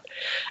a lot.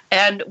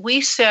 And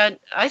I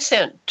sent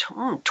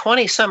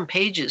 20-some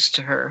pages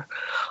to her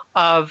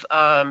of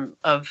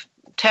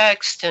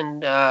text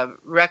and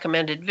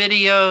recommended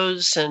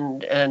videos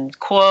and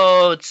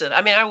quotes. And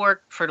I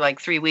worked for like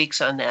 3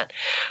 weeks on that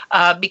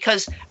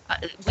because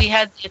we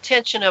had the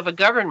attention of a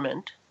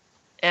government,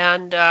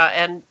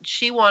 and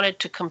she wanted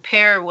to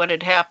compare what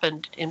had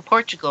happened in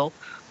Portugal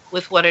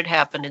with what had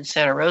happened in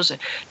Santa Rosa.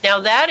 Now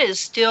that is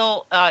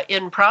still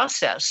in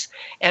process,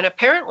 and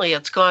apparently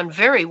it's gone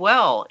very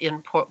well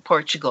in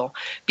Portugal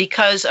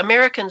because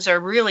Americans are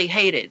really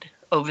hated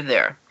over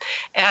there,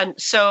 and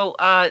so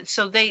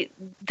they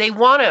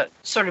want to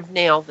sort of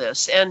nail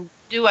this. And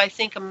do I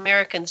think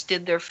Americans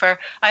did their fair?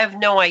 I have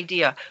no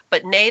idea.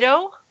 But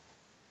NATO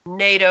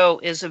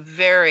is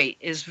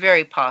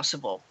very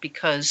possible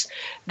because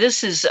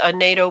this is a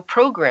NATO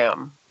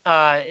program.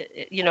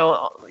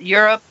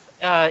 Europe,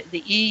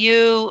 the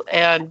EU,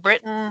 and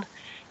Britain,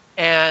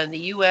 and the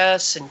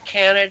U.S. and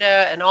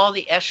Canada, and all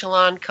the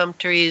echelon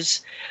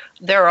countries.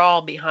 They're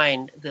all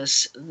behind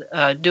this,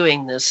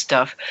 doing this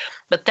stuff.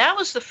 But that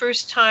was the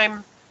first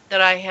time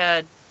that I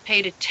had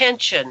paid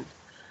attention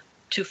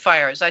to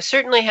fires. I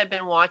certainly had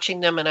been watching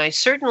them, and I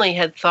certainly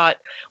had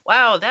thought,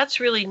 wow, that's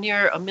really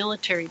near a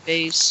military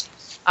base.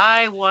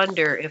 I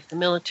wonder if the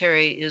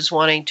military is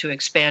wanting to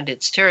expand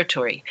its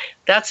territory.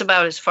 That's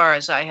about as far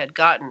as I had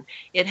gotten.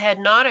 It had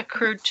not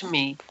occurred to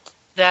me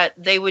that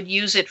they would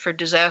use it for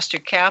disaster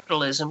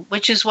capitalism,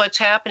 which is what's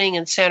happening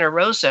in Santa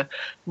Rosa.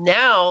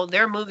 Now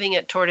they're moving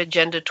it toward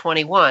Agenda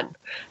 21,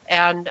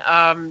 and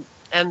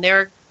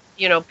they're,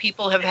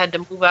 people have had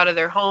to move out of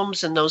their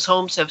homes, and those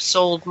homes have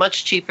sold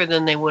much cheaper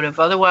than they would have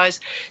otherwise.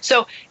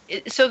 So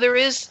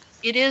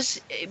it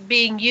is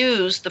being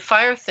used. The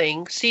fire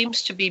thing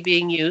seems to be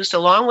being used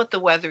along with the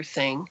weather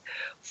thing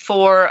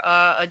for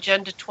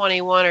Agenda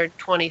 21 or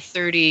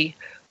 2030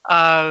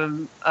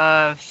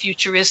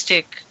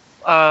 futuristic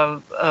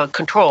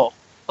control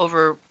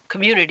over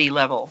community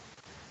level.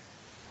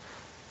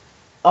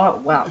 Oh,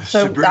 wow.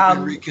 So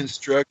suburban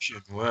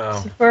reconstruction.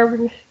 Wow.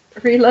 Suburban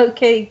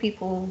relocating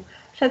people,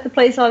 set the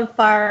place on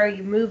fire,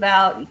 you move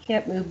out, you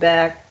can't move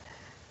back.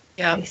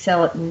 Yeah. They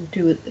sell it and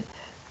do it.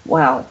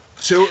 Wow.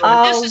 So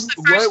this is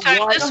the first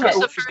time. This was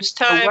the first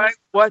time.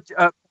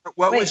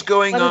 What was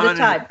going on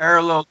in a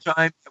parallel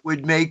time that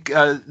would make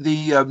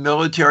the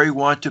military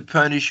want to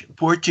punish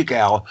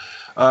Portugal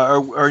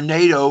or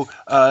NATO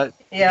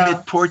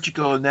hit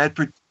Portugal in that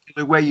particular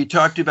way? You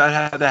talked about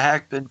how the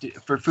happened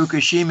for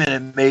Fukushima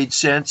and it made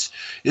sense.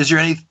 Is there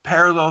any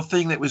parallel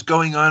thing that was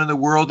going on in the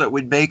world that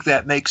would make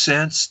that make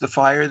sense? The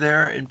fire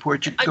there in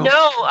Portugal?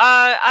 No,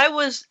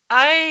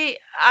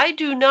 I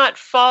do not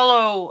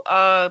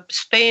follow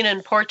Spain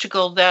and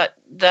Portugal that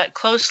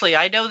closely.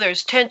 I know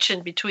there's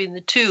tension between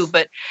the two,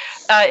 but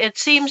it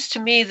seems to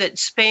me that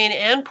Spain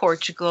and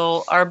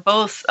Portugal are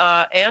both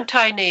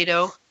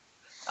anti-NATO,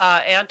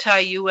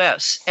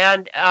 anti-US,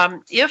 and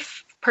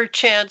if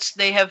perchance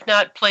they have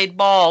not played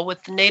ball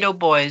with the NATO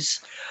boys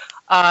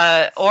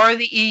or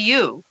the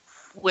EU,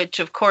 which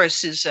of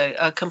course is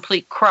a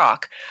complete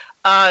crock,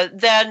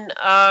 then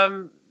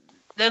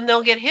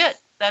they'll get hit.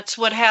 That's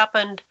what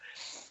happened.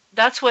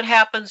 That's what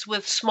happens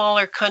with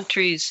smaller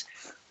countries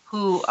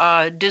who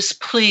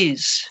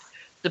displease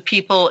the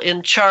people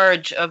in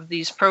charge of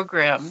these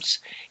programs,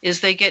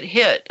 is they get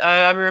hit.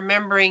 I'm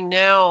remembering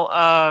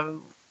now,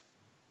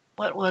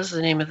 what was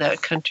the name of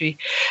that country?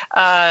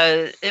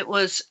 It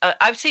was,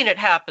 I've seen it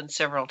happen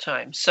several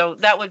times, so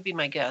that would be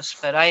my guess,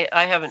 but I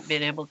haven't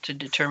been able to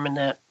determine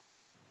that.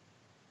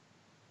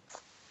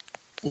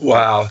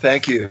 Wow,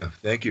 thank you.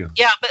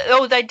 Yeah,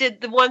 but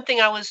the one thing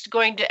I was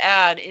going to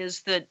add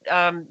is that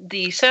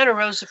the Santa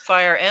Rosa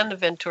fire and the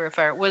Ventura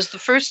fire was the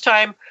first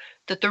time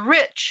that the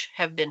rich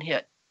have been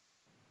hit.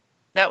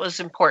 That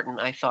was important,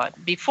 I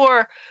thought.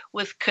 Before,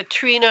 with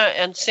Katrina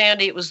and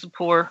Sandy, it was the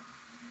poor.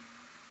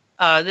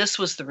 This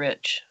was the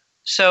rich.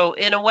 So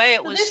in a way,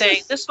 it was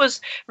saying this was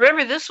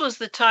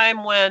the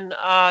time when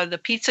the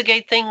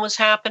Pizzagate thing was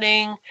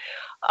happening.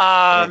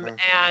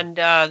 And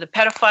the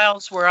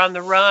pedophiles were on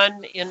the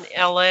run in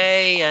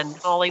LA and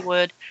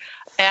Hollywood.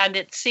 And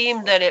it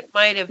seemed that it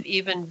might have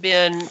even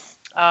been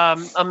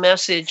a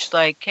message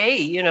like, hey,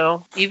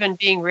 even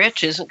being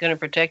rich isn't going to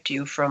protect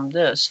you from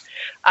this.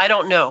 I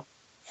don't know,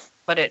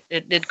 but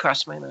it did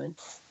cross my mind.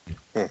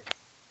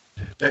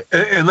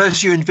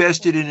 Unless you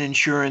invested in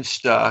insurance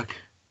stock.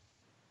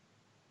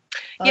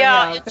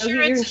 Yeah,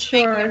 insurance is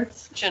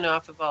making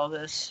off of all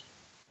this.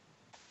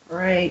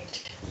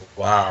 Right.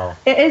 Wow.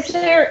 Is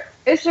there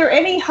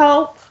any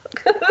hope?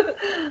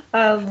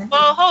 Well,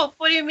 hope.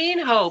 What do you mean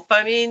hope?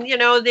 I mean,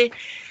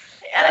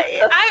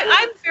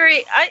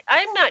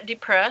 I'm not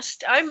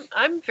depressed.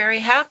 I'm very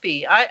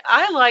happy.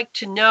 I like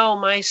to know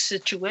my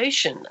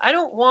situation. I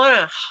don't want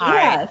to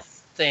hide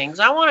things.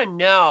 I want to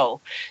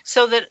know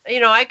so that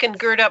I can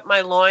gird up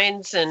my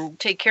loins and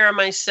take care of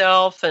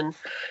myself and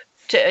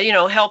to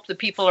help the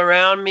people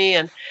around me.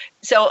 And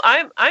so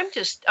I'm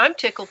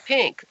tickled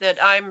pink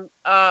that I'm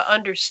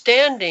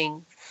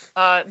understanding,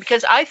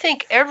 because I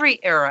think every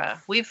era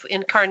we've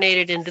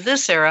incarnated into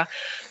this era,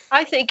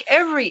 I think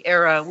every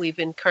era we've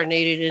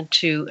incarnated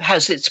into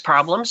has its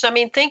problems. I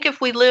mean, think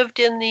if we lived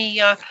in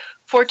the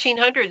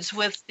 1400s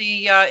with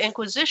the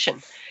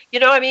Inquisition.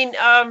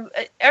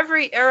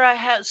 Every era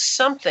has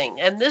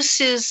something, and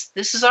this is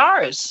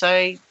ours.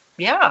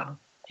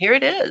 Here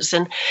it is.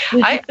 And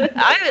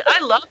I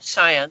love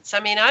science. I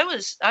mean,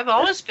 I've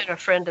always been a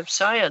friend of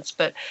science,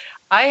 but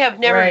I have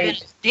never been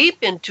as deep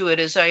into it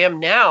as I am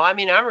now. I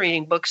mean, I'm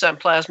reading books on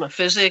plasma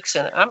physics,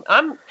 and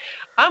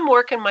I'm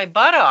working my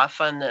butt off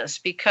on this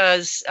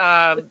because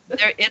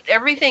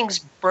everything's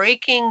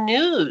breaking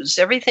news.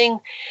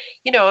 Everything,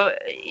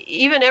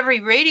 even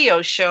every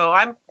radio show,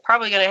 I'm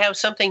probably going to have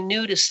something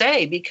new to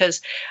say because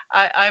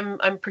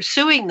I'm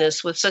pursuing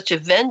this with such a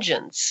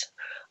vengeance.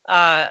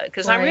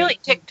 Because I'm really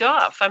ticked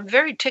off. I'm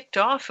very ticked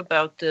off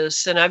about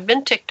this, and I've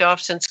been ticked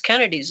off since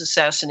Kennedy's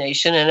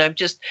assassination, and I've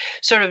just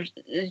sort of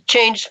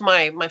changed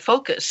my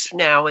focus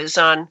now is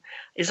on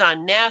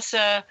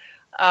NASA,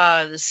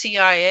 the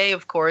CIA,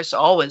 of course,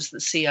 always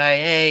the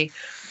CIA,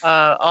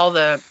 all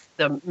the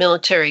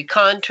military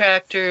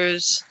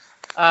contractors,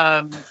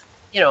 and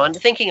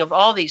thinking of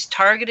all these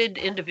targeted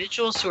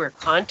individuals who are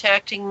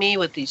contacting me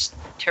with these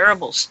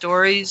terrible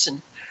stories,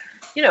 and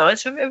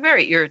it's a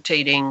very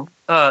irritating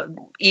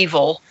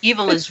evil.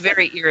 Evil is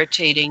very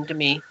irritating to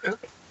me.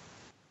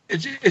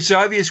 It's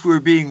obvious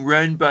we're being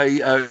run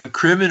by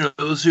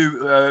criminals who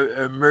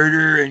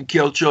murder and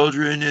kill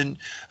children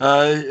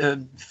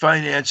and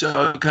finance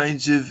all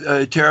kinds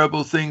of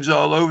terrible things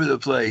all over the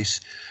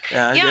place,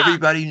 and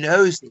everybody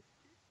knows it.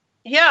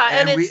 Yeah,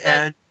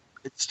 and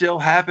it's still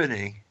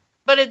happening.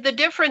 But the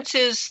difference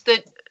is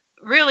that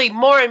really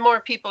more and more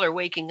people are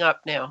waking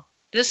up now.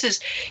 This is,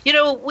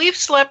 we've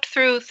slept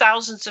through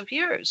thousands of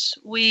years.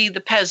 We,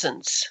 the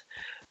peasants.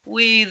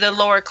 We, the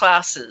lower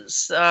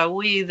classes,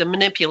 we, the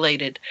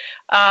manipulated,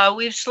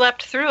 we've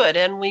slept through it,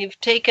 and we've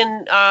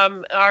taken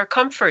our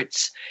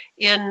comforts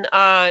in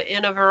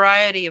a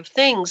variety of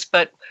things.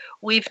 But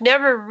we've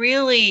never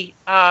really,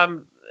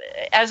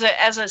 as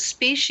a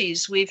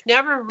species, we've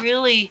never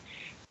really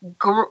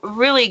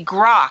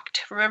grokked.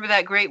 Remember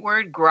that great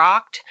word,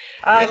 grokked?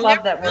 I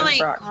love that word,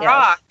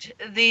 grokked.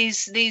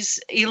 These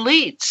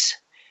elites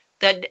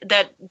that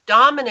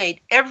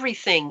dominate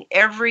everything,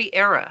 every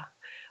era.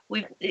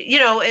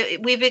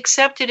 We've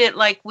accepted it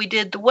like we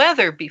did the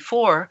weather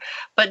before,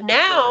 but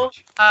now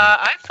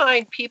I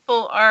find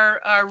people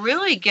are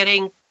really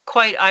getting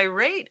quite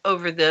irate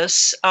over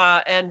this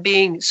and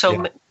being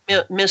so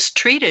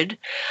mistreated.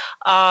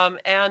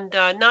 And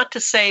not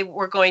to say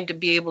we're going to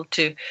be able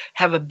to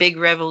have a big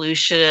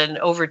revolution and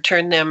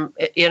overturn them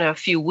in a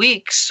few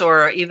weeks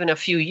or even a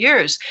few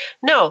years.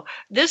 No,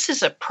 this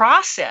is a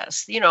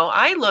process.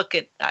 I look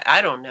at,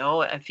 I don't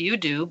know if you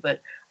do,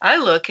 but I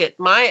look at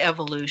my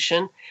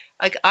evolution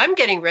like I'm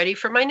getting ready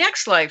for my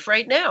next life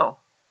right now.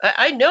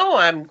 I know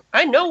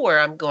where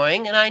I'm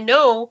going, and I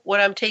know what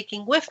I'm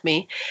taking with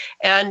me,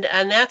 and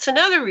that's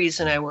another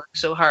reason I work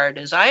so hard.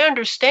 Is I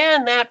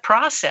understand that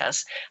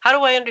process. How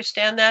do I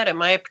understand that?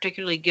 Am I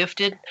particularly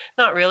gifted?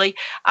 Not really.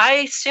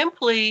 I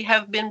simply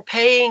have been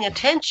paying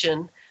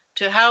attention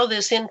to how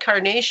this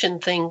incarnation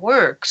thing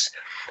works,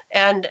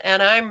 and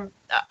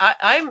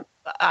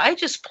I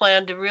just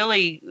plan to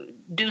really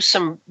do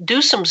some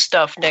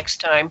stuff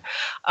next time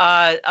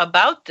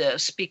about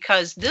this,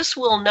 because this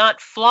will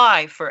not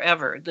fly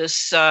forever.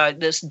 This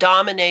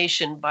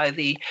domination by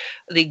the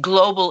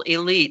global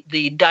elite,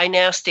 the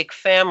dynastic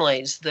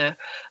families, the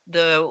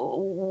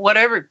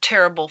whatever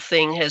terrible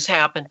thing has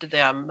happened to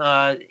them,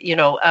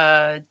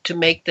 to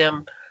make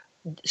them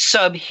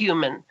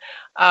subhuman.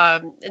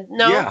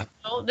 No,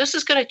 this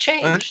is going to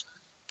change.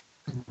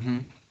 Mm-hmm.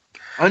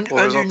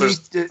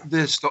 Underneath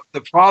this,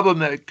 the problem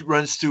that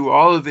runs through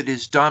all of it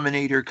is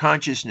dominator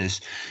consciousness,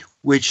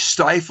 which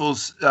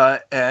stifles,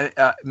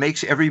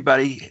 makes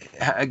everybody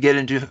get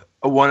into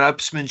a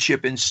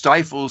one-upsmanship and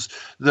stifles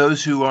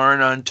those who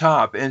aren't on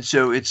top. And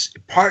so it's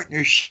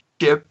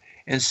partnership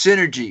and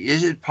synergy.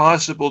 Is it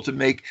possible to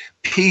make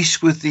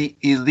peace with the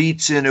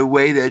elites in a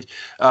way that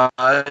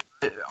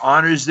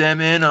honors them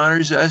and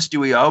honors us?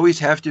 Do we always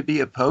have to be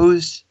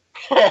opposed?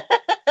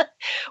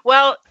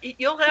 Well,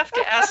 you'll have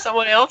to ask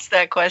someone else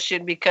that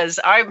question, because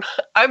I'm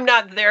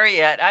not there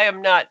yet.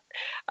 I'm not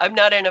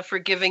in a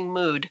forgiving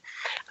mood.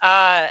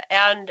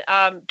 And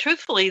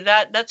truthfully,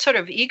 that sort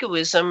of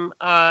egoism,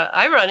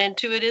 I run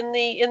into it in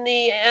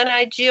the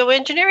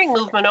anti-geoengineering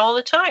movement all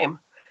the time.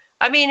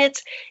 I mean,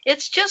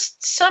 it's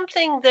just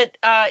something that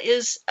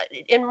is,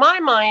 in my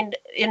mind,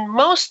 in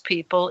most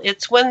people,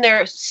 it's when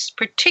they're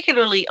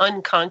particularly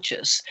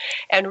unconscious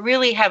and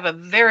really have a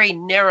very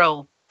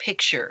narrow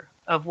picture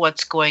of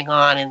what's going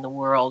on in the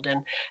world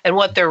and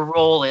what their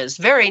role is.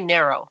 Very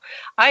narrow.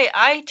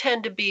 I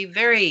tend to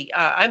be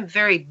I'm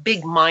very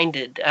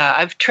big-minded.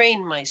 I've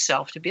trained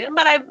myself to be,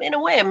 but in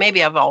a way,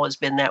 maybe I've always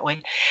been that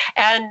way.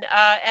 And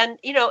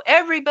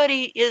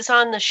everybody is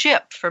on the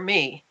ship for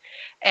me.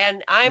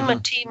 And I'm a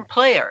team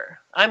player.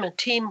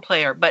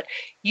 But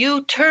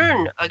you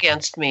turn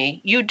against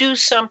me, you do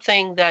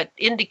something that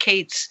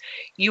indicates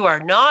you are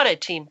not a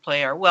team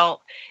player.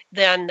 Well,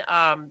 then,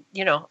 I'm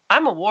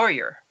a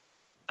warrior.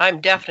 I'm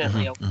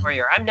definitely a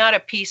warrior. I'm not a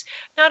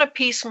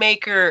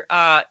peacemaker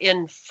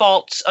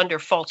under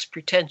false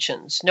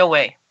pretensions. No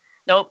way.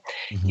 Nope.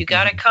 You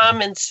got to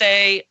come and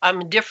say,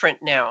 I'm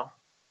different now.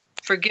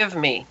 Forgive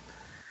me.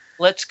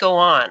 Let's go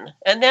on.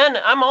 And then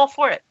I'm all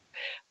for it.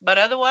 But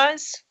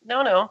otherwise,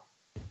 no.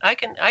 I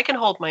can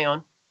hold my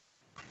own.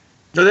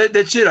 No,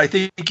 that's it. I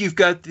think you've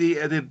got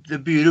the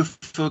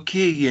beautiful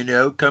key.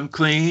 Come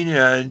clean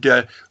and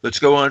let's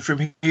go on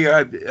from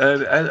here.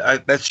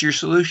 That's your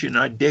solution.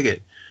 I dig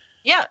it.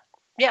 Yeah.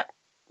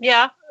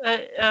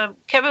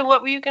 Kevin,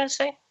 what were you going to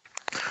say?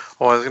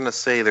 Well, I was going to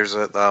say there's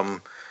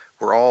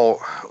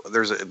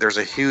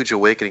a huge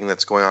awakening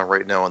that's going on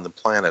right now on the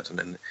planet,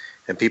 and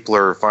people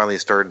are finally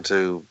starting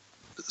to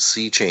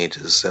see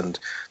changes, and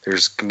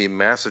there's going to be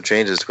massive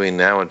changes between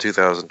now and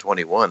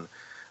 2021,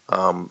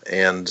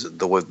 and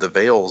the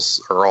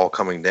veils are all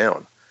coming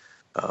down.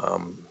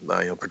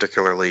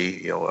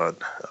 Particularly,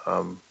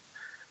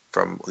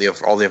 from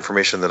all the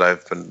information that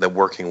I've been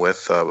working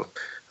with.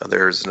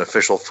 There's an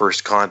official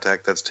first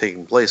contact that's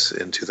taking place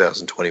in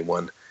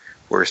 2021,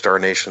 where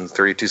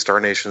 32 star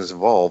nations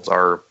involved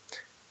are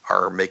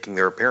making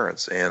their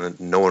appearance, and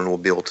no one will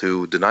be able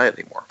to deny it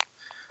anymore.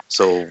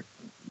 So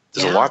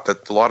there's a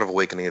lot of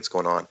awakening that's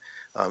going on.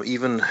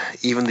 Even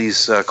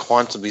these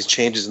these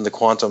changes in the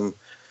quantum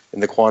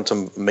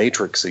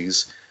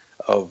matrices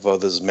of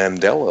this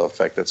Mandela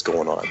effect that's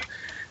going on.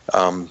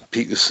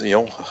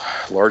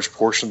 Large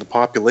portion of the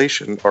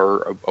population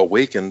are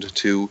awakened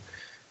to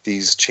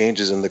these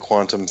changes in the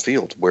quantum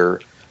field, where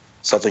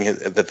something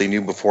that they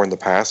knew before in the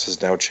past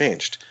has now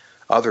changed.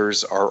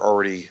 Others are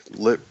already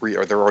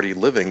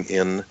living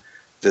in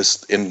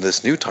this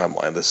new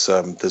timeline,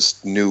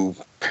 this new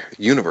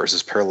universe,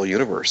 this parallel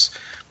universe.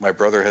 My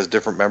brother has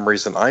different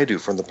memories than I do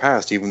from the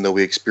past, even though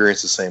we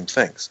experience the same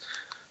things.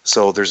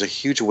 So there's a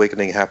huge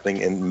awakening happening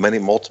in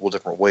multiple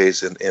different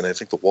ways, and I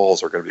think the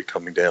walls are going to be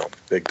coming down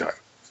big time.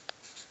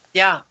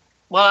 Yeah.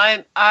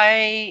 Well,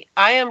 I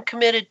am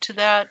committed to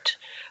that.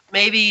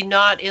 Maybe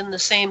not in the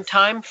same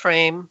time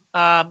frame,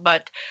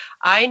 but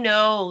I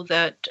know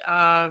that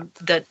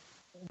that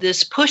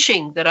this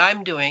pushing that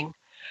I'm doing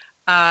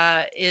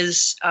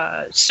is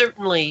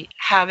certainly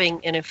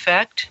having an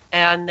effect,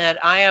 and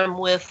that I am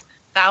with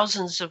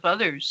thousands of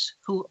others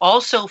who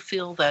also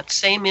feel that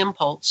same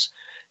impulse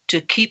to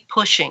keep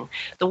pushing.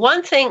 The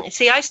one thing,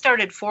 I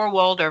started 4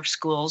 Waldorf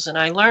schools, and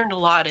I learned a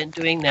lot in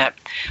doing that.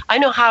 I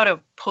know how to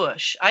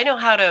push. I know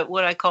how to,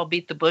 what I call,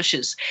 beat the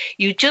bushes.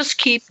 You just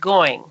keep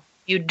going.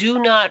 You do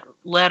not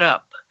let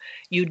up.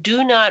 You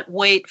do not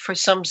wait for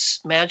some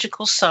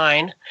magical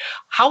sign.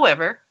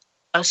 However,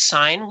 a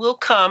sign will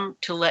come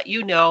to let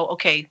you know,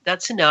 okay,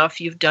 that's enough.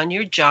 You've done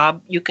your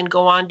job. You can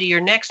go on to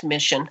your next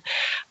mission.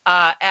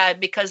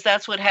 Because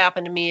that's what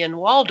happened to me in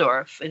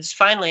Waldorf. Is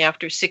finally,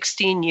 after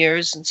 16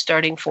 years and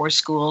starting 4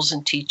 schools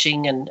and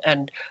teaching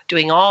and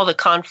doing all the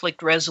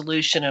conflict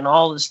resolution and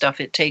all the stuff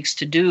it takes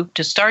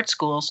to start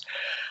schools,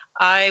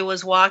 I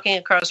was walking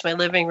across my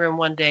living room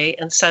one day,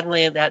 and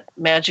suddenly that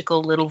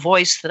magical little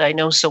voice that I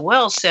know so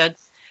well said,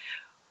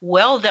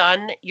 "Well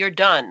done, you're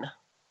done.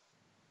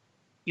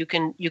 You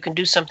can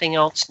do something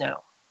else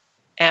now."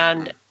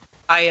 And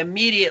I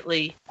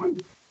immediately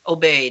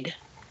obeyed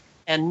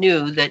and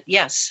knew that,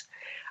 yes,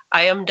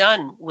 I am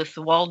done with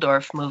the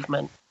Waldorf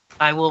movement.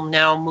 I will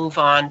now move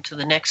on to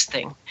the next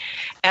thing.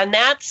 And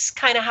that's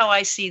kind of how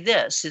I see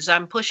this, is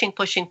I'm pushing.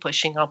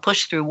 I'll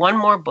push through one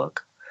more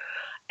book.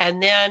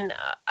 And then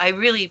I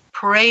really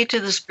pray to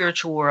the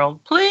spiritual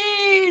world,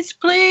 please,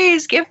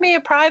 please give me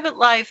a private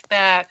life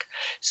back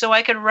so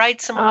I can write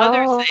some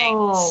other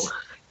things.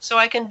 So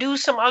I can do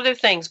some other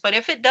things. But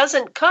if it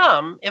doesn't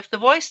come, if the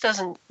voice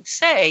doesn't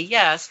say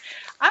yes,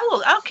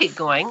 I'll keep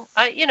going.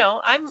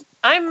 I'm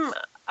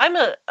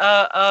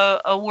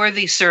a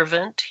worthy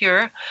servant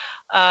here,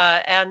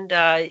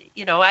 I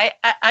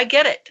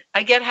get it.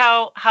 I get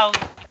how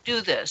to do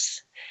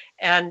this,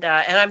 and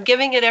I'm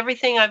giving it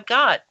everything I've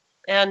got.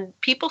 And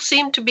people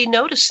seem to be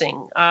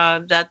noticing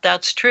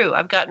that's true.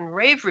 I've gotten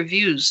rave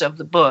reviews of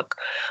the book.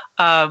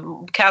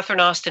 Catherine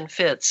Austin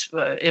Fitz,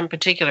 in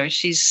particular,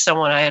 she's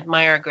someone I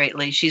admire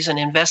greatly. She's an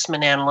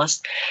investment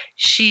analyst.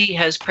 She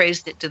has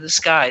praised it to the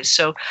skies.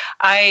 So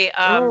I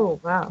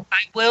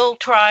will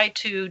try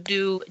to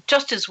do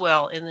just as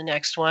well in the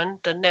next one.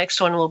 The next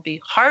one will be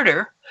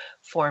harder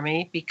for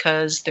me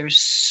because there's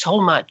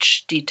so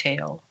much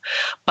detail.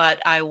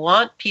 But I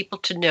want people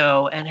to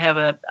know and have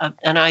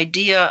an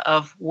idea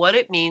of what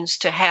it means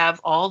to have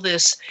all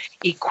this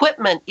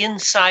equipment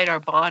inside our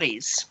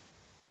bodies,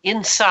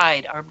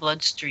 inside our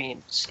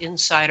bloodstreams,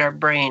 inside our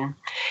brain,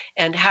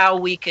 and how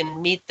we can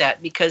meet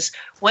that. Because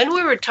when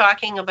we were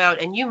talking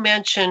about, and you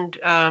mentioned,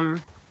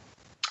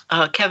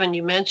 Kevin,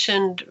 you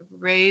mentioned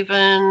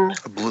Raven.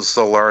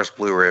 Solaris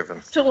Blue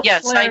Raven.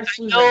 Yes, I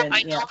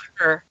know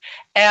her.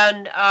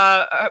 And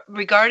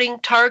regarding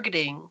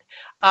targeting,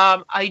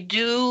 I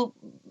know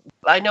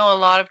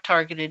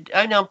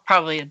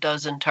probably a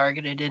dozen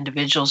targeted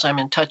individuals I'm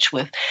in touch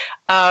with.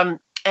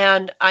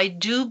 And I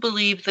do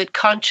believe that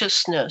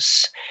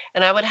consciousness,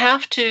 and I would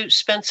have to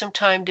spend some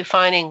time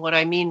defining what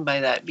I mean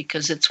by that,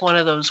 because it's one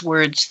of those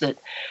words that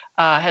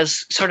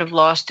has sort of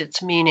lost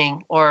its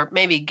meaning, or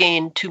maybe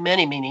gained too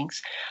many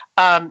meanings.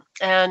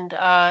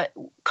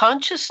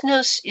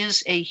 Consciousness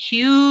is a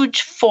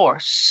huge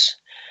force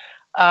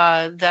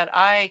that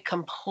I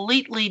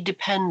completely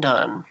depend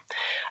on.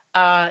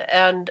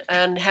 And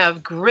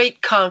have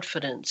great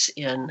confidence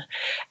in,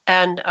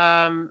 and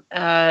I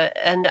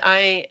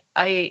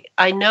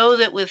know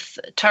that with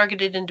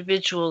targeted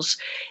individuals,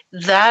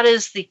 that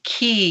is the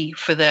key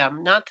for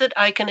them. Not that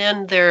I can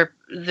end their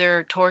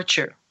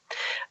torture,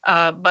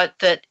 but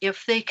that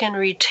if they can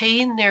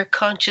retain their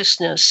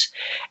consciousness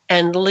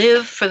and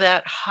live for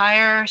that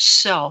higher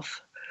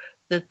self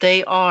that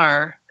they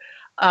are,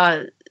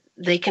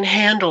 they can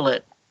handle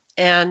it.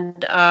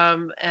 And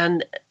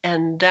that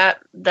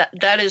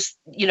is,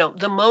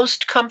 the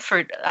most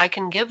comfort I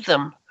can give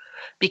them,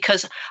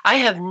 because I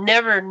have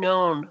never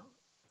known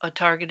a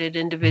targeted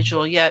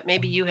individual yet.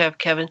 Maybe you have,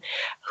 Kevin,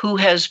 who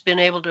has been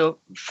able to,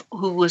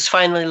 who was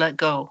finally let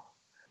go.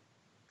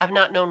 I've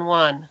not known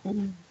one.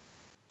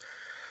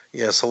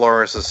 Yeah,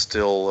 Solaris is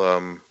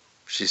still,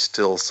 she's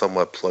still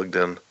somewhat plugged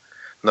in.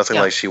 Nothing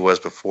like she was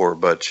before,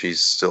 but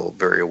she's still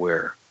very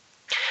aware.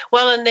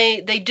 Well, and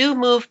they do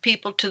move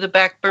people to the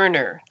back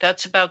burner.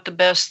 That's about the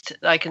best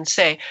I can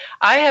say.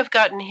 I have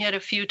gotten hit a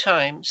few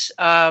times,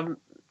 and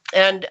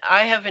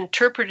I have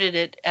interpreted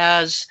it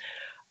as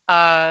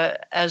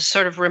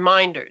sort of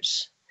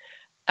reminders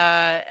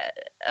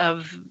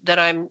of that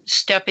I'm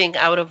stepping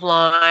out of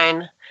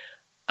line,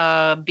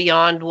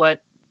 beyond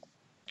what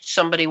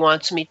somebody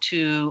wants me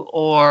to,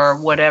 or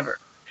whatever.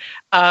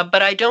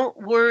 But I don't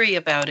worry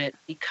about it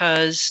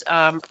because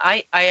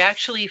I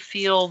actually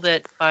feel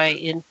that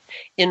by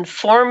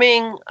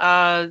informing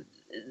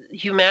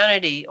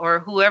humanity, or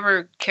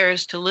whoever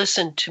cares to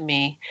listen to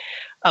me,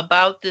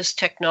 about this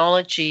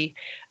technology,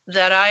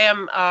 that I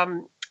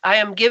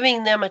am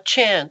giving them a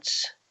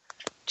chance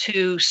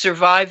to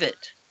survive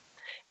it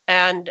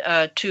and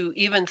to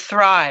even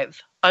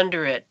thrive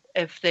under it,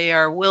 if they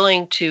are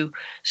willing to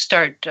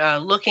start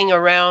looking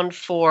around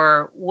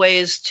for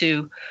ways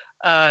to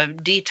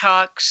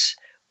detox,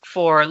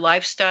 for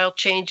lifestyle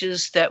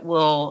changes that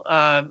will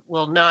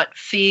not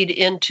feed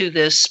into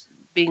this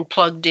being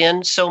plugged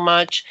in so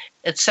much,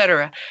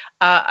 etc.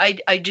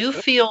 I do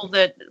feel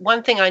that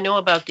one thing I know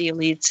about the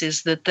elites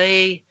is that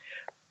they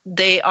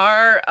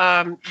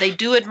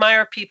do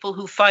admire people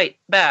who fight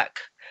back,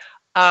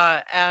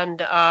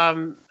 and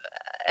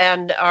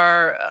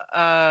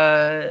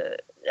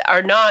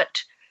are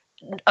not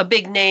a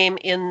big name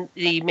in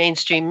the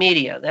mainstream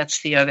media.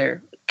 That's the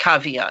other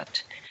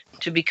caveat.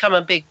 To become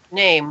a big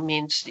name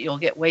means you'll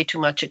get way too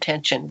much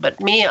attention.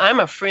 But me, I'm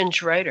a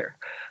fringe writer.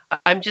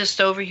 I'm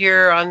just over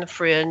here on the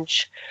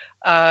fringe,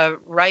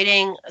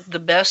 writing the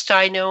best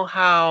I know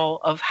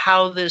of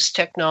how this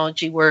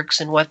technology works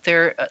and what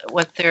their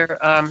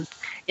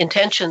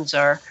intentions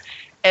are.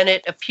 And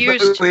it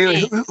appears to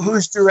me,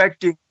 who's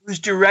directing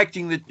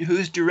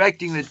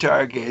the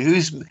target?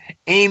 Who's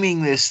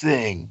aiming this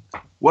thing?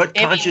 What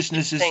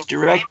consciousness is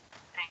directing?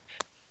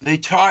 They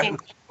talk.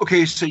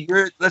 Okay, so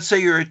let's say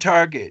you're a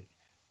target,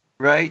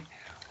 right?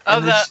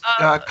 And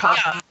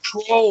the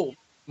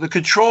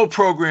control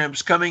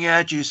program's coming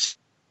at you,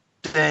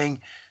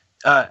 saying,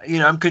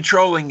 I'm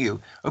controlling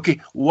you.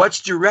 Okay, what's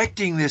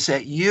directing this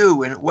at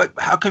you, and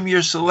how come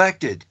you're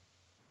selected?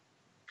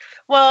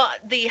 Well,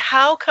 the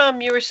how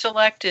come you're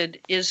selected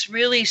is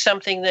really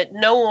something that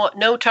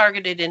no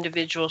targeted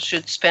individual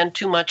should spend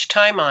too much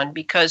time on,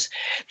 because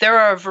there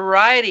are a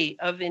variety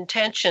of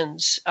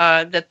intentions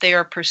that they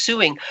are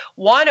pursuing.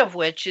 One of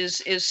which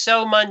is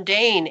so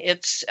mundane,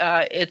 it's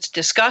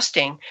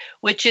disgusting,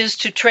 which is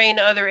to train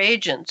other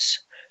agents.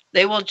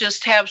 They'll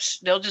just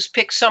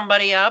pick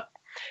somebody up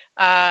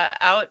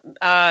out,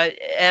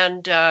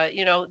 and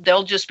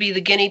they'll just be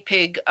the guinea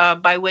pig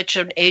by which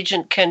an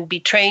agent can be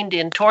trained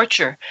in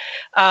torture.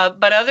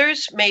 But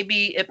others,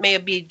 it may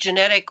be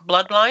genetic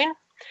bloodline.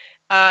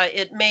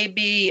 It may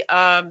be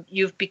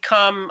you've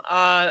become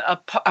a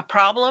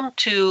problem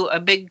to a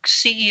big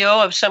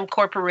CEO of some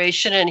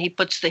corporation, and he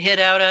puts the hit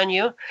out on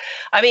you.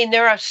 I mean,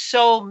 there are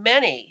so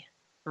many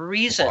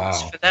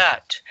reasons for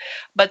that,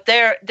 but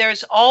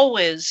there's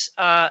always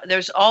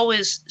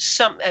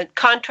some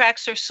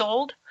contracts are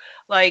sold.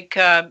 Like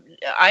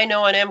I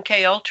know an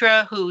MK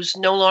Ultra who's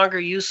no longer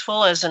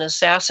useful as an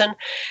assassin,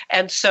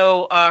 and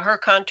so her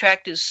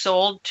contract is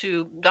sold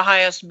to the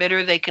highest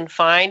bidder they can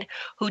find,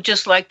 who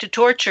just like to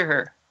torture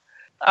her.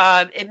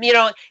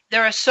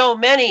 There are so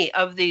many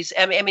of these.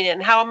 I mean,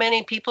 and how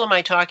many people am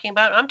I talking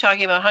about? I'm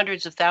talking about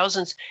hundreds of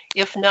thousands,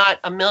 if not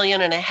 1.5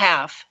 million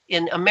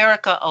in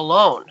America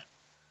alone.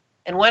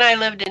 And when I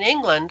lived in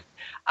England,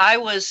 I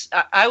was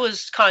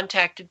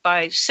contacted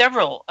by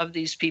several of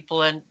these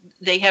people, and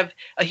they have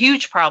a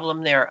huge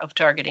problem there of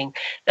targeting.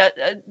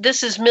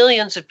 This is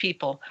millions of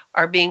people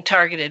are being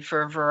targeted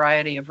for a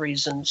variety of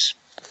reasons.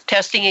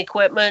 Testing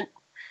equipment,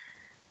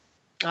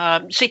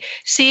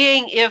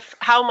 seeing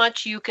how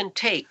much you can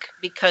take,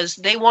 because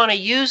they want to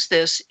use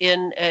this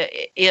in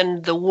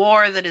the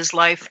war that is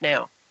life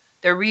now.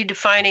 They're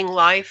redefining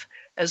life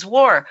as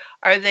war.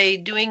 Are they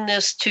doing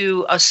this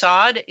to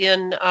Assad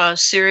in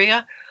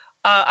Syria?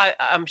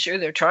 I'm sure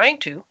they're trying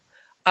to.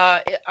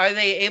 Are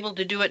they able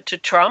to do it to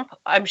Trump?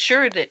 I'm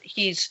sure that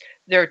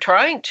they're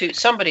trying to.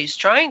 Somebody's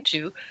trying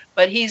to,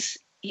 but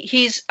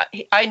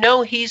I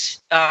know he's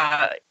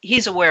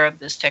aware of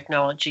this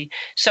technology.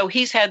 So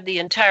he's had the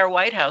entire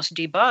White House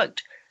debugged.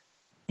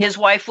 His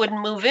wife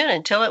wouldn't move in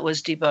until it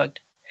was debugged.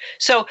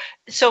 So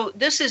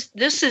this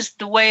is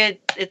the way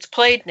it's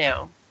played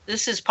now.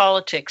 This is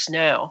politics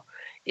now.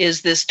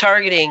 Is this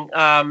targeting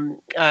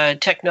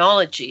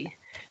technology?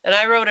 And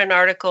I wrote an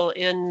article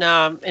in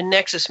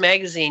Nexus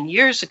magazine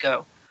years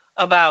ago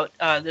about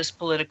this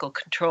political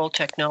control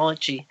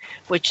technology,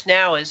 which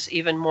now is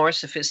even more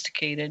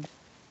sophisticated.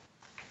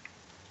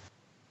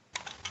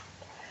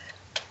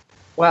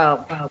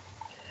 Wow.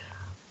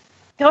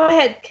 Go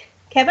ahead,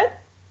 Kevin.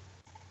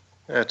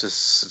 It's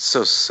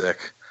so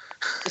sick.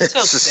 It's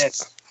so sick.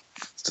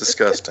 It's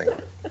disgusting.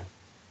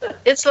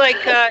 It's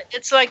like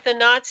the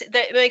Nazi.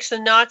 That makes the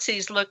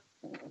Nazis look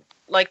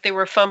like they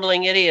were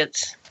fumbling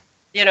idiots.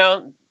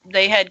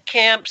 They had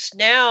camps.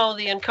 Now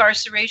the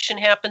incarceration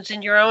happens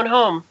in your own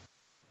home,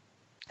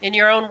 in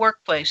your own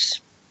workplace.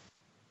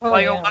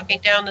 while you're walking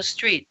down the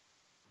street.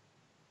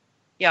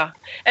 Yeah.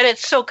 And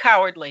it's so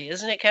cowardly,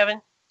 isn't it,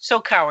 Kevin?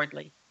 So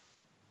cowardly.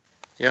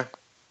 Yeah.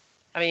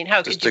 I mean,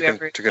 how just could you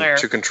ever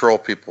to control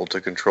people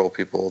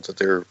that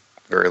they're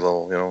very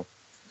little, you know.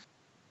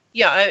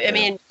 Yeah, I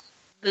mean,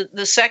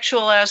 the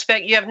sexual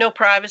aspect, you have no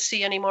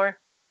privacy anymore.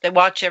 They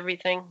watch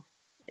everything.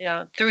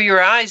 Yeah, through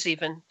your eyes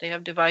even. They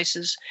have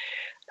devices.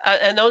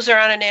 And those are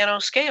on a nano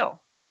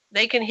scale.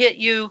 They can hit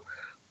you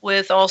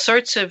with all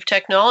sorts of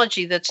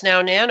technology that's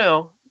now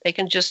nano. They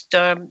can just,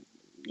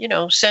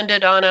 send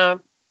it on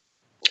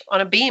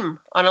a beam,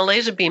 on a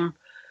laser beam,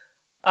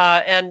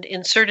 and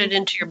insert it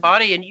into your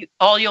body, and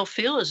all you'll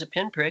feel is a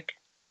pinprick.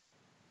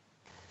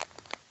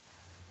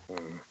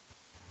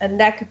 And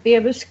that could be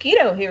a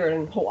mosquito here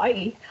in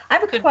Hawaii. I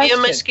have a question.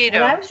 Be a mosquito.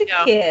 When I was a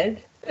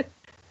kid, I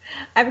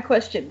have a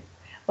question.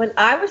 When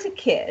I was a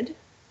kid,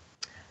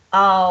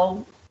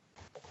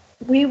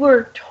 we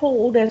were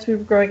told as we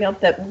were growing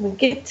up that when we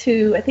get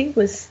to, I think it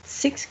was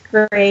 6th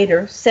grade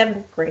or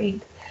 7th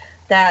grade,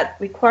 that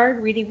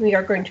required reading, we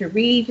are going to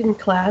read in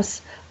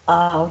class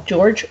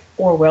George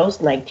Orwell's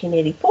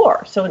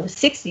 1984. So in the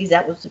 60s,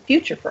 that was the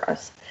future for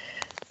us.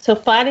 So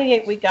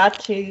finally, we got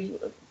to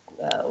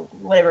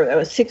whatever, it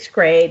was 6th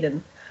grade,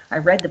 and I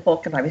read the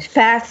book, and I was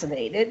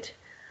fascinated.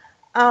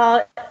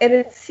 And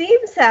it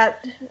seems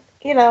that,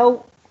 they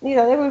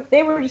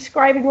were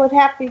describing what's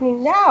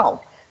happening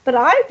now. But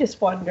I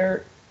just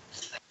wonder,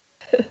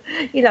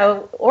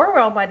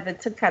 Orwell might have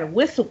been some kind of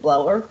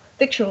whistleblower,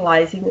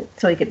 fictionalizing it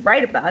so he could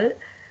write about it.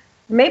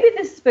 Maybe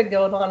this has been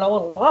going on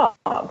all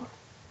along.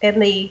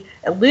 And the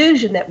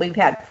illusion that we've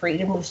had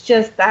freedom was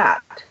just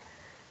that.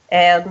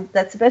 And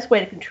that's the best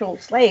way to control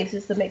slaves,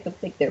 is to make them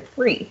think they're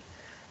free.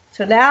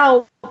 So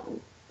now,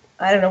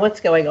 I don't know what's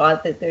going on,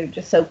 that they're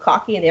just so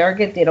cocky and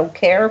arrogant, they don't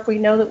care if we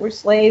know that we're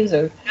slaves.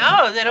 No,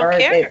 they don't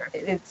care.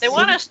 They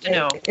want us to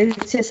know.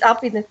 It's just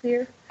upping the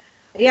fear.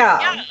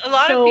 Yeah, a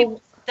lot of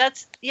people.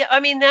 That's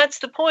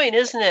the point,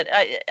 isn't it?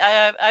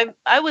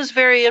 I was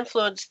very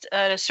influenced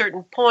at a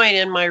certain point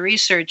in my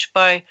research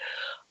by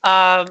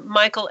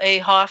Michael A.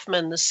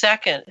 Hoffman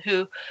II,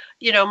 who,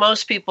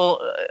 most people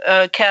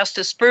cast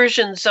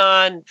aspersions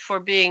on for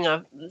being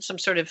some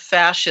sort of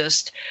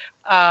fascist,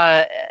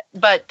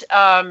 but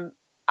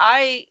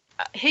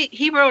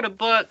he wrote a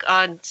book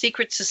on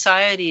secret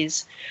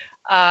societies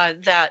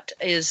that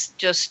is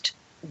just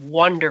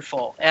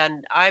wonderful,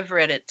 and I've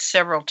read it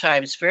several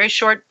times. Very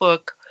short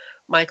book,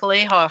 Michael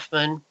A.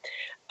 Hoffman.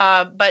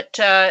 But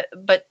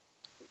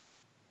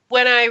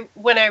when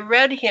I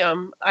read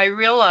him, I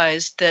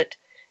realized that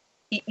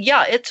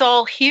it's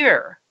all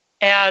here,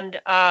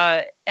 and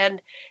that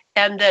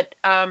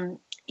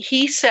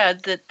he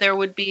said that there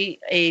would be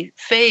a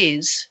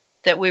phase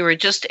that we were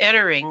just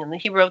entering, and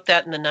he wrote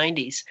that in the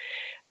 90s,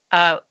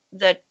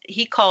 that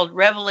he called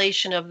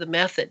revelation of the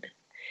method,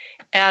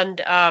 and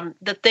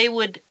that they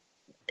would.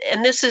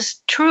 And this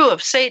is true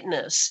of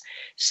Satanists.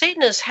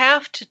 Satanists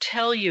have to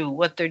tell you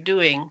what they're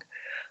doing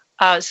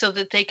so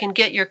that they can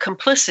get your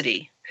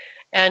complicity.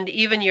 And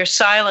even your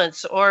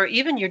silence or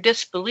even your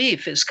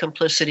disbelief is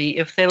complicity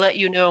if they let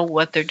you know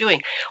what they're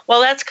doing.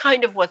 Well, that's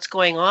kind of what's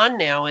going on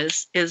now,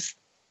 is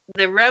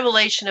the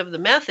revelation of the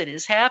method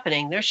is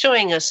happening. They're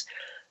showing us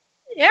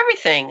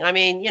everything. I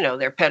mean,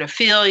 their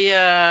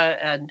pedophilia,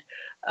 and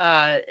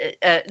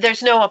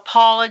there's no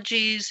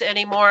apologies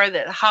anymore,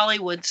 that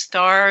Hollywood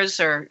stars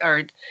are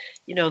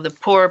the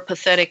poor,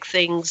 pathetic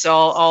things,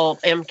 all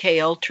MK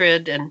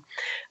Ultra'd, and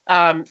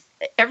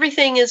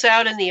everything is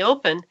out in the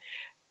open.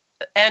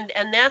 And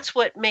that's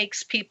what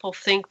makes people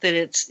think that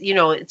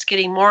it's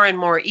getting more and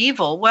more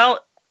evil.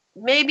 Well,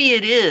 maybe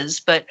it is,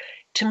 but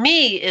to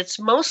me, it's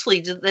mostly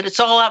that it's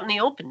all out in the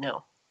open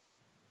now.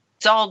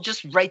 It's all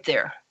just right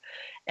there.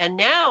 And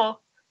now,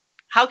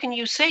 how can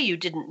you say you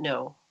didn't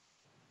know?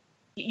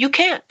 You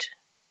can't.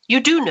 You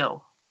do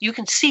know. You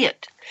can see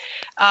it.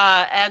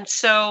 And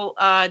so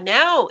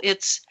now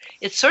it's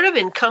sort of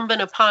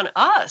incumbent upon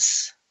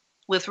us,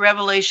 with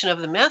revelation of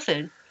the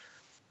method,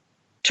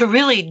 to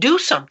really do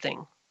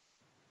something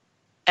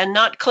and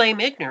not claim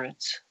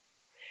ignorance.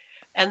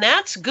 And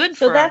that's good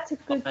for us. So that's a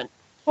good point.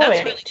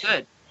 That's really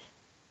good.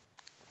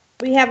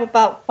 We have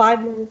about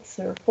 5 minutes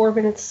or 4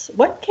 minutes.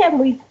 What can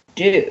we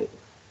do?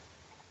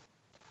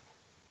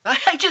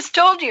 I just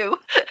told you.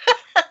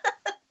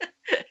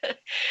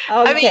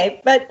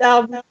 Okay, but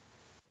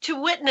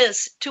to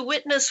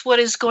witness what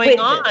is going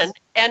on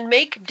and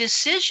make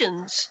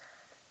decisions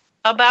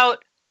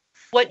about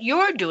what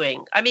you're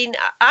doing. I mean,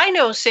 I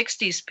know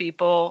 60s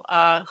people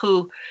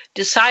who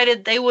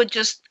decided they would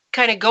just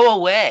kind of go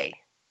away.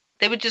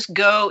 They would just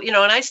go, and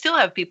I still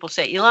have people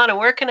say, Elana,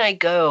 where can I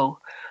go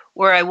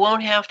where I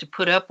won't have to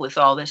put up with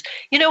all this?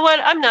 You know what?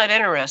 I'm not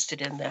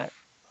interested in that.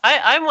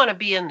 I want to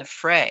be in the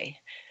fray.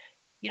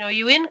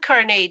 You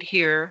incarnate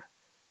here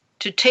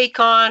to take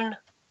on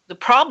the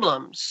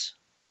problems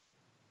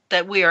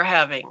that we are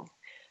having.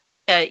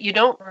 You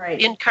don't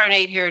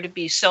incarnate here to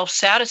be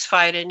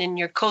self-satisfied and in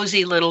your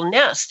cozy little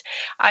nest.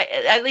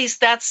 At least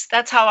that's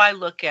how I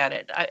look at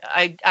it.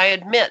 I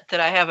admit that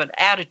I have an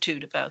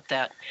attitude about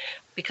that.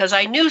 because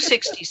I knew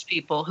 60s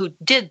people who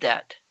did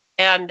that.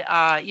 And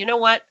you know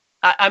what?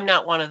 I'm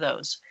not one of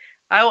those.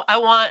 I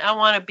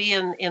want to be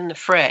in the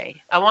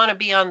fray. I want to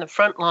be on the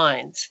front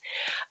lines.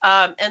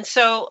 And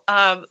so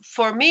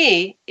for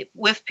me,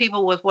 with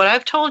people with what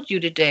I've told you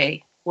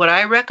today, what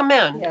I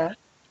recommend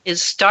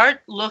is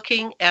start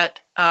looking at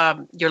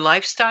your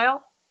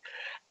lifestyle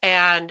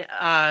and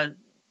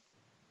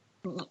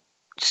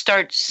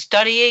start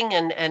studying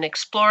and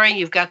exploring.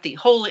 You've got the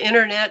whole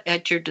internet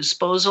at your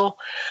disposal.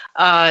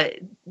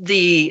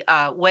 The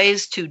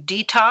ways to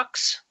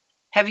detox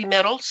heavy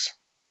metals.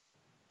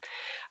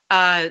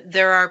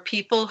 There are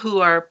people who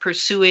are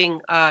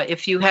pursuing,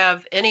 if you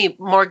have any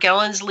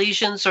Morgellons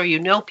lesions or you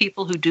know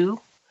people who do,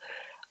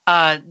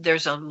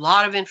 there's a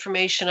lot of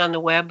information on the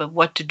web of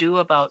what to do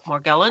about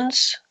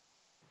Morgellons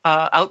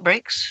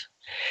outbreaks.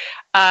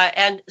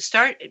 And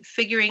start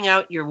figuring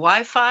out your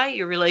Wi-Fi,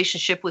 your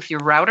relationship with your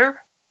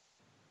router.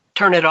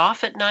 Turn it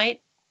off at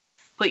night.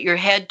 Put your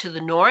head to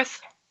the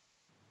north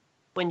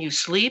when you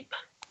sleep.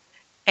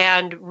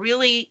 And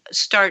really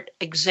start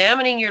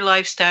examining your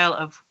lifestyle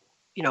of,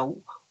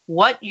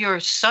 what you're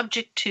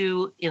subject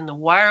to in the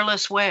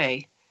wireless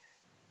way,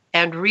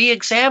 and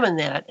re-examine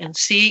that and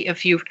see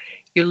if you're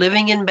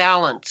living in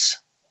balance,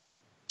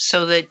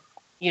 so that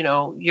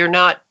you're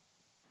not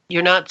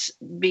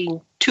being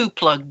too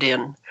plugged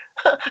in.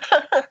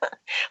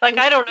 Like,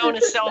 I don't own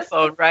a cell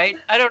phone, right?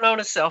 I don't own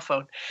a cell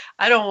phone.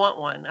 I don't want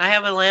one. I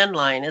have a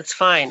landline. It's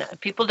fine.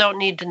 People don't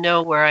need to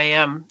know where I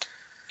am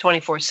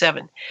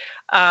 24/7.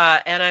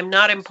 And I'm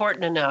not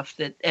important enough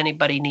that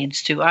anybody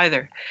needs to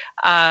either.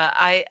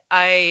 I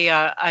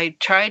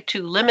try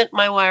to limit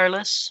my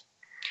wireless.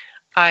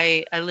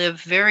 I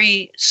live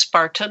very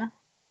Spartan,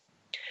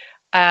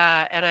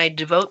 and I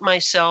devote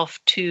myself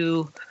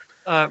to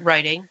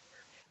writing,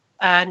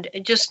 and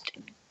just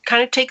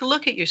kind of take a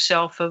look at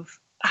yourself of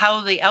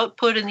how the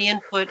output and the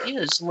input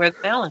is and where the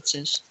balance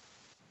is.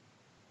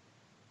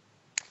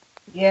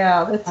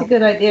 Yeah, that's a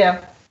good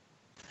idea.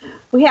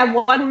 We have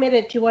 1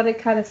 minute. Do you want to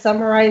kind of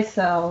summarize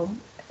how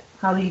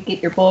do you get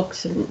your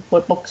books and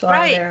what books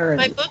are there? And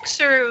my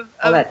books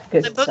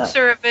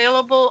are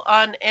available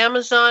on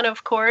Amazon,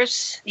 of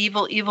course.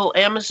 Evil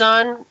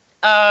Amazon,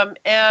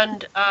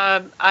 and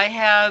I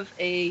have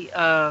a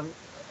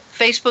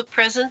Facebook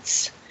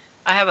presence.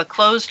 I have a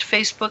closed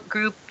Facebook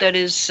group that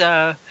is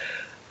a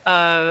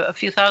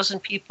few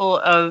thousand people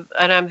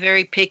and I'm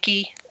very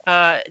picky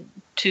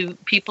to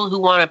people who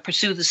want to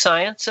pursue the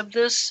science of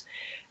this.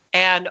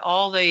 And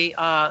all the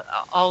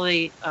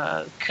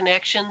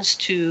connections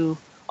to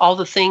all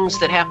the things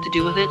that have to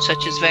do with it,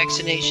 such as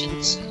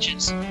vaccinations, such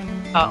as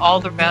all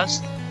the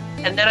rest.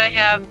 And then I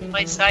have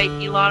my site,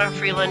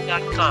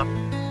 ElanaFreeland.com.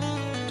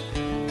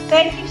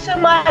 Thank you so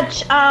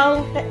much.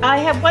 I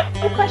have one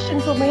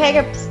question when we hang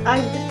up. I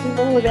just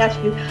wanted to ask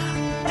you.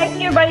 Thank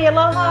you, everybody.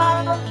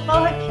 Aloha.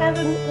 Aloha,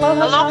 Kevin.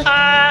 Aloha.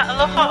 Aloha.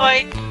 Aloha.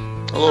 Oi.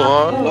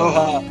 Aloha.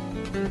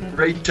 Aloha.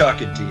 Great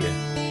talking to you.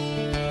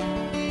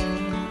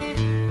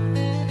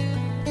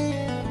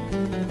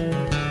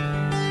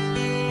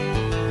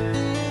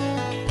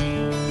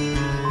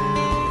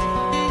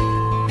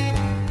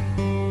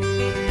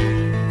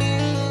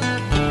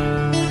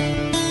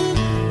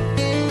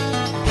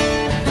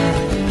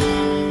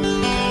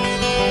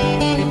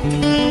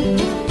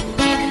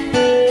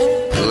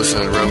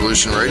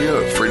 Revolution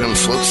Radio at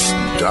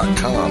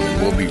freedomslips.com,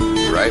 and we'll be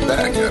right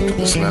back after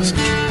this message.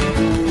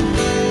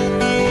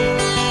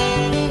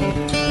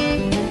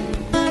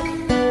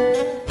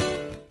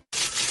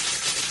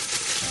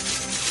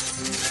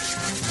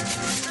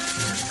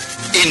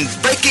 In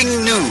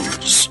breaking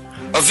news,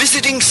 a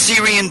visiting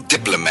Syrian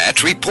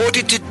diplomat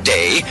reported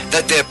today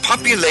that their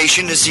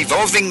population is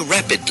evolving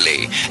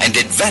rapidly and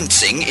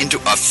advancing into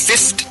a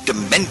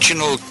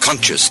fifth-dimensional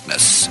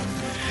consciousness.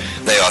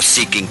 They are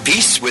seeking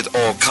peace with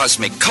all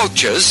cosmic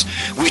cultures,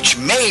 which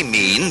may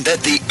mean that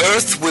the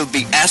Earth will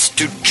be asked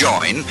to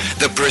join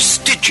the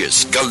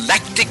prestigious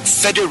Galactic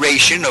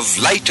Federation of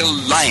Light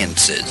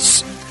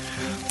Alliances.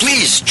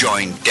 Please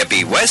join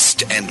Debbie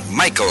West and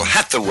Michael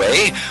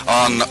Hathaway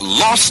on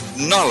Lost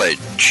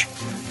Knowledge,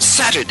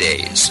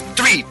 Saturdays,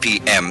 3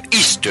 p.m.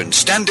 Eastern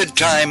Standard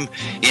Time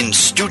in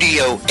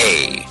Studio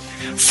A,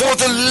 for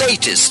the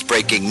latest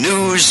breaking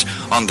news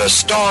on the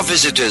Star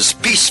Visitors'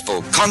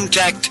 peaceful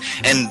contact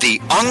and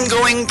the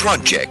ongoing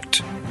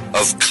project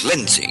of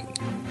cleansing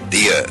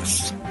the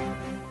Earth.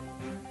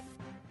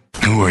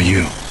 Who are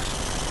you?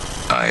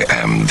 I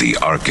am the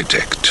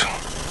architect.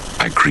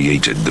 I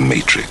created the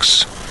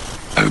Matrix.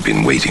 I've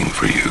been waiting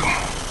for you.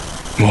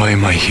 Why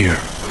am I here?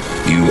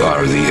 You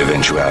are the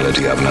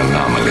eventuality of an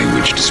anomaly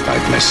which,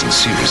 despite my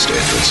sincerest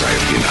efforts, I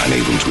have been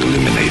unable to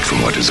eliminate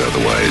from what is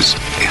otherwise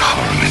a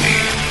harmony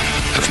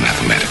of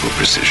mathematical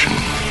precision,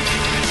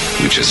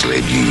 which has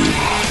led you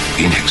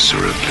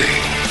inexorably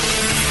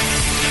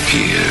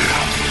here.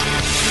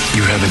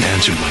 You haven't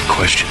answered my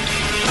question.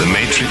 The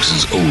Matrix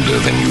is older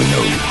than you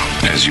know.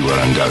 As you are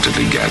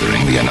undoubtedly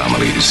gathering, the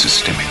anomaly is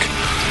systemic,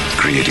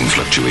 creating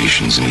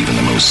fluctuations in even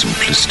the most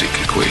simplistic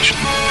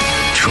equation.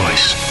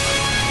 Choice.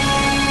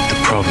 The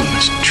problem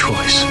is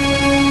choice.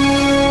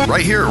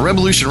 Right here at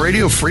Revolution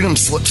Radio,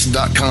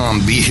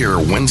 freedomslips.com. Be here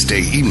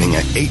Wednesday evening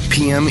at 8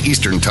 p.m.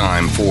 Eastern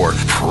Time for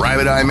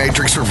Private Eye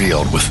Matrix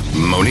Revealed with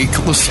Monique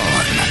Lassonde.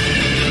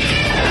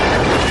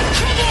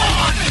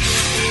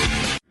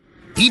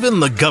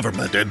 Even the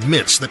government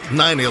admits that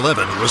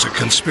 9/11 was a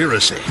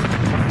conspiracy.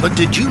 But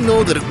did you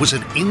know that it was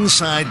an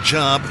inside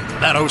job?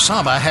 That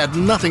Osama had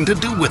nothing to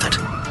do with it?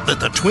 That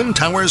the Twin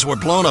Towers were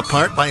blown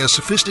apart by a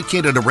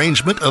sophisticated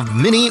arrangement of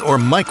mini or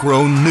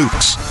micro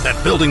nukes?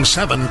 That Building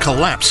 7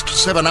 collapsed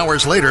 7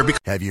 hours later because...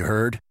 Have you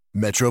heard?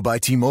 Metro by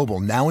T-Mobile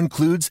now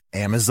includes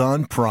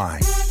Amazon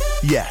Prime.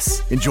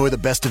 Yes, enjoy the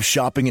best of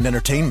shopping and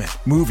entertainment,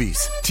 movies,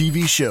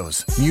 TV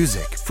shows,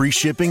 music, free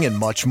shipping, and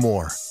much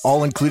more.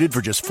 All included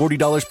for just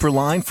 $40 per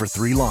line for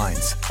 3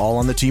 lines. All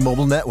on the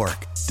T-Mobile network.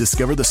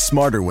 Discover the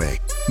smarter way.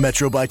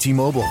 Metro by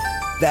T-Mobile.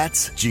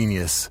 That's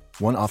genius.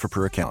 One offer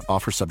per account.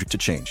 Offer subject to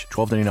change.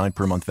 $12.99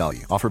 per month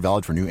value. Offer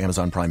valid for new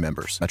Amazon Prime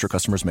members. Metro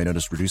customers may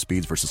notice reduced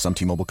speeds versus some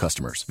T-Mobile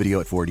customers.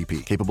 Video at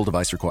 480p. Capable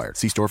device required.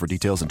 See store for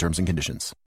details and terms and conditions.